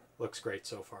have looks great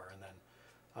so far.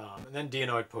 And then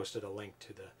Dianoid posted a link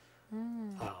to the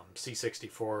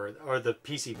C64 or the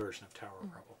PC version of Tower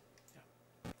of Rubble.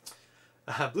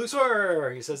 Yeah.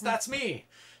 Bluswimmer, he says, that's me.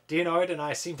 Dianoid and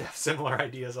I seem to have similar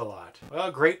ideas a lot.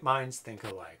 Well, great minds think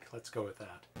alike. Let's go with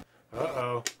that.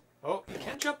 Uh-oh. Oh, you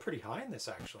can jump pretty high in this,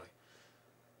 actually.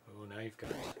 Oh, now you've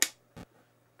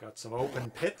got some open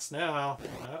pits now.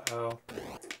 Uh-oh.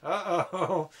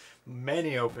 Uh-oh.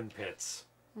 Many open pits.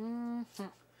 January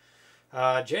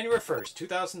 1st,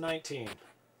 2019.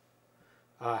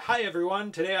 Hi,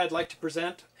 everyone. Today I'd like to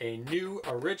present a new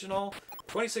original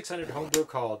 2600 homebrew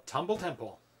called Tumble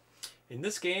Temple. In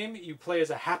this game, you play as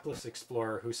a hapless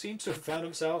explorer who seems to have found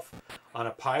himself on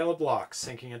a pile of blocks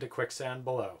sinking into quicksand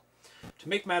below. To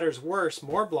make matters worse,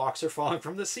 more blocks are falling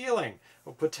from the ceiling. It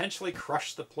will potentially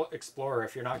crush the explorer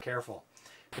if you're not careful.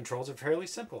 Controls are fairly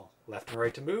simple. Left and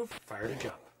right to move, fire to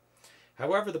jump.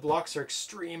 However, the blocks are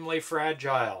extremely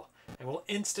fragile and will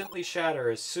instantly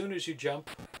shatter as soon as you jump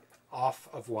off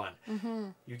of one.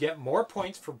 You get more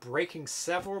points for breaking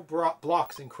several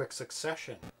blocks in quick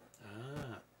succession.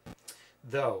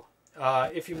 Though,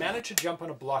 if you manage to jump on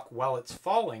a block while it's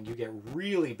falling, you get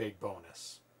really big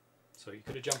bonus. So you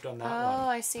could have jumped on that one. Oh,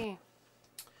 I see.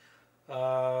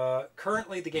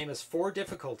 Currently, the game has 4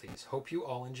 difficulties. Hope you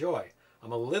all enjoy.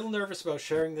 I'm a little nervous about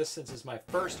sharing this since it's my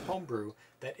first homebrew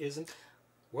that isn't...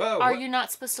 Whoa! Are you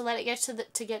not supposed to let it get to the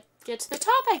get to the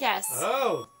top? I guess.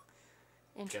 Oh.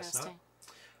 Interesting.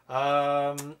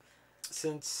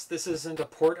 Since this isn't a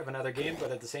port of another game, but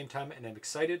at the same time, and I'm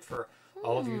excited for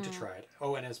all of you to try it.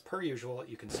 Oh, and as per usual,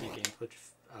 you can see game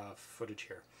footage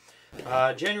here.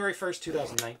 January 1st,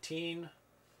 2019.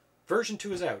 Version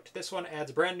 2 is out. This one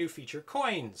adds a brand new feature,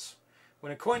 coins.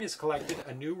 When a coin is collected,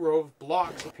 a new row of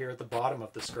blocks appear at the bottom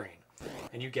of the screen,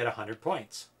 and you get 100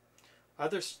 points.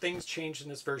 Other things changed in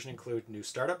this version include new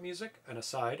startup music. An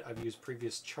aside, I've used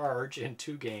previous charge in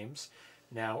 2 games.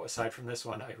 Now, aside from this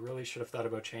one, I really should have thought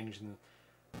about changing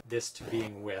this to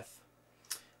being with.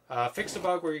 Fixed a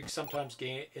bug where you sometimes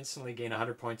instantly gain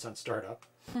 100 points on startup.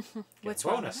 What's bonus?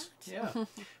 Wrong with that? Yeah.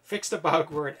 Fixed a bug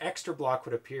where an extra block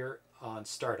would appear on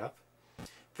startup.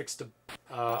 Fixed an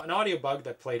audio bug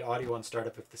that played audio on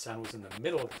startup if the sound was in the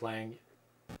middle of playing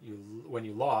when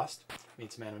you lost.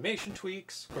 Made some animation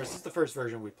tweaks. Of course, this is the first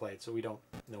version we played, so we don't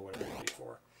know what it will be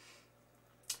for.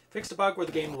 Fixed a bug where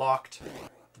the game locked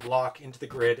the block into the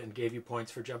grid and gave you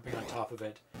points for jumping on top of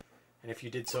it. And if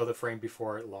you did so the frame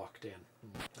before, it locked in.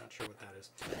 Not sure what that is.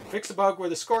 Fixed a bug where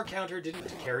the score counter didn't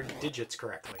carry digits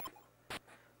correctly.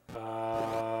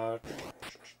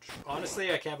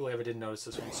 Honestly, I can't believe I didn't notice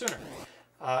this one sooner.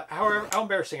 However, how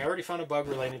embarrassing. I already found a bug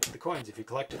related to the coins. If you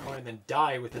collect a coin and then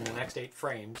die within the next 8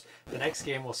 frames, the next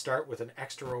game will start with an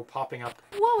extra row popping up.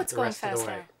 Whoa, it's the going rest of the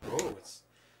way. faster. Oh, it's...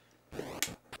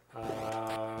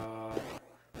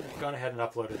 gone ahead and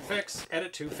uploaded the fix.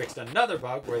 Edit 2 fixed another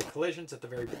bug where the collisions at the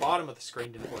very bottom of the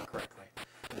screen didn't work correctly.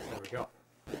 There we go.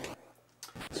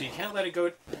 So you can't let it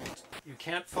go... You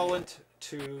can't fall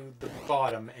into the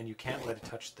bottom, and you can't let it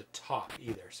touch the top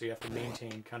either. So you have to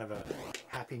maintain kind of a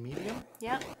happy medium.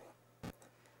 Yeah.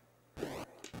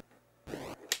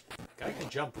 Guy can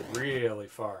jump really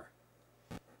far.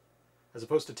 As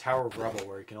opposed to Tower of Rubble,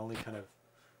 where you can only kind of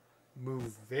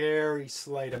move very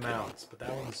slight amounts. But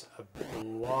that one's a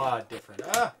lot different.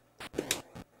 Ah!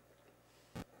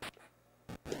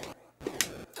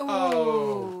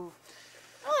 Oh.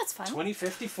 Oh, that's fun.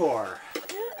 2054.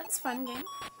 Yeah, that's a fun game.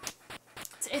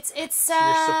 It's You're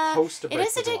supposed to break it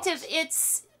is the addictive. blocks.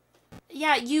 It's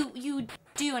yeah, you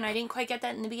do, and I didn't quite get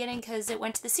that in the beginning because it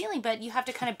went to the ceiling, but you have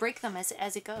to kind of break them as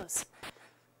it goes.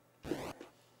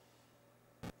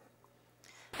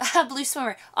 Blue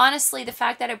Swimmer. Honestly, the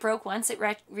fact that it broke once it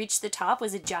reached the top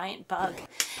was a giant bug.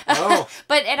 Oh.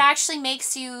 But it actually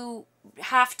makes you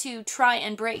have to try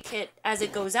and break it as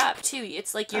it goes up too.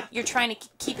 It's like you're trying to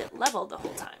keep it level the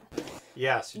whole time.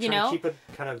 Yes, you're trying to keep it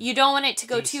kind of... You don't want it to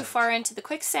go too decent. far into the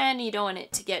quicksand, and you don't want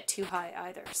it to get too high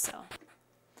either, so...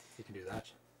 You can do that.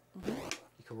 Mm-hmm.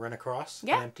 You can run across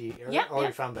Yeah. an empty area. Yeah, Oh, yeah.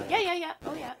 you found that. Yeah.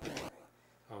 Oh, yeah.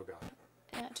 Oh, God.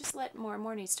 Yeah, just let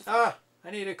more needs to... Ah!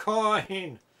 I need a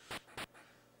coin!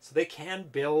 So they can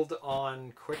build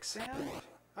on quicksand?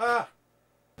 Ah!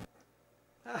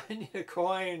 I need a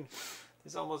coin.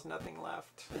 There's almost nothing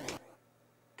left.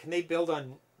 Can they build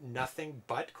on nothing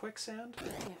but quicksand?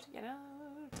 You have to get out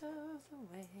of the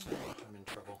way. I'm in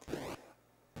trouble.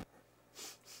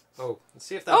 Oh, let's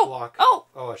see if that block... Oh!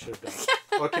 Oh, I should have done it.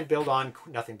 Oh, it can build on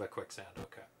nothing but quicksand.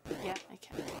 Okay. Yeah, I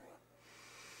can.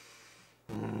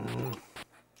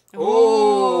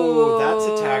 Oh, that's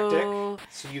a tactic.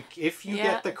 So if you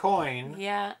get the coin,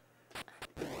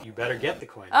 you better get the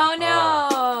coin. Oh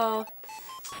no!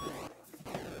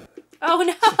 Oh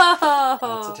no!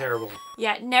 That's a terrible.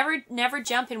 Yeah, never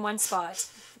jump in one spot.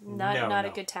 Not a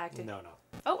good tactic. No.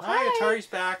 Oh, hi, Atari's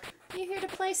back. You here to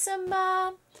play some?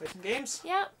 Play some games?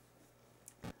 Yeah.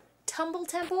 Tumble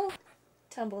Temple.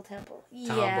 Tumble Temple.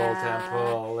 Tumble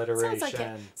Temple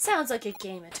alliteration. Sounds like a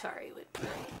game Atari would play.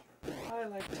 I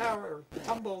like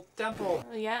Tumble Temple.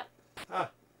 Yeah.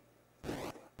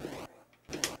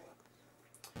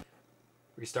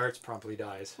 Restarts, promptly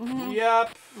dies. Mm-hmm.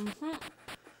 Yep. Mm-hmm.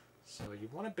 So you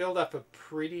want to build up a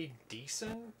pretty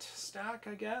decent stack,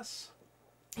 I guess.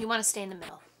 You want to stay in the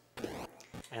middle.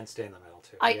 And stay in the middle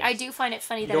too. I do find it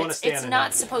funny that it's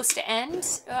not supposed to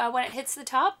end when it hits the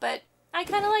top, but I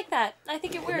kind of like that. I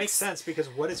think it works. It makes sense because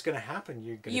what is going to happen?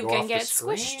 You're going to go off get the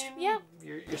screen. Squished. Yeah.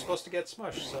 You're supposed to get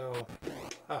smushed. So.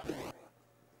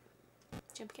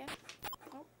 Jump again.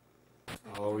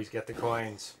 Always get the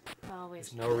coins. Always.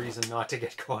 There's no reason not to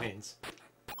get coins.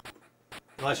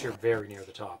 Unless you're very near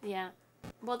the top. Yeah.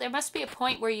 Well, there must be a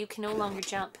point where you can no longer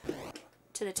jump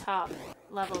to the top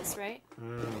levels, right?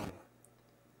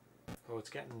 Oh, it's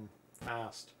getting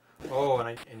fast. Oh,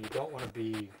 and you don't want to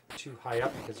be too high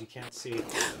up because you can't see.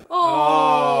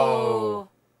 Oh!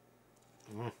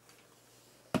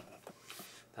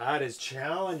 That is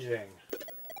challenging.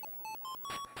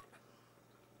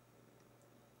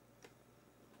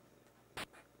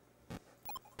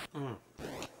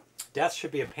 Death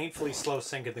should be a painfully slow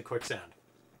sink in the quicksand.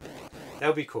 That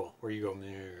would be cool, where you go,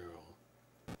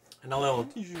 and a little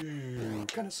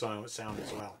kind of sound as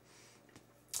well.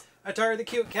 Atari the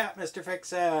cute cat, Mr. Fix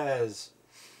says.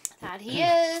 That he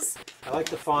is. I like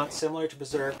the font, similar to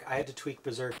Berserk. I had to tweak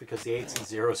Berserk because the 8s and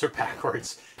 0s are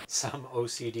backwards. Some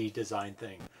OCD design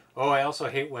thing. Oh, I also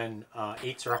hate when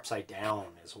 8s are upside down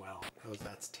as well. Oh,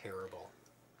 that's terrible.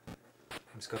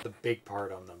 It's got the big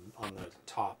part on the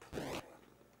top.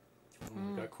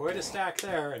 We've got quite a stack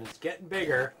there, and it's getting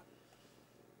bigger.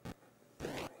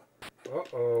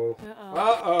 Uh-oh.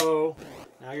 Uh-oh.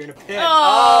 Now you're in a pit.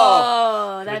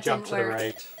 Oh, that jump didn't to work. the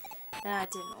right. That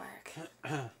didn't work.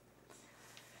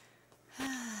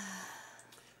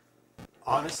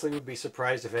 Honestly, would be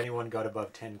surprised if anyone got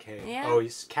above 10k. Yeah. Oh, he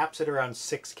caps it around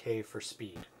 6k for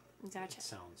speed. Gotcha. It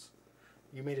sounds.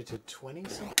 You made it to 20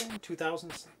 something?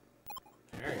 2000?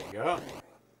 There you go.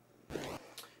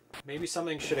 Maybe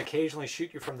something should occasionally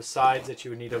shoot you from the sides that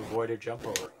you would need to avoid or jump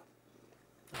over.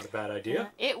 Not a bad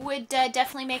idea. Yeah, it would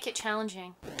definitely make it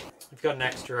challenging. You've got an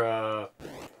extra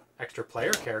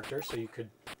player character, so you could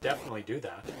definitely do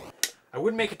that. I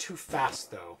wouldn't make it too fast,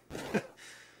 though.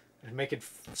 I'd make it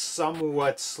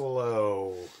somewhat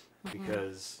slow.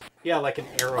 Because, yeah, like an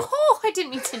arrow. Oh, I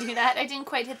didn't mean to do that. I didn't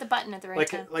quite hit the button at the right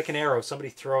time. Like an arrow, somebody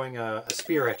throwing a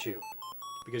spear at you.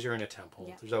 Because you're in a temple.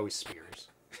 Yeah. There's always spears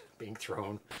being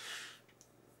thrown.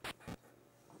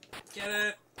 Get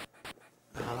it?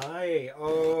 Hi.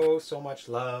 Oh, so much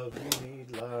love. You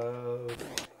need love.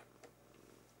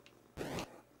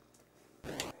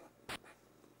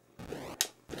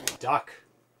 Duck.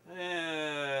 That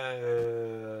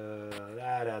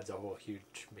adds a whole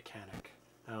huge mechanic.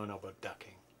 I don't know about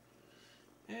ducking.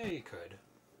 Yeah, you could.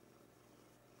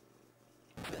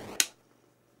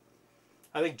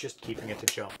 I think just keeping it to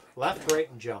jump. Left,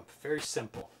 right, and jump. Very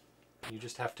simple. You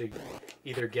just have to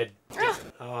either get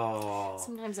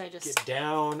Sometimes I just get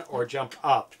down or jump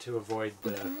up to avoid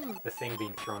the thing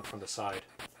being thrown from the side.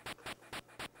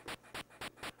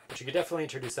 But you could definitely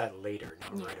introduce that later,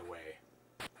 not right away.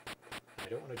 I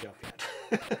don't want to jump yet.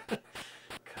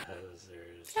 Because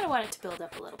there's... kind of want it to build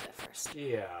up a little bit first.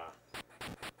 Yeah.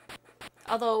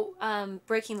 Although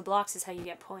breaking the blocks is how you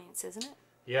get points, isn't it?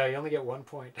 Yeah, you only get 1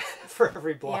 point for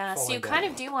every block. Yeah, so you kind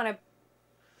of do want to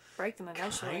break them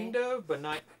eventually. Kind of, but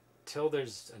not till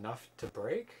there's enough to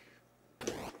break.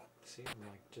 See, I'm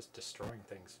like just destroying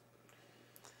things.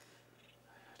 I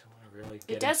don't want to really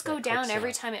get it does into go that down quicksand.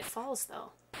 every time it falls,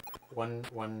 though. One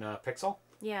pixel?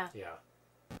 Yeah. Yeah.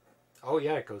 Oh,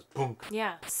 yeah, it goes boom.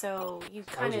 Yeah, so you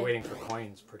I kind was of... waiting for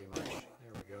coins, pretty much.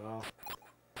 There we go.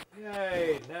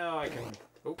 Yay! Now I can...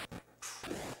 Oh,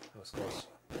 that was close.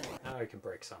 Now I can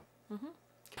break some. Mm-hmm. You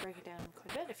can break it down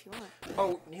quite a bit if you want.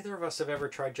 Oh, neither of us have ever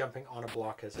tried jumping on a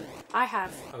block, has it? I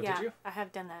have. Oh, yeah, did you? I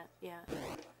have done that, yeah.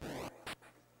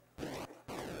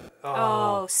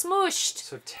 Oh, smooshed!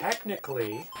 So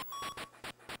technically,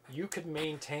 you could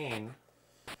maintain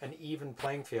an even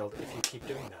playing field if you keep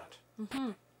doing that.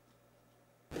 Mm-hmm.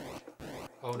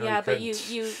 Oh, no, yeah, you but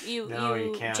couldn't. you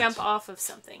can't. jump off of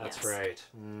something. That's yes. right.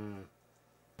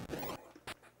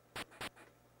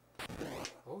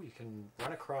 Oh, you can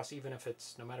run across even if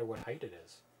it's no matter what height it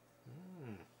is.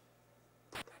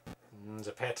 There's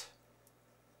a pit.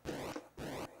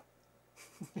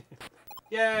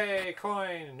 Yay,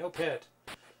 coin! No pit.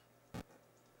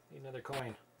 Need another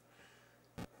coin.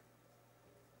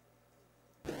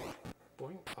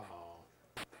 Boing. Oh.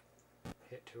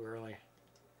 Hit too early.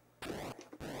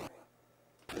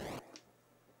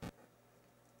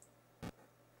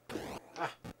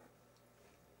 Ah.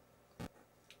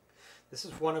 This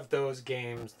is one of those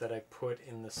games that I put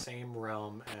in the same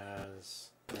realm as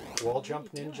Wall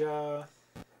Jump Ninja.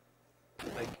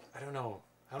 Like, I don't know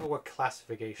what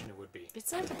classification it would be.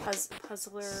 It's like a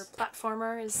puzzler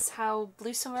platformer is how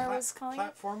bluswimmer was calling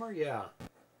it. Platformer, yeah.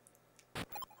 I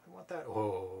want that.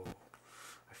 Oh,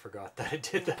 I forgot that I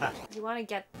did that. You want to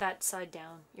get that side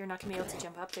down. You're not going to be able to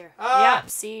jump up there. Ah! Yeah,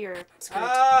 see, you're screwed.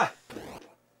 Ah!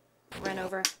 Run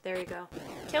over. There you go.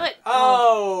 Kill it.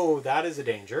 Oh, that is a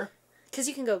danger. Because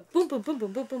you can go boom, boom, boom,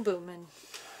 boom, boom, boom, boom, and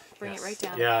bring it right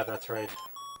down. Yeah, that's right.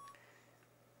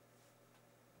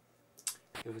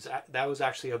 That was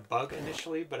actually a bug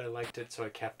initially, but I liked it, so I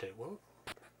kept it. Whoa.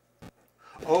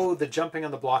 Oh, the jumping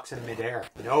on the blocks in midair.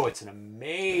 No, it's an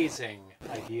amazing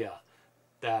idea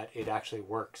that it actually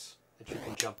works. That you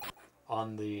can jump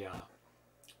on a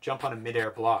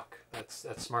midair block. That's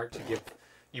smart to give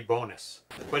you bonus.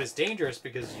 But it's dangerous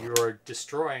because you're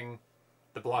destroying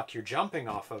the block you're jumping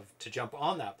off of to jump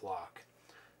on that block.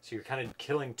 So you're kind of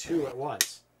killing two at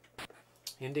once.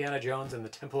 Indiana Jones and the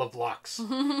Temple of Blocks.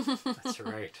 That's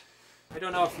right. I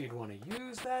don't know if you'd want to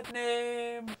use that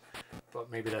name, but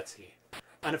maybe that's the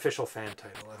unofficial fan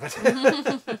title of it.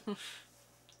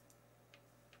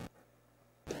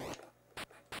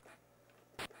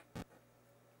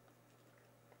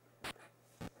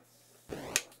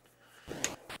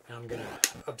 Now I'm going to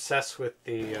obsess with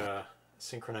the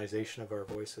synchronization of our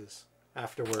voices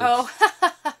afterwards. Oh.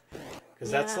 Because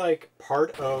that's like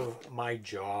part of my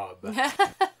job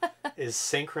is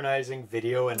synchronizing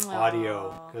video and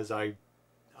audio because I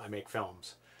make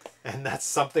films. And that's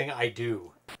something I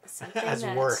do as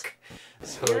work.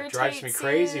 So it drives me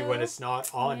crazy when it's not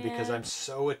on because I'm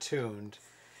so attuned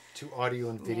to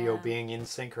audio and video being in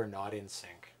sync or not in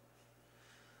sync.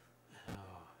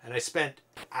 Oh. And I spent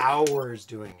hours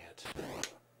doing it.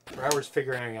 For hours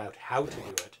figuring out how to do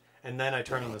it. And then I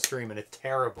turn on the stream and it's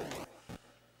terrible.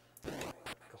 A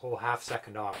whole half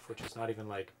second off, which is not even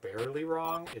like barely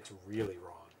wrong, it's really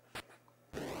wrong.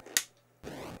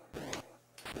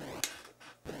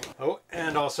 Oh,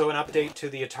 and also an update to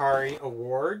the Atari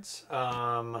Awards.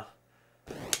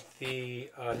 The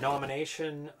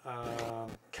nomination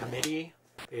committee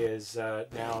is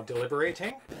now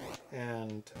deliberating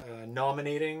and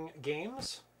nominating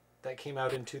games that came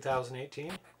out in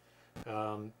 2018.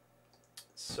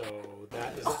 So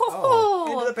that is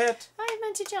into the pit. I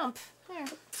meant to jump. There.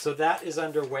 So that is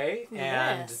underway,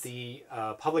 and Yes. the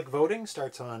public voting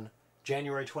starts on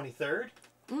January 23rd,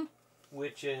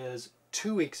 which is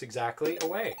 2 weeks exactly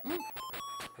away.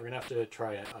 We're gonna have to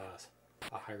try a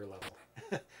higher level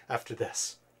after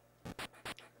this.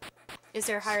 Is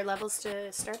there higher levels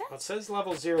to start at? Well, it says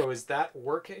level 0. Is that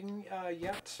working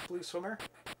yet, bluswimmer?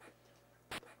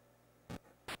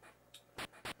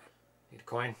 Need a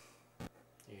coin.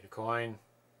 Need a coin.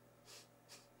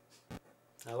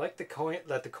 I like the coin.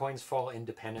 Let the coins fall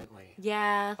independently.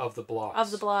 Yeah. Of the blocks.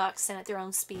 Of the blocks and at their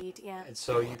own speed. Yeah. And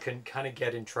so you can kind of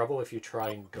get in trouble if you try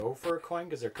and go for a coin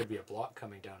because there could be a block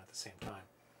coming down at the same time.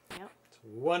 Yep. It's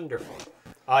wonderful.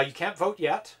 You can't vote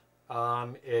yet.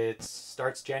 It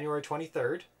starts January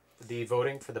 23rd. The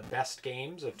voting for the best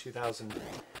games of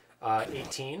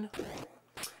 2018.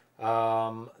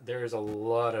 There's a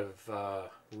lot of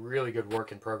really good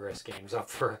work in progress games up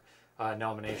for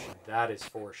nomination. That is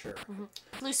for sure.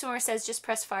 bluswimmer says just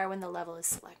press fire when the level is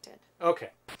selected. Okay.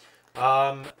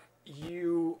 I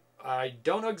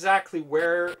don't know exactly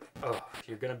where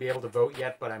you're going to be able to vote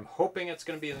yet, but I'm hoping it's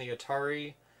going to be in the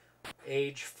Atari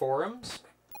Age forums.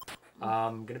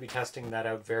 I'm going to be testing that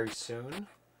out very soon.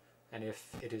 And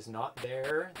if it is not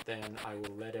there, then I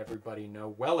will let everybody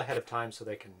know well ahead of time so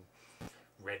they can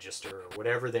register or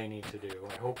whatever they need to do.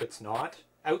 I hope it's not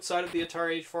outside of the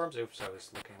Atari Age forums. Oops, I was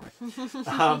looking right.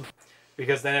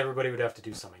 Because then everybody would have to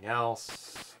do something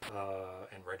else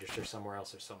and register somewhere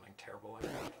else or something terrible like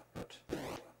that. But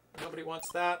nobody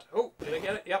wants that. Oh, did I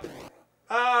get it? Yep.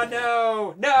 Ah,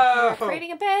 no! No! You're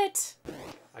creating a bit.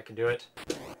 I can do it.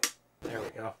 There we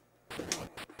go.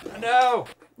 Oh, no!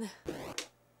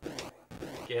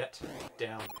 Get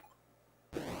down.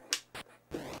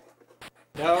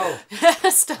 No!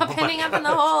 Stop ending up in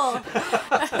the hole.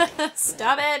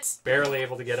 Stop it. Barely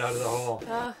able to get out of the hole.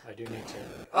 I do need to.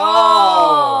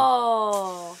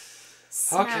 Oh!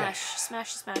 Smash.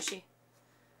 Smashy, smashy.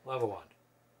 Level 1.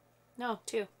 No,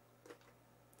 2.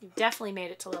 You definitely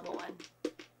made it to level 1.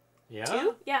 Yeah?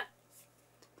 2? Yeah.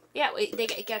 Yeah,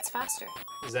 it gets faster.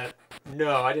 Is that...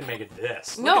 No, I didn't make it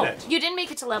this. No, Look at it. you didn't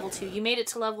make it to level 2. You made it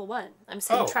to level 1. I'm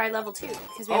saying try level 2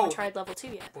 because we haven't tried level 2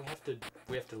 yet.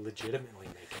 We have to legitimately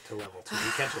make it to level 2.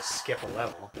 We can't just skip a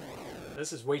level.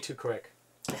 This is way too quick.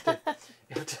 You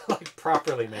have to like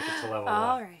properly make it to level 1.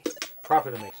 All right.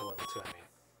 Properly make it to level 2, I mean.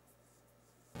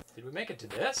 Did we make it to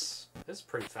this? This is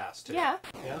pretty fast, too. Yeah.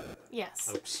 Yeah? Yes.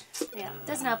 Oops. Yeah.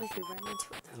 Doesn't help if you run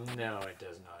into it, though. No, it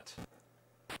does not.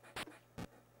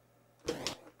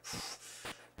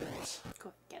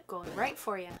 Going right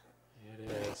for you.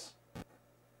 It is.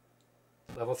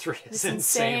 Level 3 is It's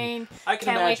insane. I can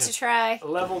Can't imagine. wait to try.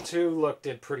 Level 2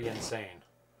 did pretty insane.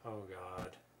 Oh,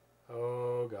 God.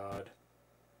 Oh, God.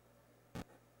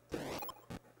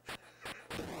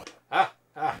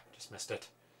 Just missed it.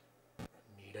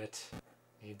 Need it.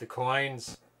 Need the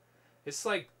coins. It's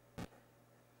like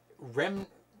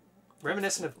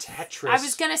reminiscent of Tetris. I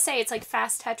was gonna say it's like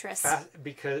fast Tetris.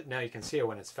 Because now you can see it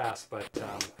when it's fast, but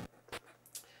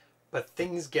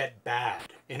things get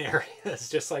bad in areas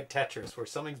just like Tetris, where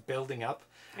something's building up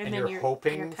and you're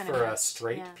hoping for a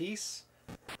straight piece,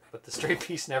 but the straight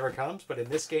piece never comes. But in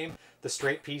this game, the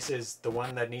straight piece is the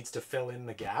one that needs to fill in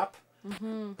the gap.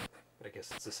 Mm-hmm. But I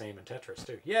guess it's the same in Tetris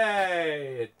too.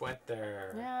 Yay! It went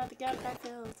there. Yeah, the gap got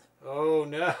filled. Oh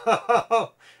no!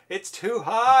 It's too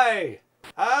high!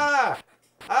 I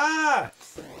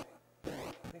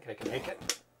think I can make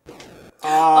it.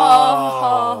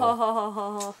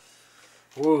 Oh!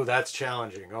 Ooh, that's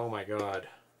challenging. Oh my god.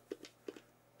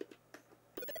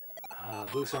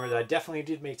 bluswimmer, I definitely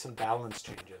did make some balance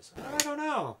changes. I don't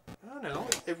know.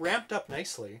 It ramped up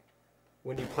nicely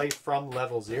when you play from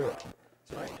level 0.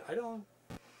 So I don't...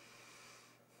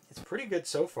 It's pretty good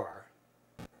so far.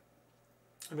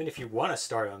 I mean, if you want to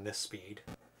start on this speed,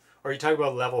 or you talk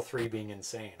about level 3 being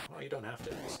insane. Well, you don't have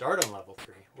to start on level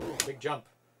 3. Whoa, big jump.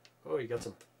 Oh, you got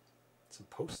some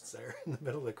posts there in the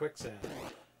middle of the quicksand.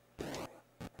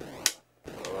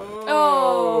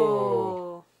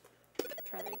 Oh!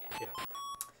 Try that again. Yeah.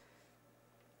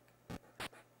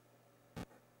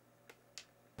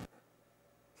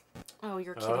 Oh,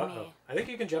 you're kidding me. I think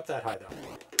you can jump that high, though.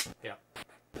 Yeah.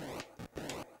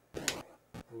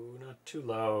 Ooh, not too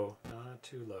low. Not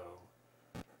too low.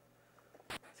 I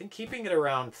think keeping it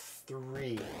around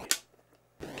 3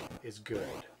 is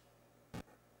good.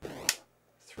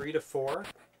 3 to 4?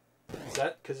 Is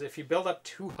that... Because if you build up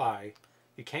too high,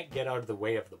 you can't get out of the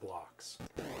way of the blocks.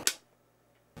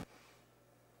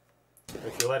 But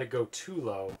if you let it go too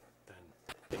low,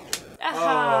 then...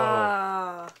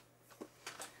 Aha! Oh.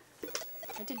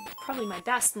 I did probably my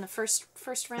best in the first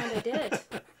round I did.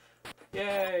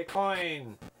 Yay,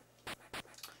 coin!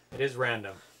 It is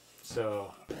random,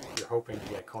 so you're hoping to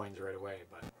get coins right away,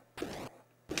 but...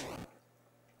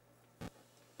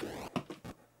 I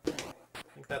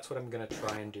think that's what I'm going to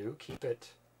try and do. Keep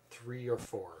it 3 or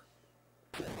 4.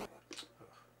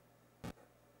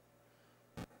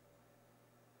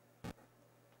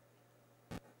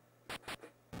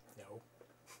 No.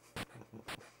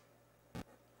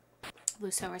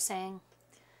 Bluswimmer saying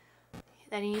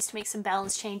that he needs to make some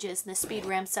balance changes and the speed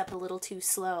ramps up a little too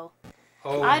slow.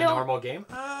 Oh, in a normal game?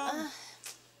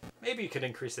 Maybe you could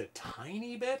increase it a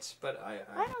tiny bit, but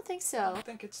I don't think so. I don't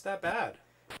think it's that bad.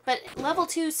 But level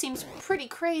 2 seems pretty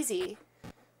crazy.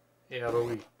 Yeah, but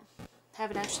we...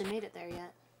 Haven't actually made it there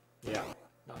yet. Yeah,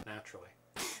 not naturally.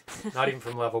 Not even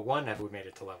from level 1 have we made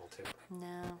it to level 2.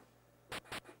 No.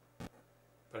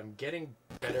 But I'm getting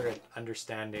better at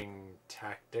understanding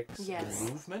tactics and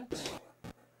movement.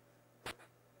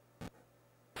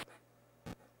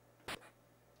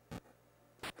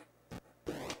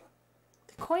 The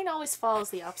coin always follows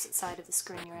the opposite side of the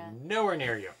screen you're at. Nowhere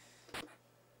near you.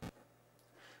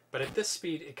 But at this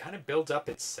speed, it kind of builds up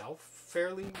itself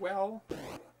fairly well.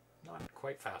 Not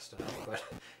quite fast enough, but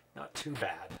not too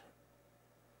bad.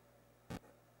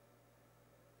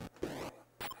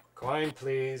 Coin,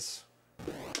 please.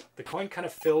 The coin kind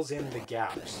of fills in the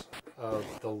gaps of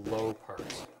the low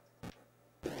parts.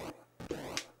 Ugh.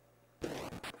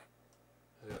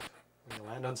 When you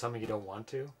land on something you don't want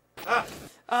to. Ah!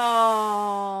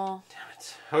 Oh. Damn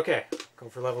it. Okay, go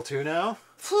for level 2 now.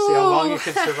 See how long you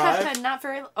can survive. Not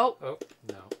very... Oh. Oh,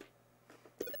 no.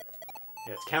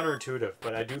 Yeah, it's counterintuitive,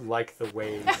 but I do like the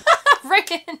way...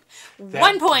 Frickin'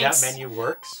 1 point! That menu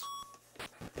works.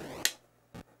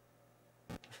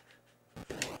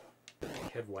 You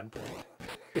had 1 point.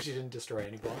 Because you didn't destroy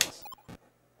any blocks.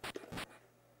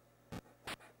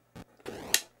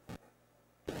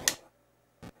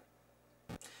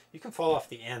 You can fall off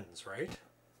the ends, right?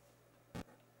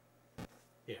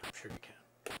 Yeah, I'm sure you can.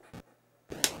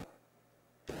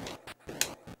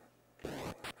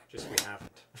 Just we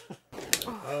haven't.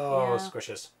 Oh, yeah.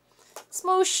 squishes.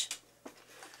 Smoosh!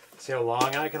 See how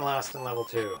long I can last in level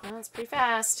 2. Oh, that's pretty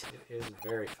fast. It is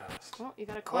very fast. Oh, you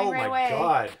got a coin right away. Oh my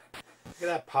god. Look at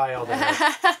that pile there.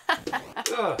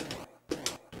 Ugh.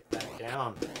 Get that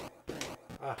down.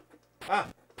 Ah!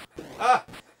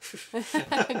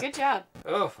 Good job.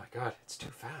 Oh my god, it's too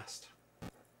fast.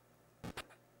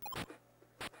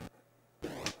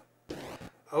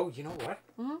 Oh, you know what?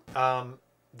 Mm-hmm.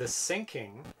 The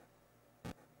sinking.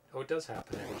 Oh, it does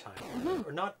happen every time. Mm-hmm.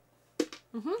 Or not.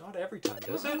 Mm-hmm. Not every time,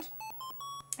 does it?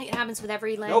 It happens with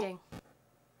every landing.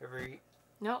 Every.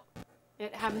 Nope.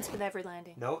 It happens with every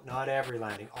landing. No, not every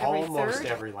landing. Every Almost third?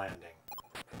 every landing.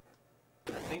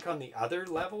 I think on the other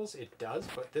levels it does,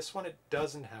 but this one it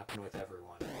doesn't happen with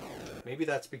everyone. Maybe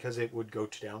that's because it would go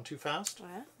down too fast.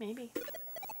 Well, maybe. I'm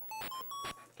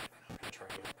gonna try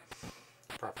it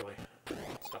properly.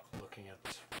 Stop looking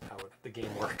at how the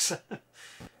game works. Yeah,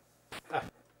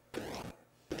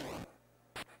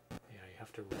 you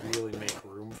have to really make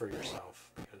room for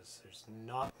yourself because there's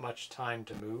not much time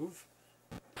to move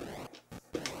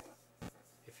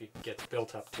if it gets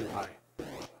built up too high.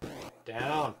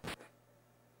 Down.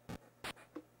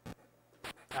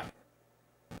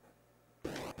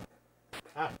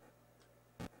 Ah.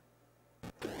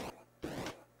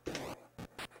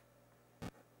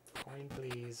 Coin,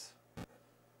 please.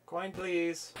 Coin,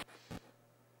 please.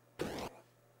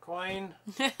 Coin.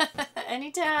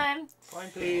 Anytime. Coin,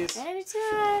 please.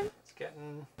 Anytime. It's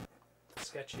getting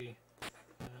sketchy.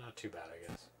 Not too bad, I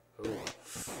guess. Ooh.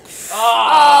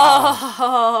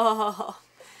 Oh!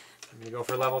 I'm gonna go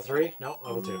for level 3. No,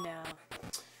 level 2. No.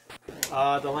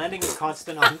 The landing is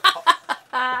constant on.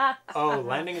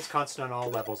 Landing is constant on all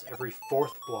levels. Every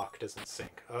 4th block doesn't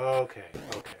sink. Okay.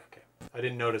 I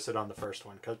didn't notice it on the first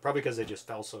one, probably because they just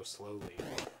fell so slowly.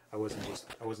 I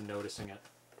wasn't noticing it.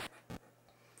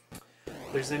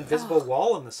 There's an invisible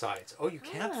wall on the sides. Oh, you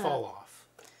can't fall off.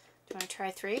 Do you want to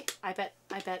try 3? I bet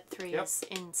 3 is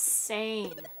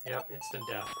insane. Yep, instant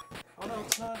death. Oh no,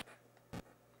 it's not.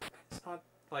 It's not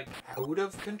like out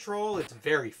of control. It's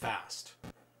very fast.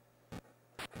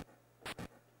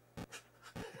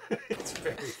 It's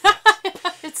very fast.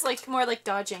 It's like more like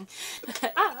dodging.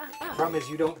 The problem is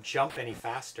you don't jump any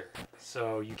faster,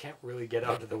 so you can't really get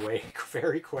out of the way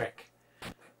very quick.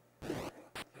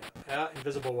 Yeah,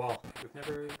 invisible wall. We've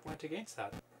never went against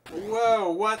that.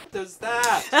 Whoa, what does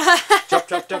that? Jump,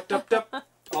 jump, jump, jump, jump.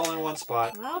 All in one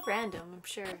spot. Well, random, I'm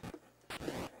sure.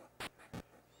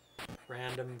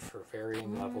 Random for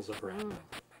varying levels of random.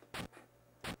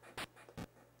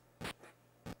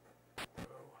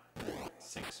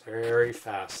 Sinks very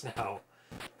fast now.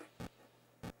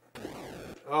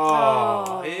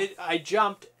 Oh. I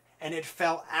jumped and it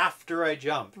fell after I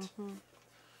jumped. Mm-hmm.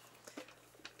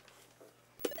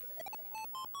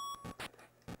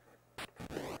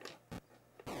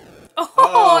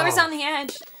 Oh, I was on the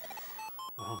edge.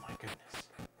 Oh my goodness.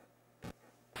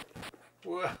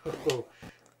 Whoa.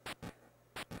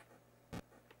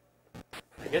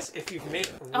 I guess if you've made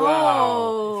if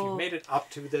you've made it up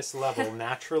to this level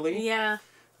naturally, yeah,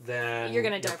 then you're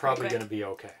probably going to be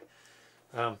okay.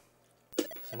 So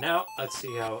now let's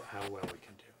see how well we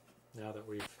can do. Now that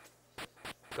we've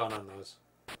gone on those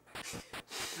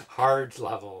hard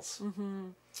levels. Mm-hmm.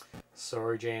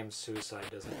 Sorry, James, suicide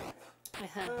doesn't help.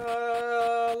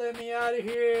 Uh-huh. Let me out of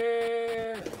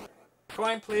here.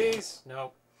 Coin, please.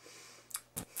 Nope.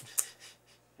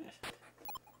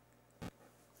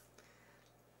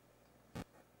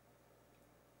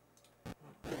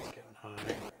 It's getting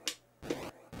high.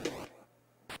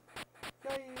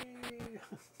 Yay!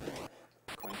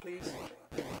 Coin, please.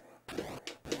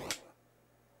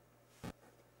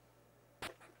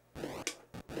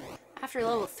 After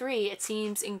level 3, it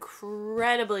seems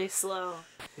incredibly slow.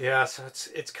 Yeah, so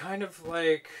it's kind of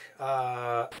like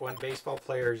when baseball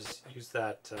players use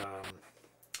that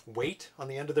weight on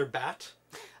the end of their bat.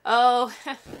 Oh.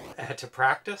 To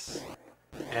practice,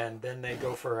 and then they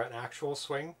go for an actual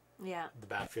swing. Yeah. The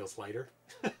bat feels lighter.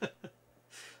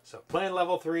 So playing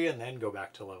level 3 and then go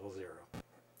back to level 0.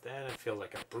 Then it feels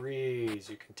like a breeze.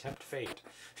 You can tempt fate.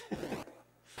 Maybe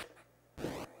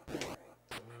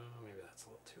that's a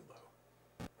little too low.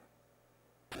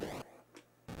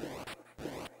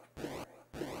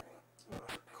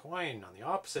 Coin on the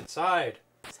opposite side.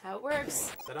 That's how it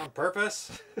works. Is that on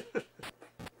purpose? There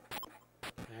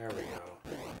we go.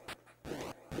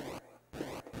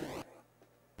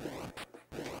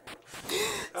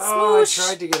 Oh, I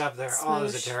tried to get up there. Oh, it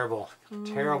was a terrible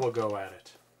go at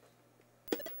it.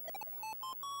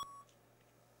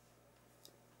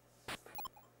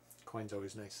 coin's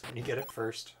always nice when you get it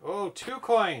first. Oh, 2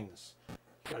 coins!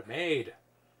 Got it made.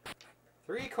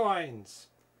 3 coins!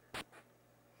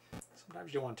 Sometimes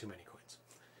you don't want too many coins.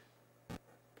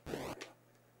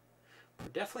 We're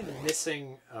definitely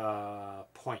missing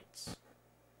points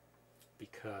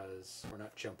because we're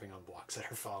not jumping on blocks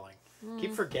that are falling.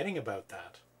 Keep forgetting about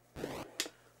that.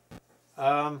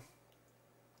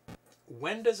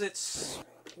 When does it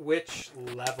switch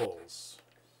levels?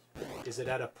 Is it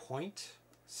at a point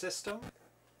system?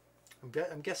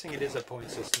 I'm guessing it is a point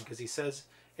system because he says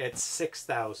it's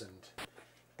 6,000.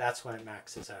 That's when it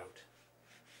maxes out.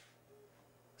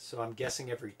 So I'm guessing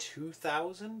every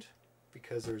 2,000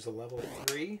 because there's a level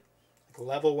 3. Like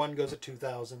level 1 goes at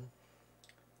 2,000.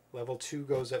 Level 2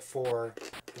 goes at 4.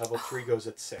 Level 3 goes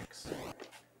at 6.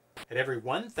 At every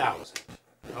 1,000.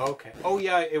 Okay. Oh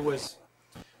yeah, it was...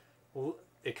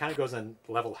 It kind of goes on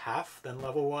level half, then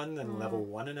level 1, then level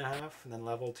 1.5, and then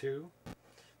level 2.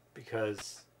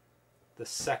 Because the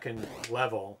second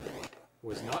level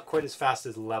was not quite as fast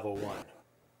as level 1.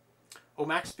 Oh,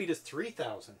 max speed is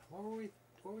 3,000. What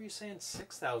were you saying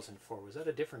 6,000 for? Was that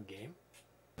a different game?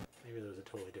 Maybe that was a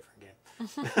totally different game.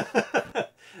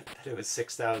 It was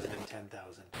 6,000 and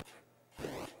 10,000.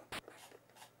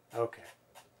 Okay.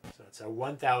 So it's a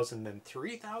 1,000 and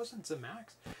 3,000 is a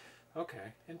max?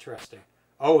 Okay, interesting.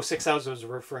 Oh, 6,000 was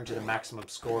referring to the maximum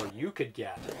score you could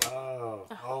get.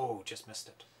 Oh, just missed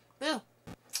it. Ooh.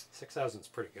 6,000 is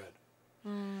pretty good.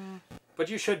 But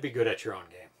you should be good at your own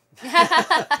game.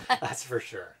 That's for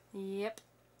sure. Yep,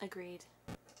 agreed.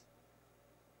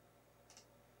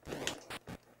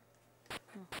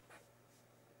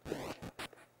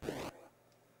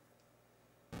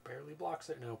 Barely blocks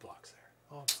there. No blocks there.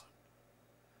 Hold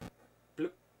on.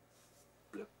 Bloop.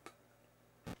 Bloop.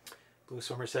 Blue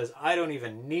Swimmer says, I don't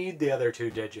even need the other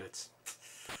 2 digits.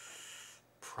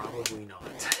 Probably not.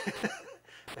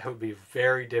 That would be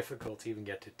very difficult to even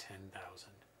get to 10,000.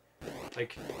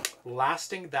 Like,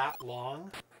 lasting that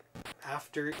long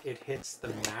after it hits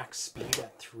the max speed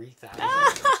at 3,000.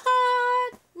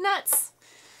 Nuts.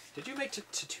 Did you make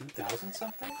it to 2,000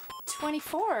 something?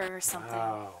 24 or something.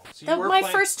 Wow. So That was my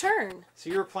first turn. So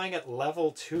you were playing at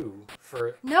level 2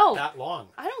 for that long?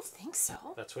 I don't think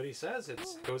so. That's what he says. It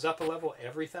goes up a level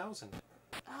every 1,000.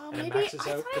 Oh, and maybe it maxes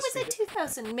I out thought I was at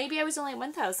 2,000. Maybe I was only at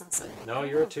 1,000. So no,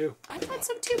 you're at 2. I thought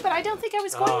so too, but I don't think I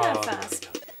was going that fast.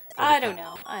 No. I don't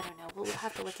know. We'll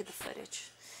have to look at the footage.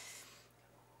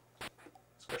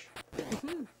 Squish.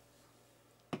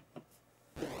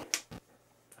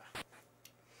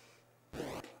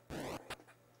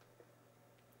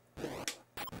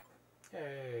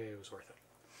 Yay, it was worth it.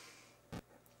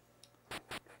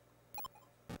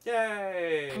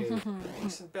 Yay!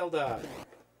 Decent build-up.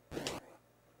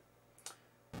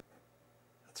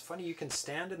 That's funny, you can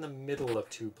stand in the middle of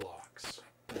 2 blocks.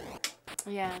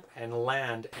 Yeah. And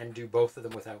land and do both of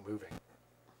them without moving.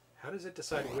 How does it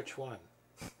decide which one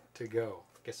to go?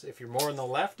 I guess if you're more on the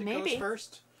left, it goes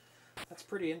first. That's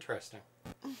pretty interesting.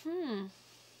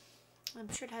 I'm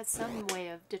sure it has some way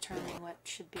of determining what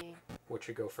should be. What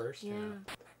should go first? Yeah.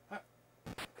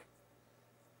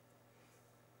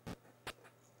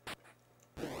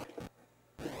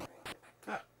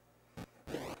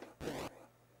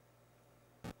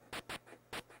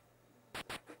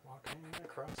 Walking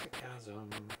across the chasm.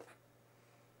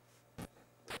 I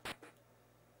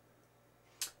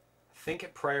think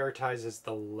it prioritizes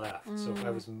the left. So if I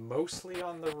was mostly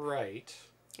on the right...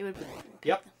 It would...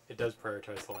 Yep, it does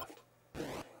prioritize the left.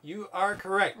 You are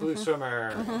correct, Blue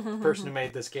Swimmer. Person who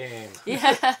made this game.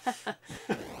 Yeah.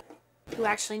 Who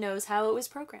actually knows how it was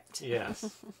programmed. Yes.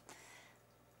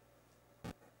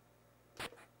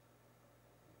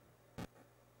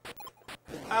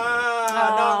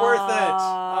 Not worth it.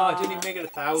 Oh, I didn't even make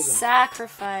it 1,000.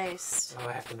 Sacrificed. Oh,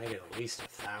 I have to make it at least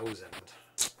 1,000.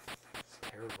 It's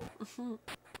terrible.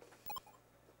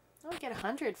 I'll get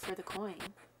 100 for the coin.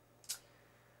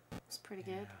 It's pretty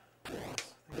good. Yeah.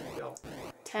 I think I'll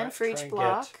 10 for each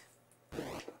block. I'll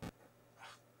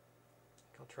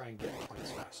try and get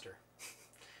points faster.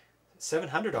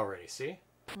 700 already, see?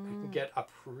 You can get up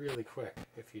really quick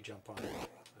if you jump on it.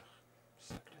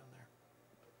 Stuck down there.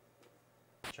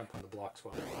 Jump on the blocks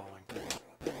while they're falling.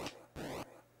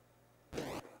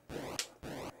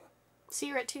 So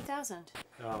you're at 2,000.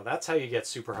 Oh, that's how you get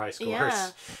super high scores.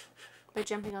 Yeah. By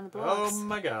jumping on the blocks. Oh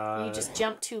my god. You just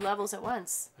jumped 2 levels at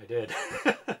once. I did.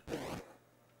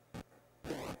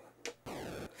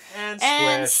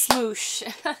 And smoosh.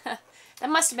 That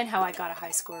must have been how I got a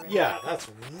high score. Really yeah, that's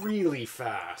really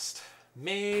fast.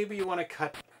 Maybe you want to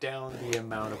cut down the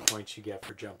amount of points you get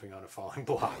for jumping on a falling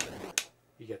block.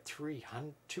 You get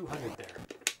 200 there.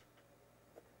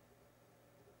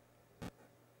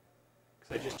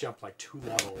 So I just jumped like 2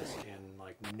 levels in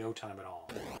like no time at all.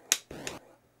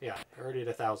 Yeah, already at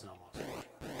 1,000 almost.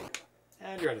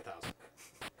 And you're at 1,000.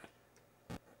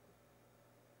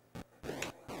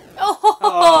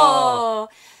 Oh!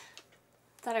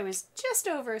 Thought I was just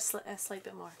over a slight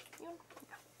bit more. Yeah.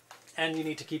 And you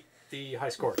need to keep the high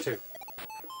score too.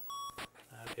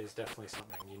 That is definitely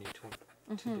something you need to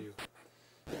do.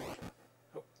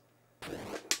 Oh.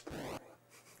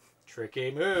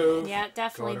 Tricky move. Yeah,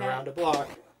 definitely. Going around a block.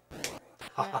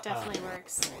 That definitely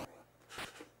works.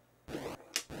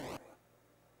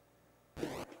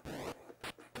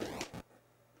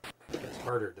 It's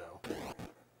harder though. Do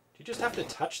you just have to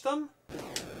touch them?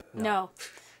 No.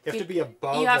 You have to be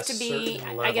above. You have a to be,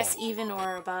 certain level. I guess, even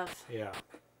or above. Yeah.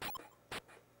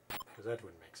 Because that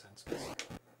wouldn't make sense.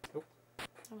 Oh.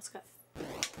 Almost got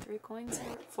 3 coins.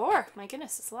 4. My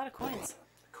goodness, it's a lot of coins.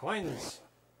 Coins.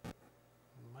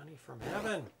 Money from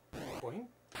heaven. Boing.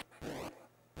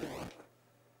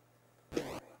 You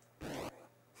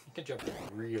can jump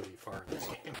really far in this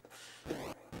game.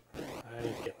 I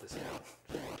need to get this down.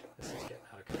 This is getting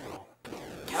out of control.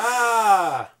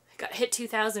 Ah! Got hit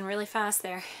 2,000 really fast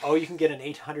there. Oh, you can get an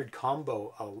 800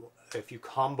 combo if you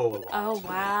combo a lot. Oh,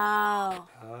 wow.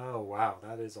 Oh, wow.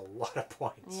 That is a lot of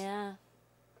points. Yeah.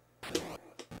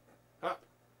 Ah.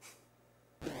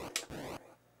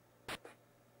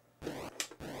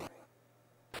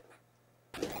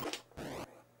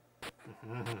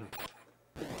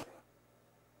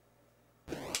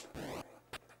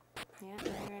 Yeah,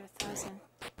 now you're at 1,000.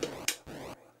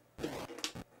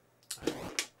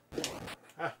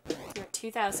 Ah. You're at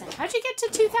 2,000. How'd you get to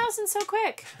 2,000 so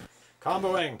quick?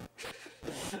 Comboing.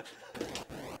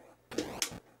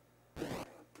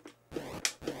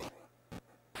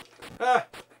 Ah!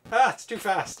 Ah! It's too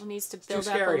fast. It needs to It's too build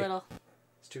up a scary. little.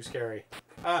 It's too scary.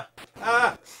 Ah!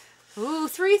 Ah! Ooh,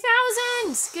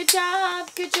 3,000! Good job,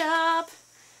 good job.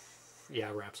 Yeah,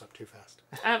 it ramps up too fast.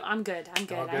 I'm good, I'm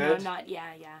good. All I know I'm good? not,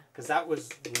 yeah. Because that was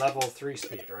level 3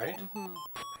 speed, right? Mm-hmm.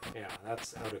 Yeah,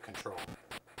 that's out of control.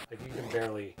 Like you can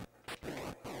barely.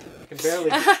 Oh,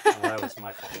 that was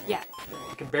my fault. Yeah.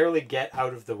 You can barely get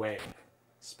out of the way,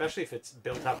 especially if it's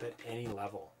built up at any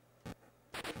level.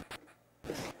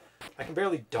 I can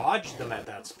barely dodge them at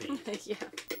that speed, Yeah.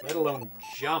 let alone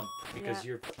jump because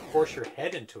you force your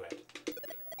head into it.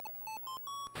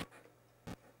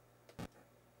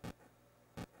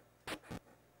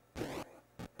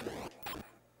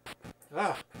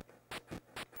 Ah.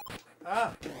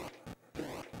 Ah.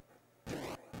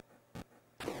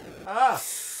 Ah.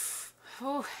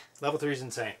 Ooh. Level 3 is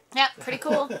insane. Yeah, pretty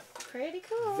cool. Pretty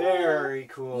cool. Very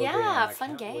cool. Yeah, game. I fun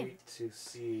can't game. Wait to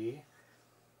see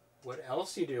what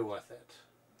else you do with it,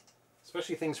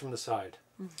 especially things from the side.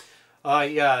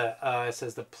 It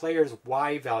says the player's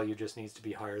Y value just needs to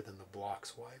be higher than the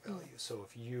block's Y value. So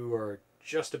if you are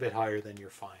just a bit higher, then you're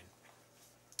fine.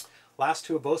 Last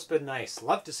two have both been nice.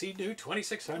 Love to see new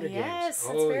 2600 games. Yes,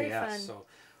 Oh, it's very yes. fun. So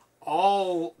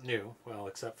all new, well,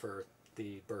 except for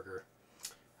the burger,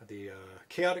 the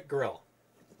Chaotic Grill.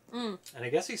 And I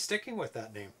guess he's sticking with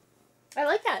that name. I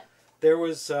like that. There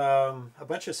was a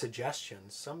bunch of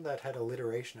suggestions, some that had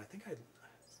alliteration. I think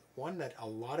one that a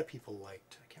lot of people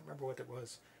liked. I can't remember what it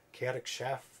was. Chaotic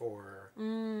Chef or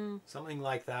something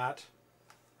like that.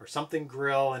 Or something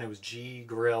Grill, and it was G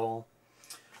Grill.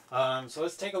 So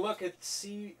let's take a look at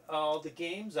see all the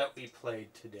games that we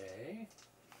played today.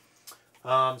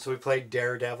 So we played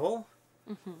Daredevil,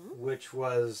 which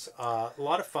was a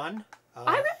lot of fun.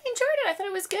 I really enjoyed it. I thought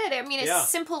it was good. I mean, it's Yeah.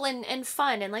 simple and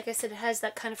fun. And like I said, it has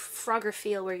that kind of Frogger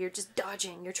feel where you're just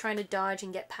dodging. You're trying to dodge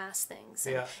and get past things.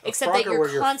 And, Yeah, a except that Frogger where you're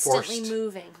you're constantly forced.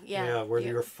 moving. Yeah. Where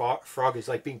your frog is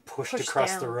like being pushed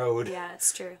across the down. road. Yeah,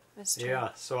 it's true. It's true. Yeah,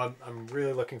 so I'm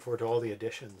really looking forward to all the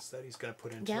additions that he's going to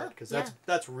put into it because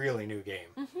that's really new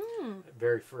game.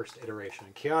 Very first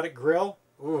iteration. Chaotic Grill,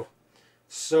 ooh,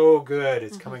 so good.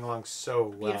 It's coming along so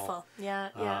well. Beautiful. Yeah,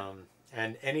 yeah.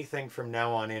 And anything from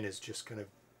now on in is just going to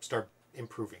start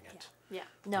improving it. Yeah.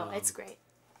 No, it's great.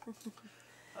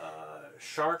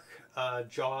 Shark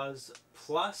Jaws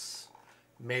Plus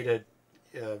made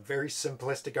a very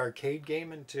simplistic arcade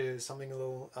game into something a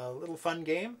little fun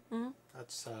game.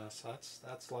 That's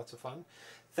lots of fun.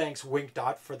 Thanks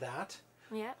winkdot for that.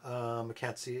 Yeah.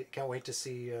 Can't wait to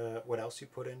see what else you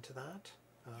put into that.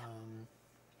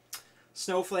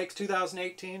 Snowflakes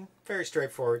 2018, very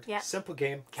straightforward. Yeah. Simple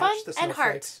game. Catch Fun the and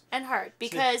hard. snowflakes. And hard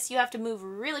because you have to move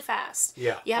really fast.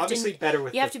 Yeah. You have Obviously better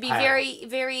with you have the to be paddle. very,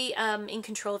 very in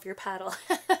control of your paddle.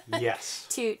 Yes.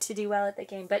 To do well at the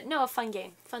game. But no, a fun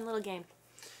game. Fun little game.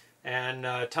 And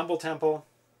Tumble Temple,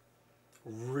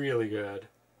 really good.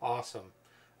 Awesome.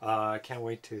 I can't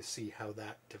wait to see how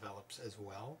that develops as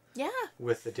well. Yeah.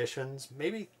 With additions,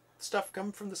 maybe stuff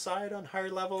come from the side on higher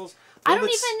levels. I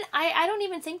don't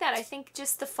even think that. I think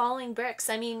just the falling bricks.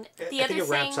 I mean, I think it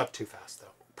ramps up too fast though.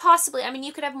 Possibly. I mean,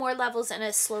 you could have more levels and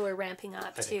a slower ramping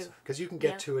up too. Because you can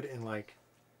get to it in like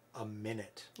a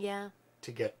minute. Yeah.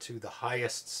 To get to the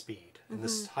highest speed, and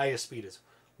this highest speed is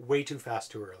way too fast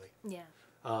too early. Yeah.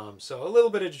 So a little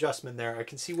bit of adjustment there. I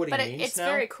can see what he means now. But it's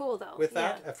very cool though. With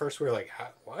that, at first we were like,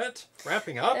 "What?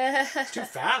 Ramping up? It's too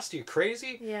fast? Are you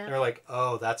crazy?" Yeah. And they're like,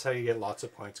 "Oh, that's how you get lots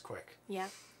of points quick." Yeah.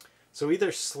 So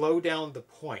either slow down the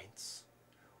points,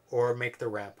 or make the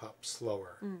ramp up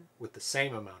slower with the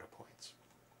same amount of points.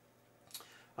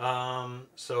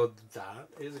 So that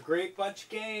is a great bunch of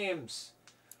games.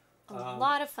 A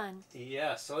lot of fun.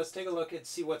 Yeah, so let's take a look and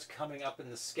see what's coming up in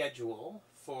the schedule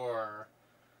for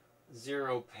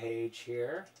ZeroPage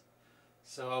here.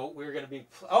 So we're going to be...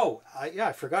 yeah,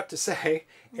 I forgot to say,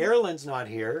 Erlen's not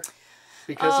here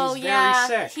because he's very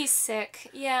sick. He's sick.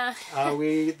 Yeah.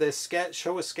 The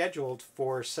show was scheduled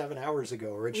for 7 hours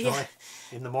ago originally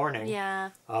in the morning.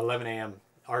 Yeah. 11 a.m.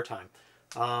 our time.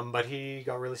 But he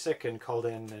got really sick and called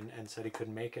in and said he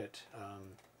couldn't make it.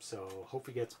 So hope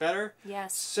he gets better.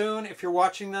 Yes. Soon. If you're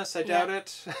watching this, I doubt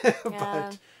it.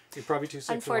 But you're probably too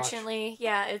sick Unfortunately, to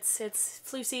watch. It's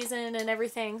flu season and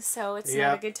everything, so it's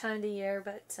not a good time of the year.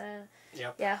 But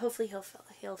yeah, hopefully he'll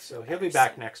feel So he'll be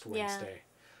back next Wednesday.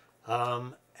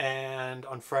 And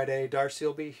on Friday, Darcy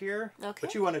will be here. Okay.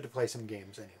 But you wanted to play some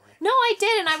games anyway. No, I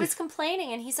did, and I was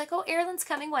complaining, and he's like, "Oh, Erlen's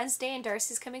coming Wednesday, and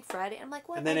Darcy's coming Friday." I'm like,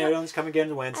 "What?" And then Erlen's coming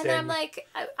again Wednesday. And I'm like,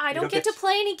 "I don't get to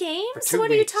play any games. For 2 what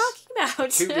weeks. are you talking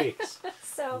about?" 2 weeks.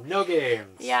 So no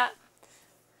games. Yeah,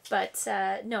 but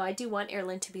no, I do want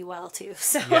Erlen to be well too.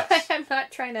 So I'm not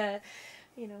trying to,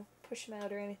 push him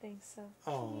out or anything. So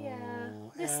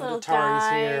this little Atari's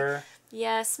guy. Here.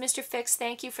 Yes, Mr. Fix,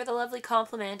 thank you for the lovely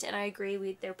compliment, and I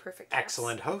agree, they're perfect cats.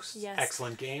 Excellent hosts,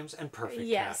 excellent games, and perfect cats.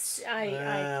 Yes,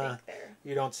 I think they're...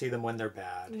 You don't see them when they're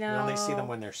bad. No. You only see them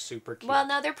when they're super cute. Well,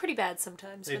 no, they're pretty bad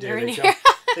sometimes they when do. they're in They here.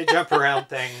 they jump around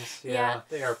things. Yeah,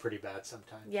 they are pretty bad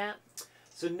sometimes. Yeah.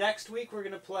 So next week we're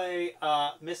going to play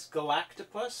Miss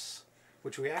Galactopus,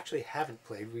 which we actually haven't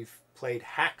played. We've played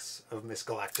hacks of Miss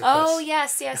Galactopus. Oh,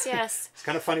 yes. It's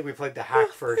kind of funny we played the hack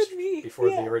first before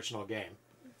the original game.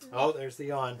 Oh, there's the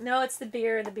yawn. No, it's the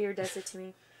beer. The beer does it to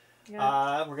me.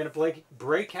 Yeah. We're going to play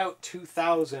Breakout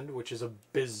 2000, which is a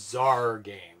bizarre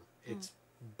game. It's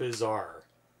bizarre.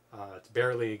 It's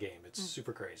barely a game. It's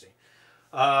super crazy.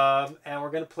 And we're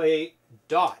going to play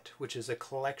Dot, which is a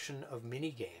collection of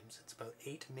mini games. It's about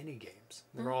 8 mini games.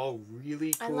 They're all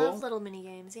really cool. I love little mini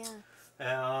games,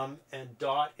 yeah. And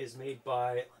Dot is made by,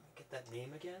 let me get that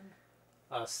name again,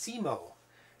 Simo.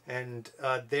 And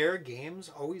their games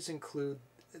always include,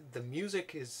 the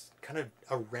music is kind of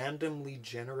a randomly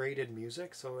generated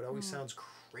music, so it always sounds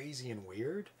crazy and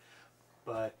weird.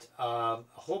 But a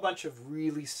whole bunch of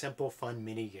really simple, fun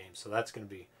mini games. So that's going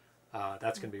to be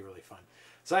really fun.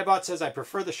 Zybot says, I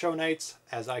prefer the show nights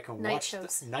as I can watch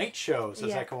night shows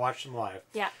as I can watch them live.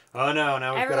 Yeah. Oh no,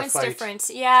 now we've got to fight. Everyone's different.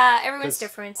 Yeah, everyone's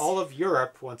different. All of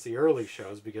Europe wants the early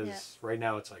shows because right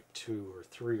now it's like 2 or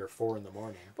 3 or 4 in the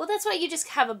morning. Well, that's why you just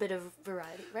have a bit of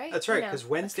variety, right? That's right, because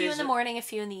Wednesdays... A few in the morning, a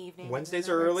few in the evening. Wednesdays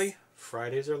are early,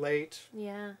 Fridays are late.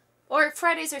 Yeah. Or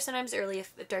Fridays are sometimes early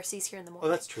if Darcy's here in the morning.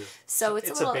 Oh, that's true. So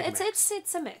it's a little... big mix.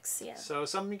 It's a mix, yeah. So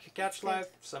some you can catch live,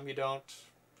 some you don't.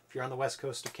 If you're on the west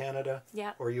coast of Canada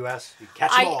or U.S., you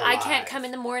catch them all live. I can't come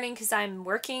in the morning because I'm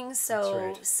working,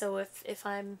 so if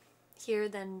I'm here,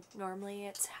 then normally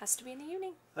it has to be in the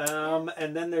evening.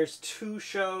 And then there's 2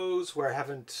 shows where I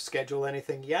haven't scheduled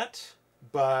anything yet,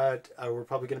 but we're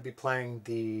probably going to be playing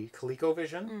the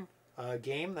ColecoVision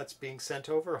game that's being sent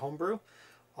over, Homebrew,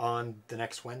 on the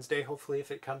next Wednesday, hopefully, if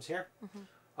it comes here.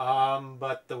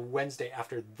 But the Wednesday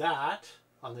after that,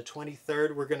 on the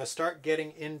 23rd, we're going to start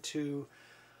getting into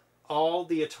all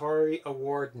the Atari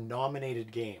Award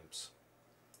nominated games.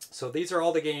 So these are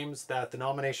all the games that the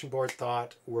nomination board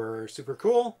thought were super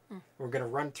cool. We're going to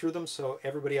run through them so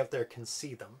everybody out there can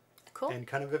see them. Cool. And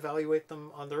kind of evaluate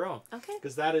them on their own. Okay.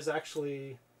 Because that is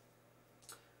actually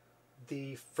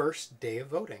the first day of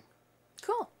voting.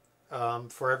 Cool.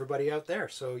 For everybody out there.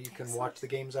 So you can watch the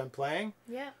games I'm playing.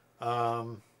 Yeah. I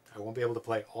won't be able to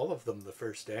play all of them the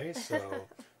first day, so...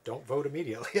 Don't vote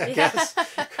immediately, I guess,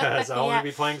 because I'll only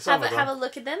be playing some of them. Have a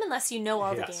look at them, unless you know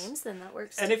all the games, then that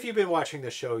works. And if you've been watching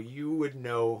the show, you would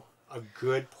know a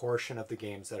good portion of the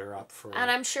games that are up for...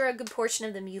 And I'm sure a good portion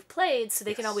of them you've played, so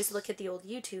they can always look at the old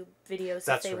YouTube videos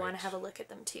if they want to have a look at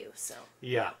them too. So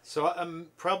yeah, so I'm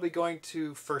probably going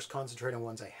to first concentrate on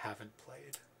ones I haven't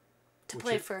played. To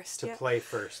play first. To play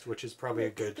first, which is probably a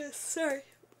good... Sorry.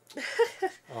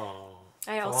 Oh.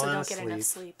 I also don't get enough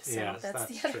sleep, so yes, that's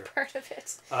the other part of it.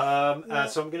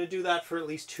 So I'm going to do that for at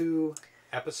least 2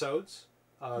 episodes,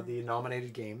 the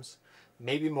nominated games.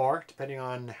 Maybe more, depending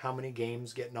on how many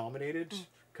games get nominated,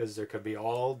 because there could be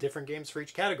all different games for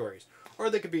each categories. Or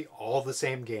they could be all the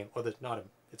same game. Well,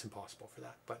 it's impossible for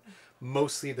that, but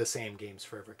mostly the same games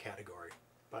for every category.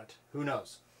 But who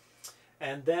knows?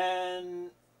 And then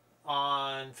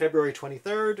on February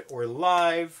 23rd, we're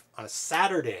live on a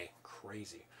Saturday.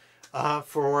 Crazy.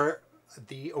 For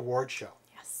the award show.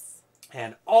 Yes.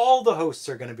 And all the hosts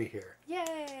are going to be here.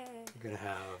 Yay! We're going to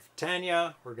have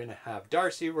Tanya, we're going to have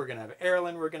Darcy, we're going to have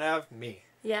Erilyn, we're going to have me.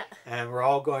 Yeah. And we're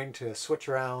all going to switch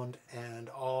around and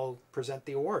all present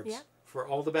the awards for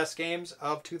all the best games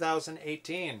of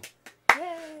 2018.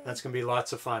 Yay! That's going to be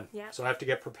lots of fun. Yeah. So I have to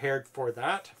get prepared for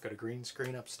that. I've got a green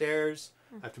screen upstairs.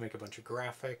 I have to make a bunch of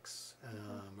graphics,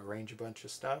 arrange a bunch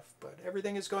of stuff. But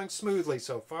everything is going smoothly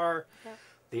so far. Yeah.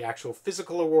 The actual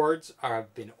physical awards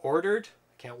have been ordered.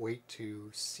 I can't wait to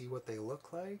see what they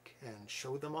look like and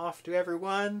show them off to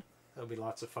everyone. That'll be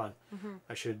lots of fun.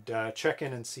 I should check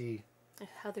in and see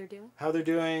how they're doing. How they're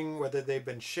doing, whether they've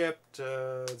been shipped.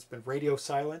 It's been radio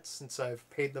silence since I've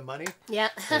paid the money. Yeah.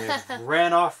 They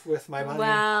ran off with my money.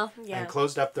 Wow. Yeah. And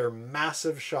closed up their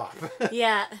massive shop.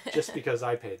 Yeah. Just because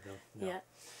I paid them. No.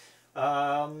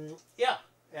 Yeah. Yeah.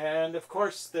 And of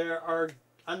course there are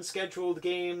unscheduled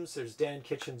games. There's Dan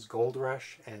Kitchen's Gold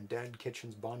Rush and Dan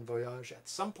Kitchen's Bon Voyage at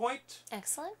some point.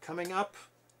 Excellent. Coming up.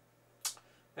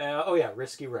 Oh yeah,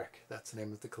 Risky Rick. That's the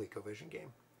name of the ColecoVision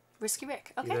game. Risky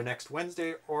Rick. Okay. Either next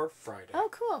Wednesday or Friday. Oh,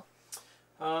 cool.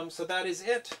 So that is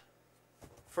it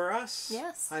for us.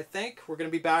 Yes. I think we're going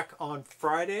to be back on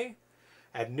Friday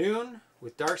at noon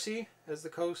with Darcy as the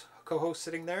co-host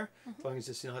sitting there. As long as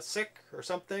he's not sick or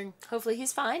something. Hopefully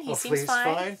he's fine. Hopefully seems he's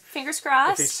fine. Fingers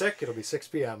crossed. If he's sick, it'll be 6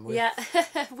 p.m. with, yeah,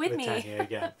 with me. Tanya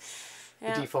again.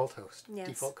 Yeah. The default host. Yes.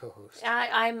 Default co-host.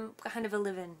 I'm kind of a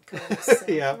live-in co-host. So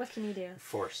Yeah. What can you do?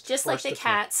 Forced. Just Forced like the to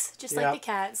play. cats. Just like the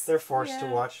cats. They're forced to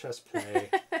watch us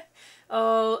play.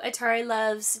 Oh, Atari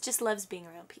just loves being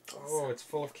around people. Oh, it's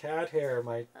full of cat hair.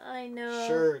 My I know.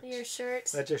 shirt. Your shirt.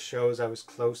 That just shows I was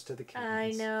close to the kittens. I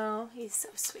know. He's so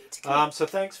sweet. So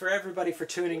thanks for everybody for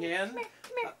tuning in. Come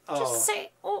here. Just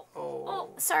say,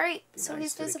 sorry. So nice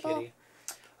he's to the visible. kitty.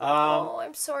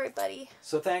 I'm sorry, buddy.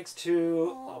 So thanks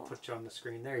to, I'll put you on the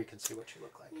screen there, you can see what you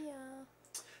look like. Yeah.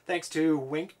 Thanks to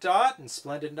winkdot and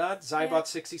splendidnut,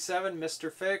 Zybot67,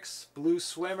 Mr. Fix,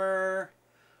 bluswimmer,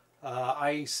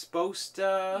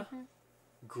 Iceposta,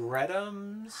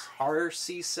 Gretums,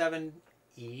 RC7E.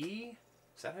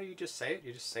 Is that how you just say it?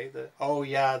 You just say the... Oh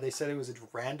yeah, they said it was a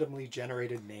randomly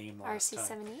generated name last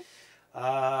time.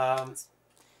 RC7E?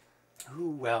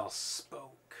 Who else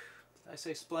spoke? Did I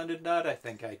say Splendid Nut? I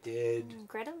think I did.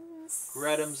 Gretums.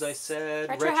 Gretums, I said.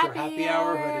 Retro Happy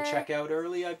Hour, who had to check out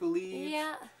early, I believe.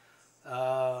 Yeah.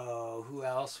 Who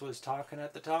else was talking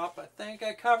at the top? I think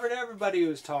I covered everybody who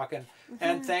was talking.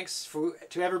 And thanks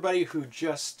to everybody who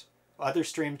just... Other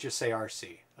streams just say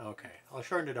RC. Okay, I'll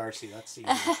shorten it RC. That's easy.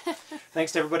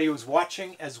 Thanks to everybody who was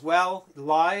watching as well,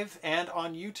 live and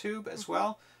on YouTube as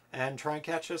well. And try and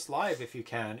catch us live if you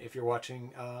can, if you're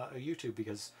watching YouTube,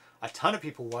 because a ton of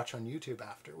people watch on YouTube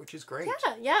after, which is great.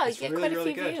 Yeah, it's you get really, quite a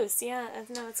few good. views. Yeah,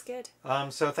 no, it's good.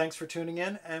 So thanks for tuning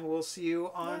in, and we'll see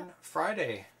you on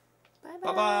Friday. Bye-bye.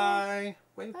 Bye-bye.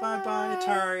 Wave bye-bye,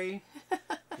 Atari.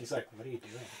 He's like, what are you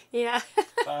doing? Yeah.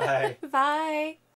 Bye. Bye.